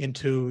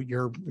into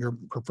your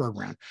preferred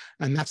round.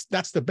 And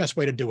that's the best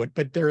way to do it.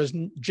 But there is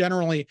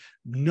generally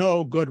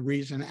no good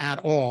reason at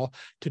all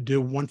to do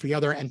one for the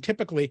other. And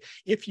typically,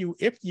 if you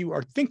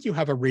think you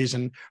have a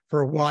reason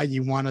for why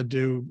you want to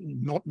do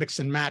mix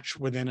and match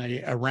within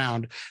a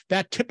round,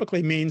 that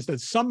typically means that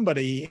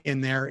somebody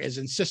in there is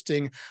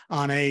insisting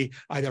on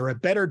either a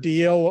better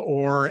deal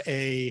or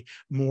a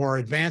more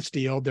advanced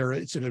deal.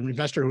 It's an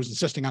investor who's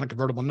insisting on a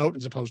convertible note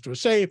as opposed to a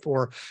safe,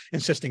 or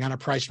insisting on a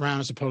price round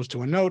as opposed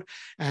to a note.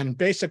 And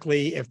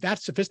basically, if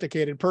that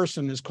sophisticated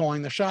person is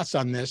calling the shots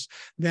on this,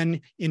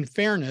 then in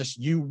fairness,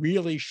 you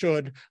really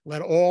should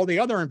let all the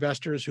other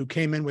investors who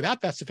came in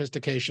without that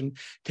sophistication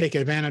take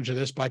advantage of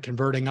this by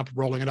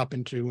rolling it up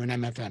into an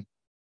MFN.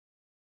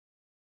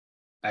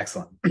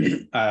 Excellent.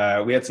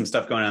 We had some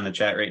stuff going on in the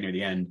chat right near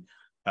the end,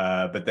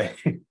 but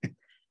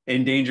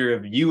in danger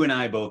of you and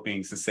I both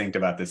being succinct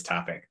about this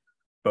topic.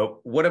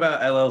 But what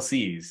about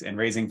LLCs and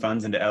raising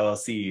funds into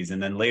LLCs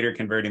and then later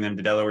converting them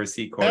to Delaware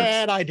C Corps?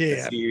 Bad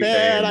idea.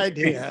 Bad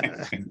idea.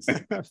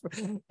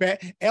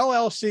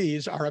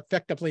 LLCs are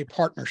effectively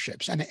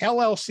partnerships, and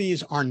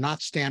LLCs are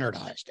not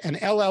standardized, and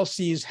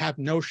LLCs have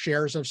no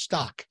shares of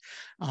stock.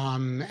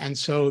 And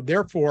so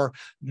therefore,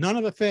 none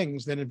of the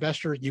things that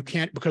investors, you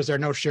can't, because there are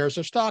no shares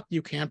of stock,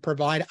 you can't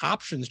provide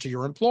options to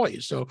your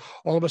employees. So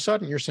all of a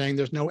sudden you're saying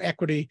there's no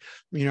equity,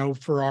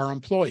 for our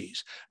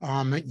employees.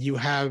 You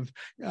have,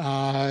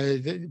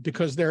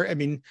 because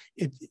the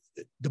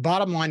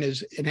bottom line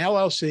is an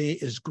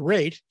LLC is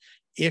great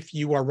if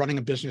you are running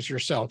a business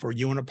yourself, or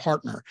you and a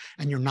partner,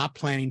 and you're not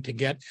planning to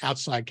get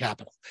outside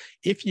capital.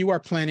 If you are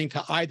planning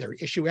to either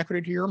issue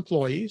equity to your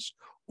employees,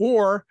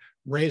 or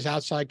raise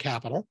outside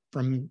capital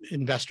from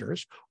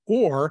investors,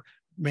 or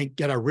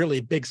get a really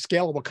big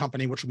scalable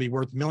company, which will be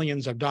worth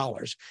millions of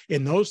dollars.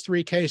 In those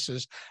three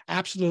cases,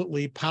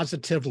 absolutely,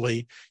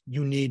 positively,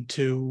 you need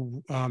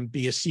to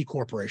be a C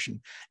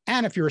corporation.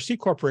 And if you're a C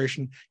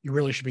corporation, you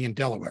really should be in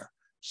Delaware.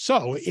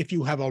 So if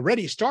you have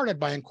already started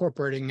by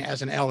incorporating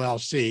as an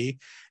LLC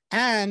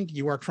and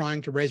you are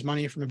trying to raise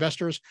money from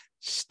investors,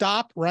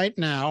 stop right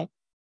now,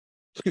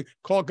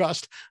 call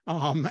Gust,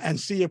 and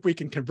see if we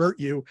can convert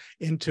you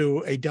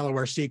into a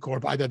Delaware C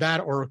Corp. Either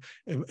that, or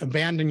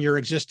abandon your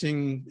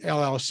existing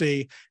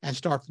LLC and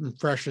start from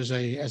fresh as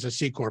a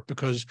C Corp.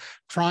 Because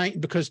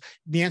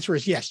the answer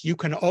is yes, you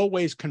can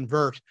always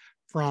convert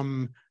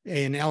from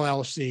an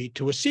LLC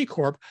to a C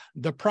Corp.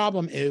 The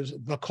problem is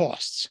the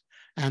costs.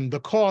 And the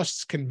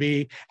costs can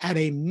be at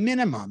a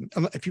minimum.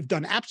 If you've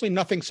done absolutely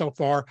nothing so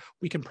far,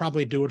 we can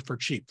probably do it for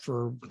cheap,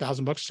 for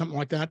 $1,000, something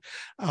like that.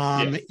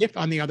 If,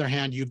 on the other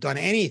hand, you've done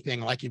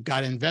anything, like you've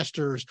got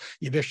investors,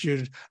 you've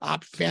issued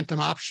phantom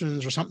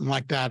options or something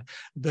like that,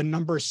 the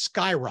numbers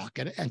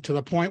skyrocket, and to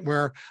the point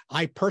where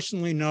I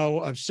personally know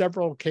of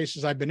several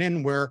cases I've been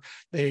in where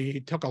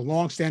they took a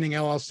long-standing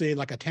LLC,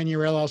 like a 10-year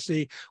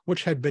LLC,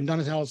 which had been done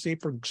as LLC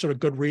for sort of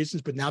good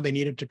reasons, but now they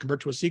needed to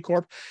convert to a C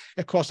Corp.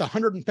 It cost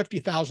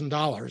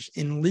 $150,000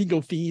 in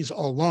legal fees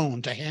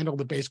alone to handle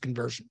the base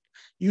conversion.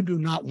 You do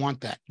not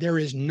want that. There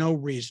is no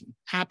reason,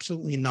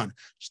 absolutely none.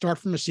 Start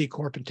from a C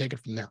Corp and take it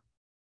from there.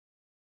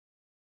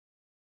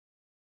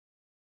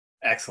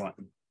 Excellent.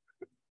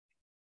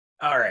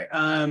 All right.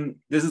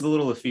 This is a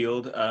little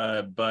afield,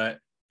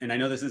 and I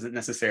know this isn't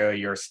necessarily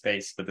your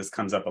space, but this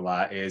comes up a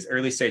lot, is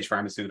early stage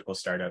pharmaceutical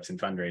startups and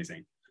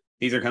fundraising.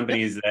 These are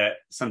companies that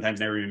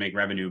sometimes never even make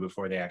revenue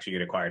before they actually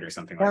get acquired or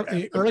something like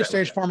that. Early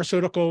stage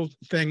pharmaceutical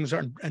things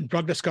and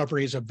drug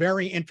discovery is a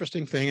very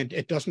interesting thing.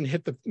 It doesn't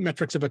hit the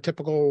metrics of a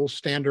typical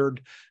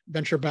standard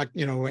venture-backed,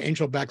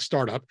 angel-backed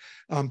startup.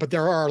 But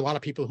there are a lot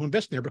of people who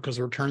invest in there because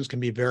the returns can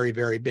be very,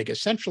 very big.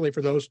 Essentially,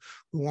 for those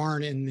who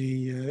aren't in the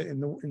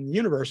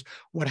universe,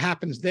 what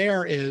happens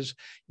there is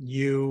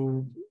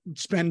you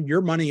spend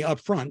your money up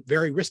front,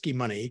 very risky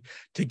money,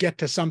 to get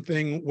to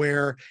something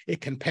where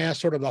it can pass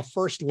sort of the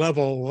first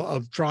level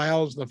of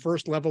trials, the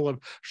first level of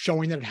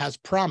showing that it has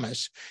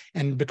promise.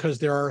 And because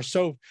there are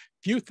so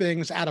few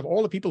things out of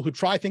all the people who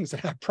try things that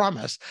have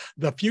promise,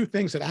 the few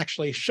things that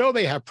actually show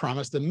they have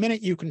promise, the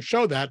minute you can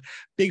show that,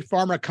 big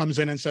pharma comes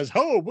in and says,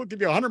 "Oh, we'll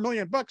give you $100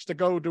 million to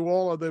go do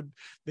all of the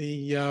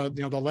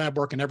lab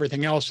work and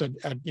everything else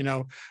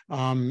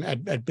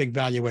at big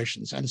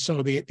valuations." And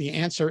so the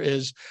answer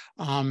is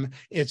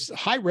it's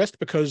high risk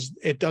because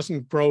it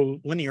doesn't grow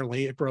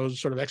linearly; it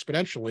grows sort of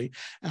exponentially,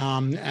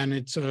 and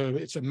it's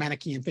a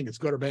Manichean thing. It's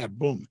good or bad,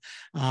 boom.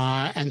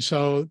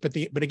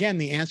 But again,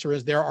 the answer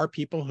is there are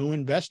people who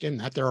invest in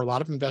that. There are a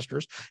lot of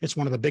investors. It's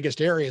one of the biggest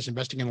areas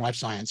investing in life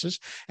sciences,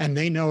 and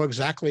they know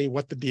exactly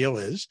what the deal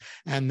is,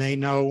 and they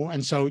know.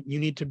 And so you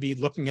need to be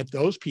looking at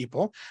those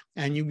people,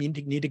 and you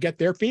need to get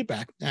their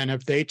feedback. And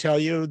if they tell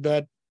you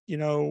that,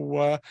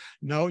 no,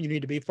 you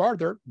need to be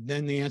farther,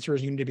 then the answer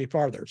is you need to be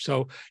farther.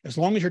 So as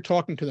long as you're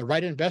talking to the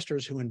right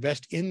investors who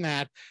invest in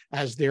that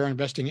as their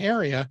investing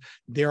area,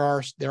 there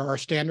are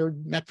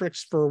standard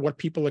metrics for what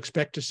people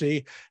expect to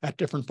see at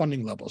different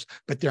funding levels,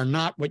 but they're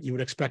not what you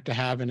would expect to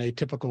have in a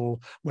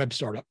typical web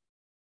startup.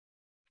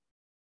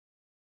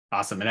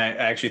 Awesome. And I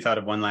actually thought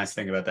of one last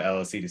thing about the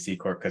LLC to C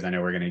Corp, because I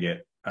know we're going to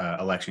get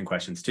election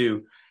questions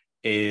too,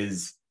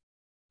 is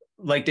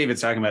like David's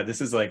talking about, this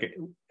is like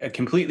a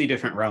completely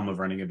different realm of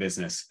running a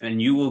business.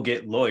 And you will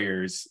get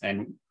lawyers,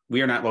 and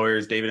we are not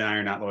lawyers. David and I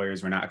are not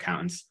lawyers. We're not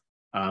accountants,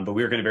 but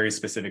we work in a very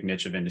specific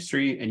niche of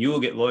industry. And you will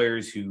get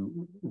lawyers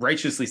who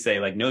righteously say,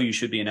 like, no, you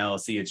should be an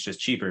LLC. It's just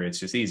cheaper. It's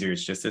just easier.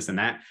 It's just this and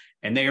that.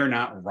 And they are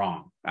not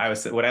wrong.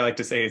 What I like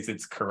to say is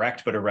it's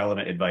correct, but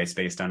irrelevant advice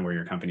based on where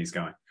your company's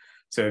going.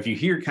 So if you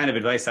hear kind of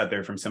advice out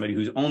there from somebody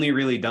who's only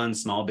really done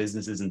small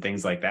businesses and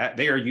things like that,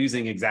 they are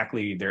using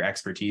exactly their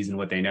expertise and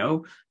what they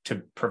know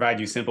to provide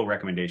you simple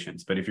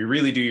recommendations. But if you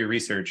really do your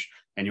research,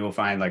 and you will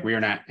find, like, we are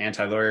not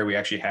anti-lawyer. We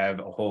actually have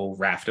a whole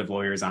raft of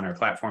lawyers on our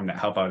platform that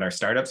help out our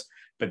startups,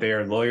 but they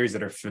are lawyers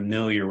that are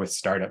familiar with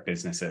startup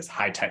businesses,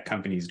 high-tech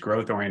companies,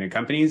 growth-oriented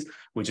companies,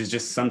 which is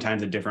just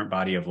sometimes a different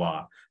body of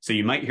law. So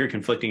you might hear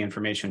conflicting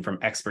information from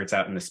experts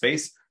out in the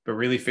space, but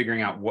really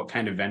figuring out what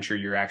kind of venture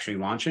you're actually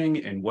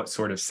launching and what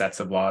sort of sets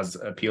of laws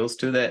appeals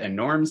to that and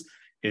norms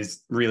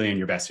is really in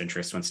your best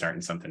interest when starting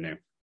something new.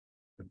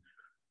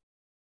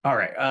 All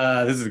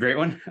right, this is a great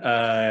one.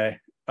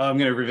 I'm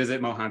going to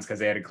revisit Mohan's because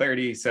they added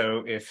clarity.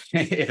 So if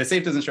a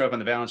safe doesn't show up on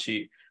the balance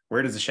sheet,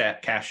 where does the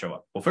cash show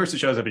up? Well, first it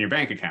shows up in your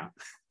bank account.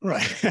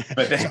 Right.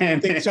 But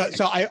then so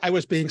I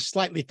was being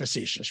slightly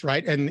facetious,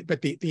 right?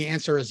 But the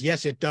answer is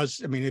yes, it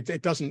does. I mean,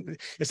 it doesn't.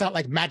 It's not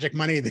like magic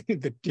money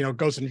that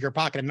goes into your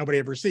pocket and nobody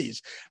ever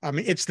sees. I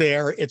mean, it's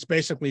there. It's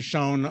basically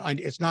shown.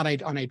 It's not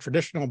on a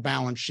traditional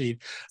balance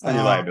sheet. It's on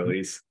your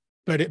liabilities.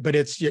 But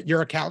it's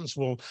your accountants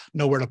will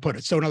know where to put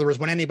it. So in other words,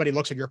 when anybody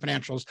looks at your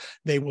financials,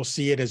 they will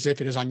see it as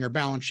if it is on your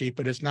balance sheet,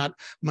 but it's not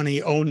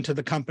money owed to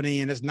the company,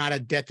 and it's not a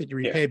debt that you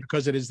repay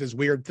because it is this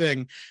weird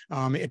thing.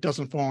 It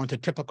doesn't fall into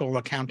typical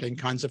accounting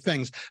kinds of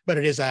things, but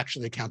it is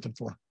actually accounted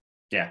for.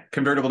 Yeah,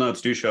 convertible notes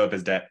do show up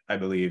as debt, I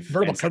believe.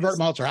 Convertible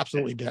notes are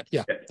absolutely debt.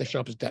 Yeah, they show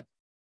up as debt.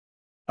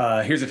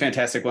 Here's a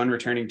fantastic one,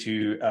 returning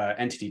to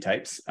entity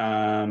types.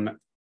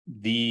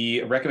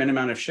 The recommended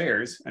amount of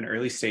shares an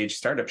early stage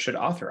startup should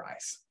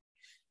authorize.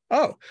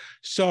 Oh,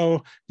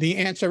 so the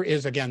answer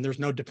is, again, there's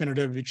no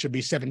definitive, it should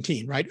be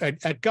 17, right?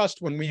 At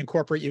Gust, when we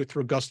incorporate you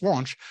through Gust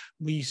Launch,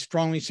 we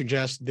strongly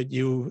suggest that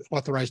you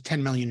authorize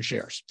 10 million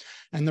shares.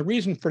 And the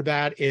reason for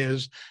that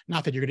is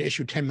not that you're going to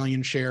issue 10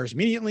 million shares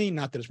immediately,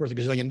 not that it's worth $1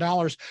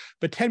 gazillion,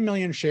 but 10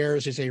 million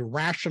shares is a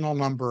rational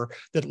number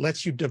that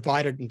lets you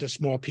divide it into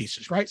small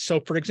pieces, right?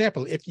 So for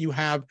example, if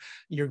you're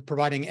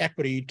providing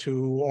equity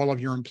to all of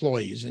your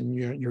employees and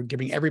you're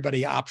giving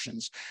everybody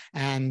options,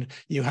 and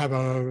you have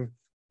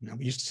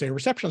we used to say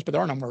receptionists, but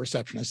there are no more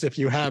receptionists. If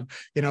you have,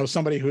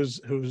 somebody who's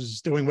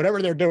doing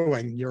whatever they're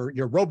doing,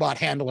 your robot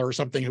handler or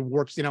something who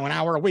works, an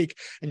hour a week,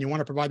 and you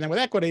want to provide them with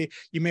equity,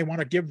 you may want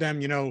to give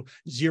them,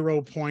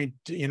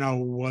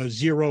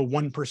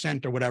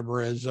 0.01% or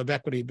whatever is of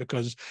equity,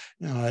 because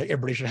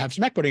everybody should have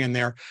some equity in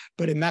there.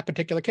 But in that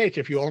particular case,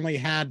 if you only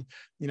had,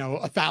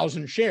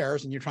 1,000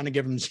 shares and you're trying to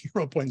give them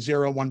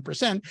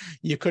 0.01%,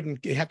 you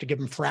have to give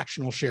them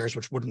fractional shares,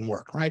 which wouldn't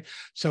work, right?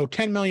 So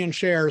 10 million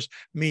shares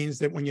means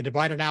that when you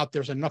divide it out,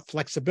 there's enough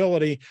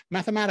flexibility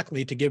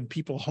mathematically to give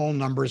people whole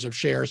numbers of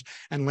shares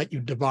and let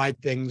you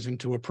divide things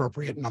into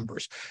appropriate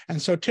numbers.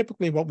 And so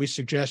typically what we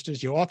suggest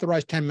is you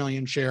authorize 10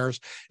 million shares.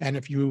 And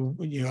if you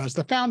as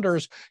the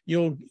founders,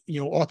 you'll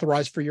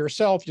authorize for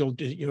yourself, you'll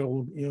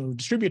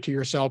distribute to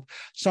yourself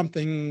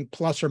something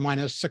plus or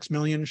minus 6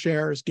 million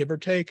shares, give or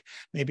take,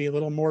 maybe a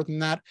little more than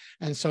that.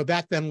 And so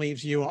that then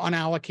leaves you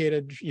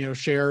unallocated,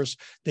 shares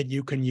that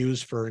you can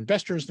use for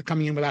investors that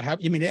coming in without at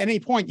any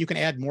point you can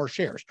add more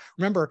shares.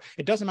 Remember,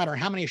 it doesn't matter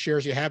how many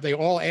shares you have, they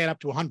all add up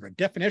to 100.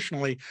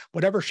 Definitionally,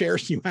 whatever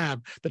shares you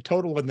have, the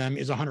total of them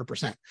is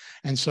 100%.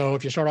 And so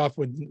if you start off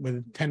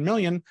with 10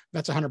 million,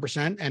 that's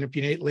 100%. And if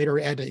you later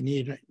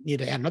need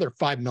to add another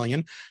 5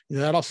 million,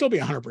 that'll still be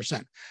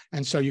 100%.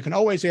 And so you can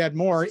always add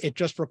more. It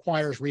just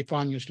requires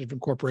refund usage of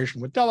incorporation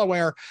with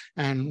Delaware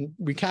and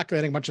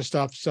recalculating a bunch of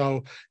stuff.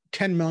 So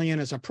 10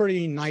 million is a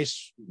pretty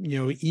nice,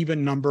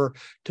 even number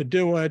to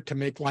do it, to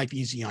make life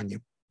easy on you.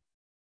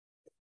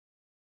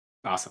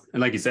 Awesome. And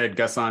like you said,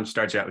 Gust Launch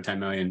starts you out with 10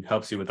 million,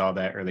 helps you with all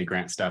that early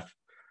grant stuff.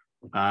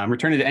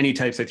 Returning to any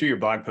types, I threw your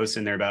blog post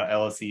in there about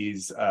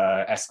LLCs,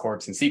 S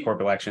Corps, and C Corp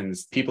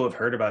elections. People have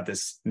heard about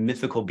this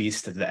mythical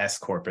beast of the S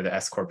Corp or the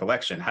S Corp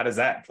election. How does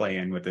that play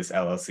in with this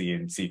LLC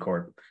and C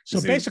Corp?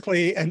 So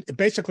basically,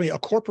 a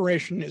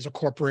corporation is a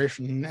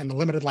corporation, and the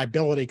limited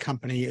liability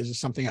company is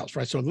something else,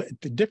 right? So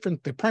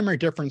the primary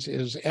difference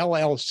is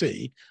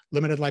LLC,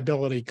 limited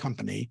liability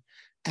company,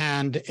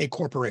 and a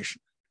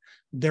corporation.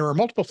 There are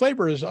multiple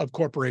flavors of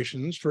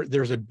corporations.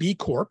 There's a B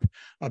Corp.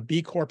 A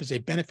B Corp is a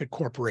benefit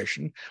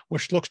corporation,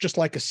 which looks just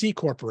like a C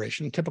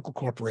corporation, typical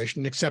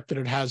corporation, except that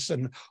it has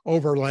an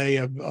overlay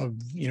of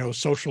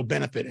social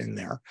benefit in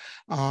there.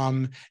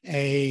 And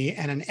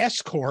an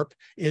S Corp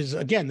is,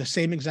 again, the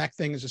same exact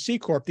thing as a C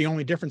Corp. The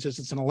only difference is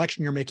it's an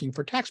election you're making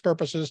for tax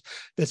purposes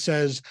that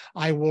says,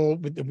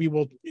 we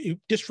will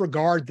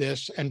disregard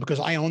this, and because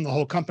I own the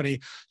whole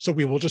company, so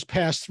we will just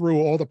pass through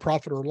all the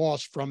profit or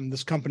loss from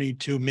this company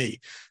to me.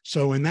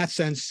 So in that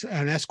sense,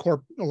 an S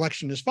Corp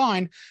election is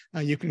fine.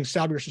 You can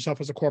establish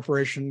yourself as a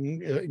corporation.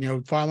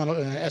 File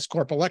an S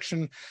Corp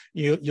election.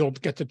 You'll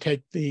get to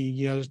take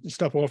the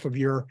stuff off of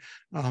your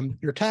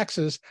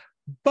taxes.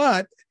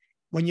 But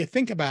when you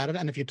think about it,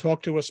 and if you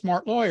talk to a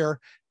smart lawyer,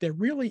 there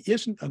really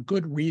isn't a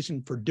good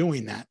reason for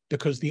doing that,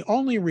 because the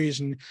only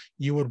reason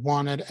you would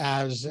want it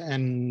as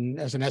an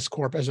S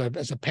Corp, as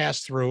a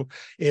pass-through,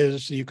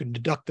 is so you can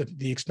deduct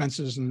the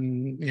expenses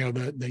and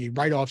the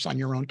write-offs on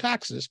your own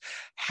taxes.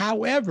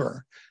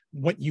 However,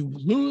 what you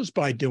lose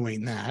by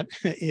doing that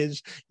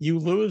is you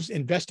lose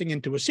investing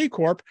into a C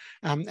Corp,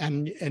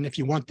 and if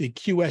you want the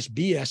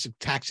QSBS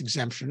tax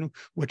exemption,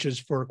 which is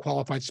for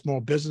qualified small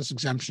business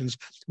exemptions,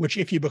 which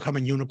if you become a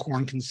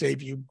unicorn can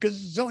save you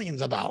gazillions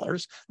of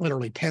dollars,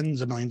 literally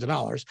tens of millions of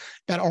dollars,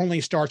 that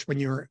only starts when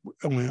you're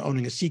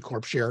owning a C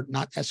Corp share,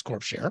 not S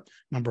Corp share,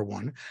 number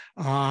one.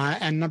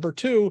 And number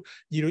two,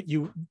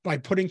 you by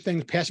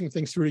passing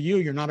things through to you,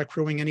 you're not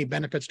accruing any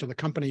benefits to the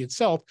company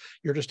itself.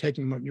 You're just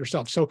taking them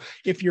yourself. So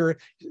if you're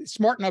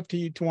smart enough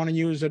to want to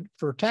use it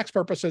for tax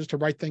purposes to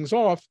write things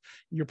off,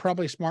 you're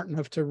probably smart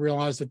enough to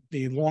realize that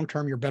the long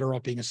term you're better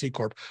off being a C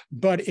Corp.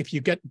 But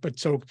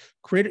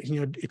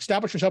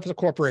establish yourself as a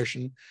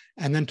corporation,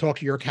 and then talk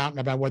to your accountant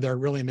about whether it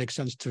really makes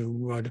sense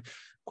to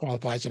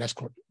qualify as an S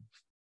Corp.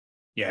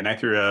 Yeah, and I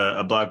threw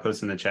a blog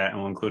post in the chat, and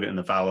we'll include it in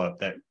the follow-up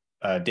that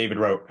David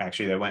wrote,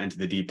 actually, that went into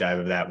the deep dive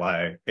of that,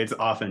 why it's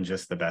often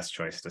just the best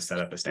choice to set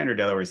up a standard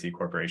Delaware C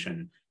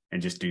corporation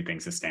and just do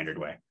things the standard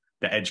way.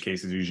 The edge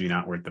case is usually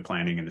not worth the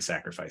planning and the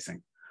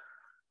sacrificing.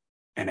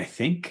 And I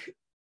think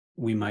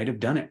we might have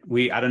done it.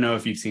 I don't know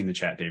if you've seen the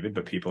chat, David,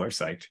 but people are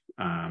psyched.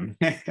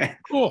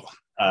 Cool.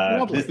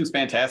 This was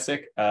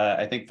fantastic.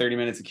 I think 30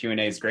 minutes of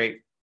Q&A is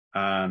great.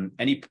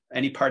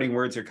 Any parting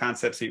words or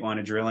concepts that you want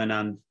to drill in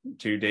on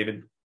to,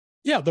 David?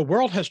 Yeah, the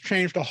world has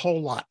changed a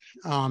whole lot.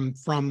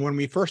 From when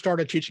we first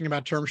started teaching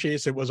about term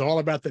sheets, it was all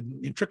about the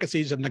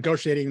intricacies of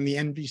negotiating the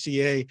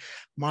NVCA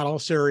model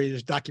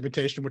series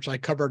documentation, which I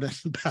covered in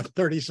about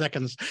 30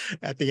 seconds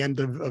at the end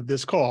of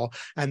this call.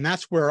 And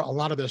that's where a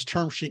lot of this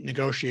term sheet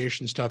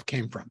negotiation stuff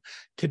came from.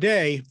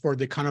 Today, for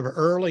the kind of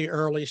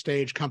early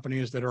stage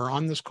companies that are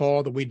on this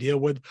call that we deal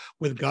with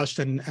Gust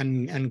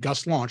and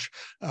Gust Launch,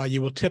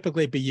 you will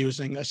typically be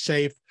using a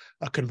SAFE,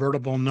 a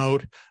convertible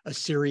note, a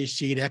series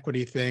seed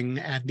equity thing,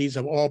 and these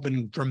have all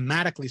been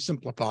dramatically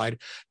simplified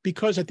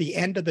because at the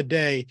end of the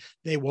day,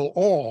 they will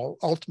all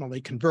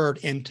ultimately convert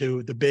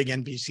into the big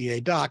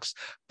NVCA docs,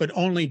 but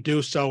only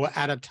do so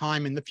at a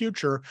time in the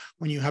future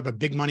when you have a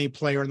big money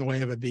player in the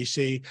way of a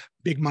VC,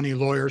 big money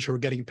lawyers who are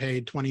getting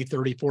paid 20,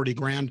 30, 40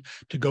 grand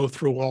to go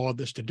through all of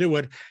this to do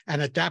it. And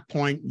at that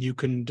point, you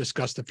can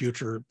discuss the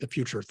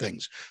future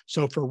things.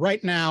 So for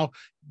right now,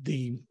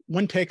 the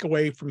one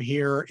takeaway from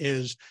here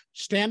is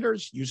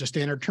standards, use a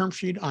standard term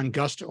sheet on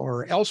Gust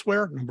or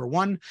elsewhere, number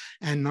one.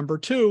 And number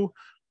two,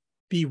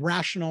 be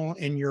rational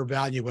in your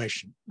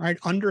valuation, right?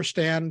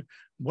 Understand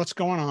what's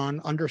going on,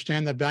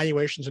 understand that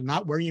valuations are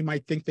not where you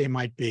might think they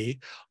might be.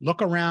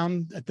 Look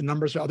around at the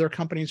numbers that other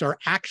companies are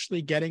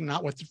actually getting,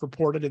 not what's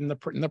reported in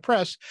the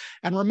press.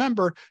 And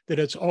remember that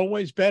it's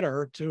always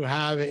better to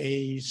have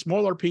a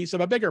smaller piece of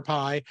a bigger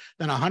pie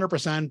than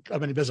 100%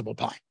 of an invisible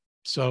pie.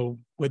 So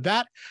with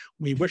that,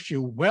 we wish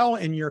you well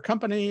in your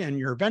company and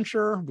your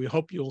venture. We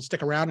hope you'll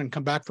stick around and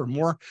come back for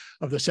more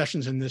of the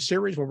sessions in this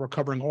series where we're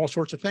covering all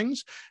sorts of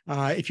things.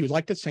 If you'd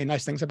like to say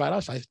nice things about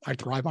us, I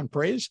thrive on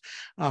praise,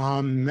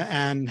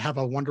 and have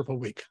a wonderful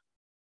week.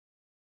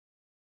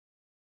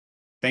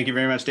 Thank you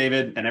very much,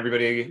 David. And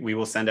everybody, we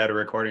will send out a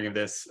recording of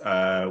this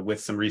with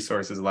some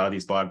resources, a lot of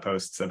these blog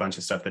posts, a bunch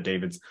of stuff that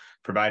David's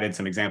provided,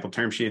 some example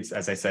term sheets.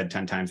 As I said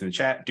 10 times in the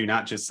chat, do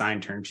not just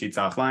sign term sheets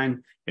offline.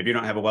 If you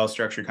don't have a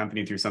well-structured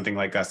company through something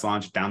like Gust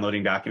Launch,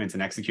 downloading documents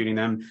and executing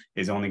them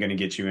is only going to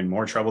get you in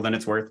more trouble than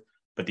it's worth.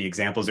 But the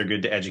examples are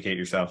good to educate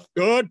yourself.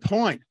 Good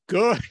point.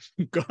 Good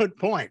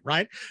point,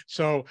 right?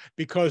 So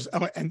because,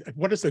 and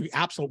what is the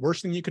absolute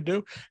worst thing you could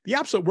do? The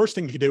absolute worst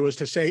thing you could do is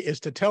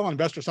to tell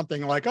investors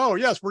something like, oh,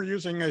 yes, we're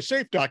using a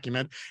SAFE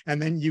document. And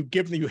then you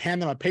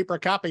hand them a paper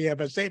copy of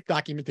a SAFE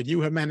document that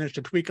you have managed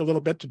to tweak a little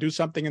bit to do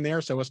something in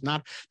there. So it's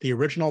not the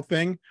original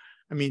thing.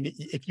 I mean,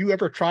 if you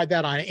ever tried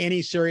that on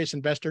any serious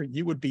investor,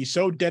 you would be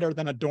so deader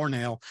than a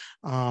doornail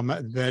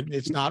that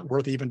it's not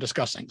worth even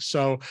discussing.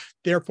 So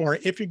therefore,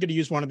 if you're going to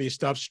use one of these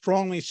stuff,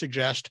 strongly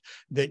suggest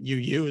that you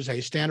use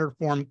a standard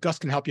form. Gust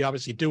can help you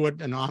obviously do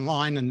it and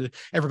online, and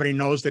everybody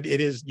knows that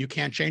you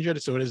can't change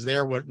it. So it is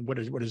there, what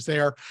is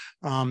there.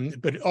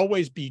 But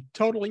always be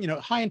totally,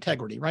 high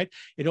integrity, right?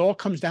 It all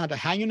comes down to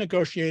how you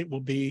negotiate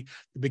will be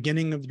the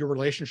beginning of your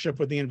relationship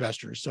with the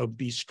investors. So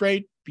be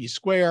straight, be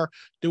square,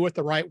 do it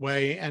the right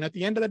way. And at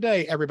the end of the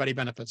day, everybody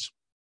benefits.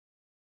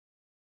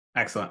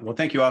 Excellent. Well,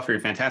 thank you all for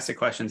your fantastic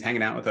questions,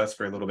 hanging out with us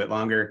for a little bit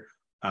longer.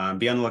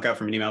 Be on the lookout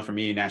for an email from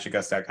me,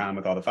 nash@gust.com,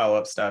 with all the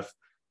follow-up stuff.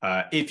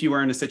 If you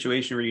are in a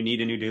situation where you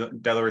need a new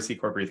Delaware C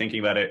Corp or you're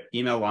thinking about it,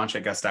 email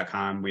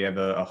launch@gust.com. We have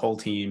a whole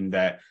team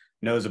that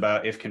knows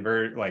about if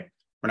convert, we're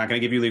not going to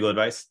give you legal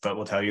advice, but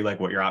we'll tell you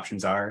what your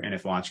options are and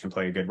if Launch can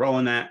play a good role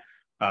in that.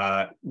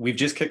 We've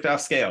just kicked off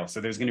Scale, so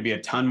there's going to be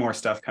a ton more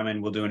stuff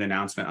coming. We'll do an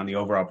announcement on the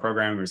overall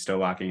program. We're still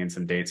locking in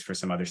some dates for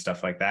some other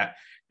stuff like that.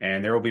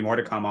 And there will be more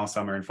to come all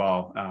summer and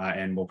fall.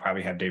 And we'll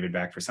probably have David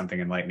back for something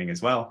enlightening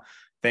as well.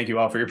 Thank you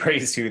all for your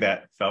praise too.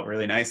 That felt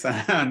really nice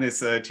on this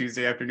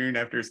Tuesday afternoon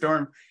after a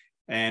storm.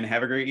 And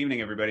have a great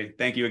evening, everybody.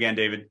 Thank you again,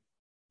 David.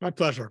 My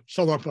pleasure.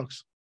 So long,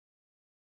 folks.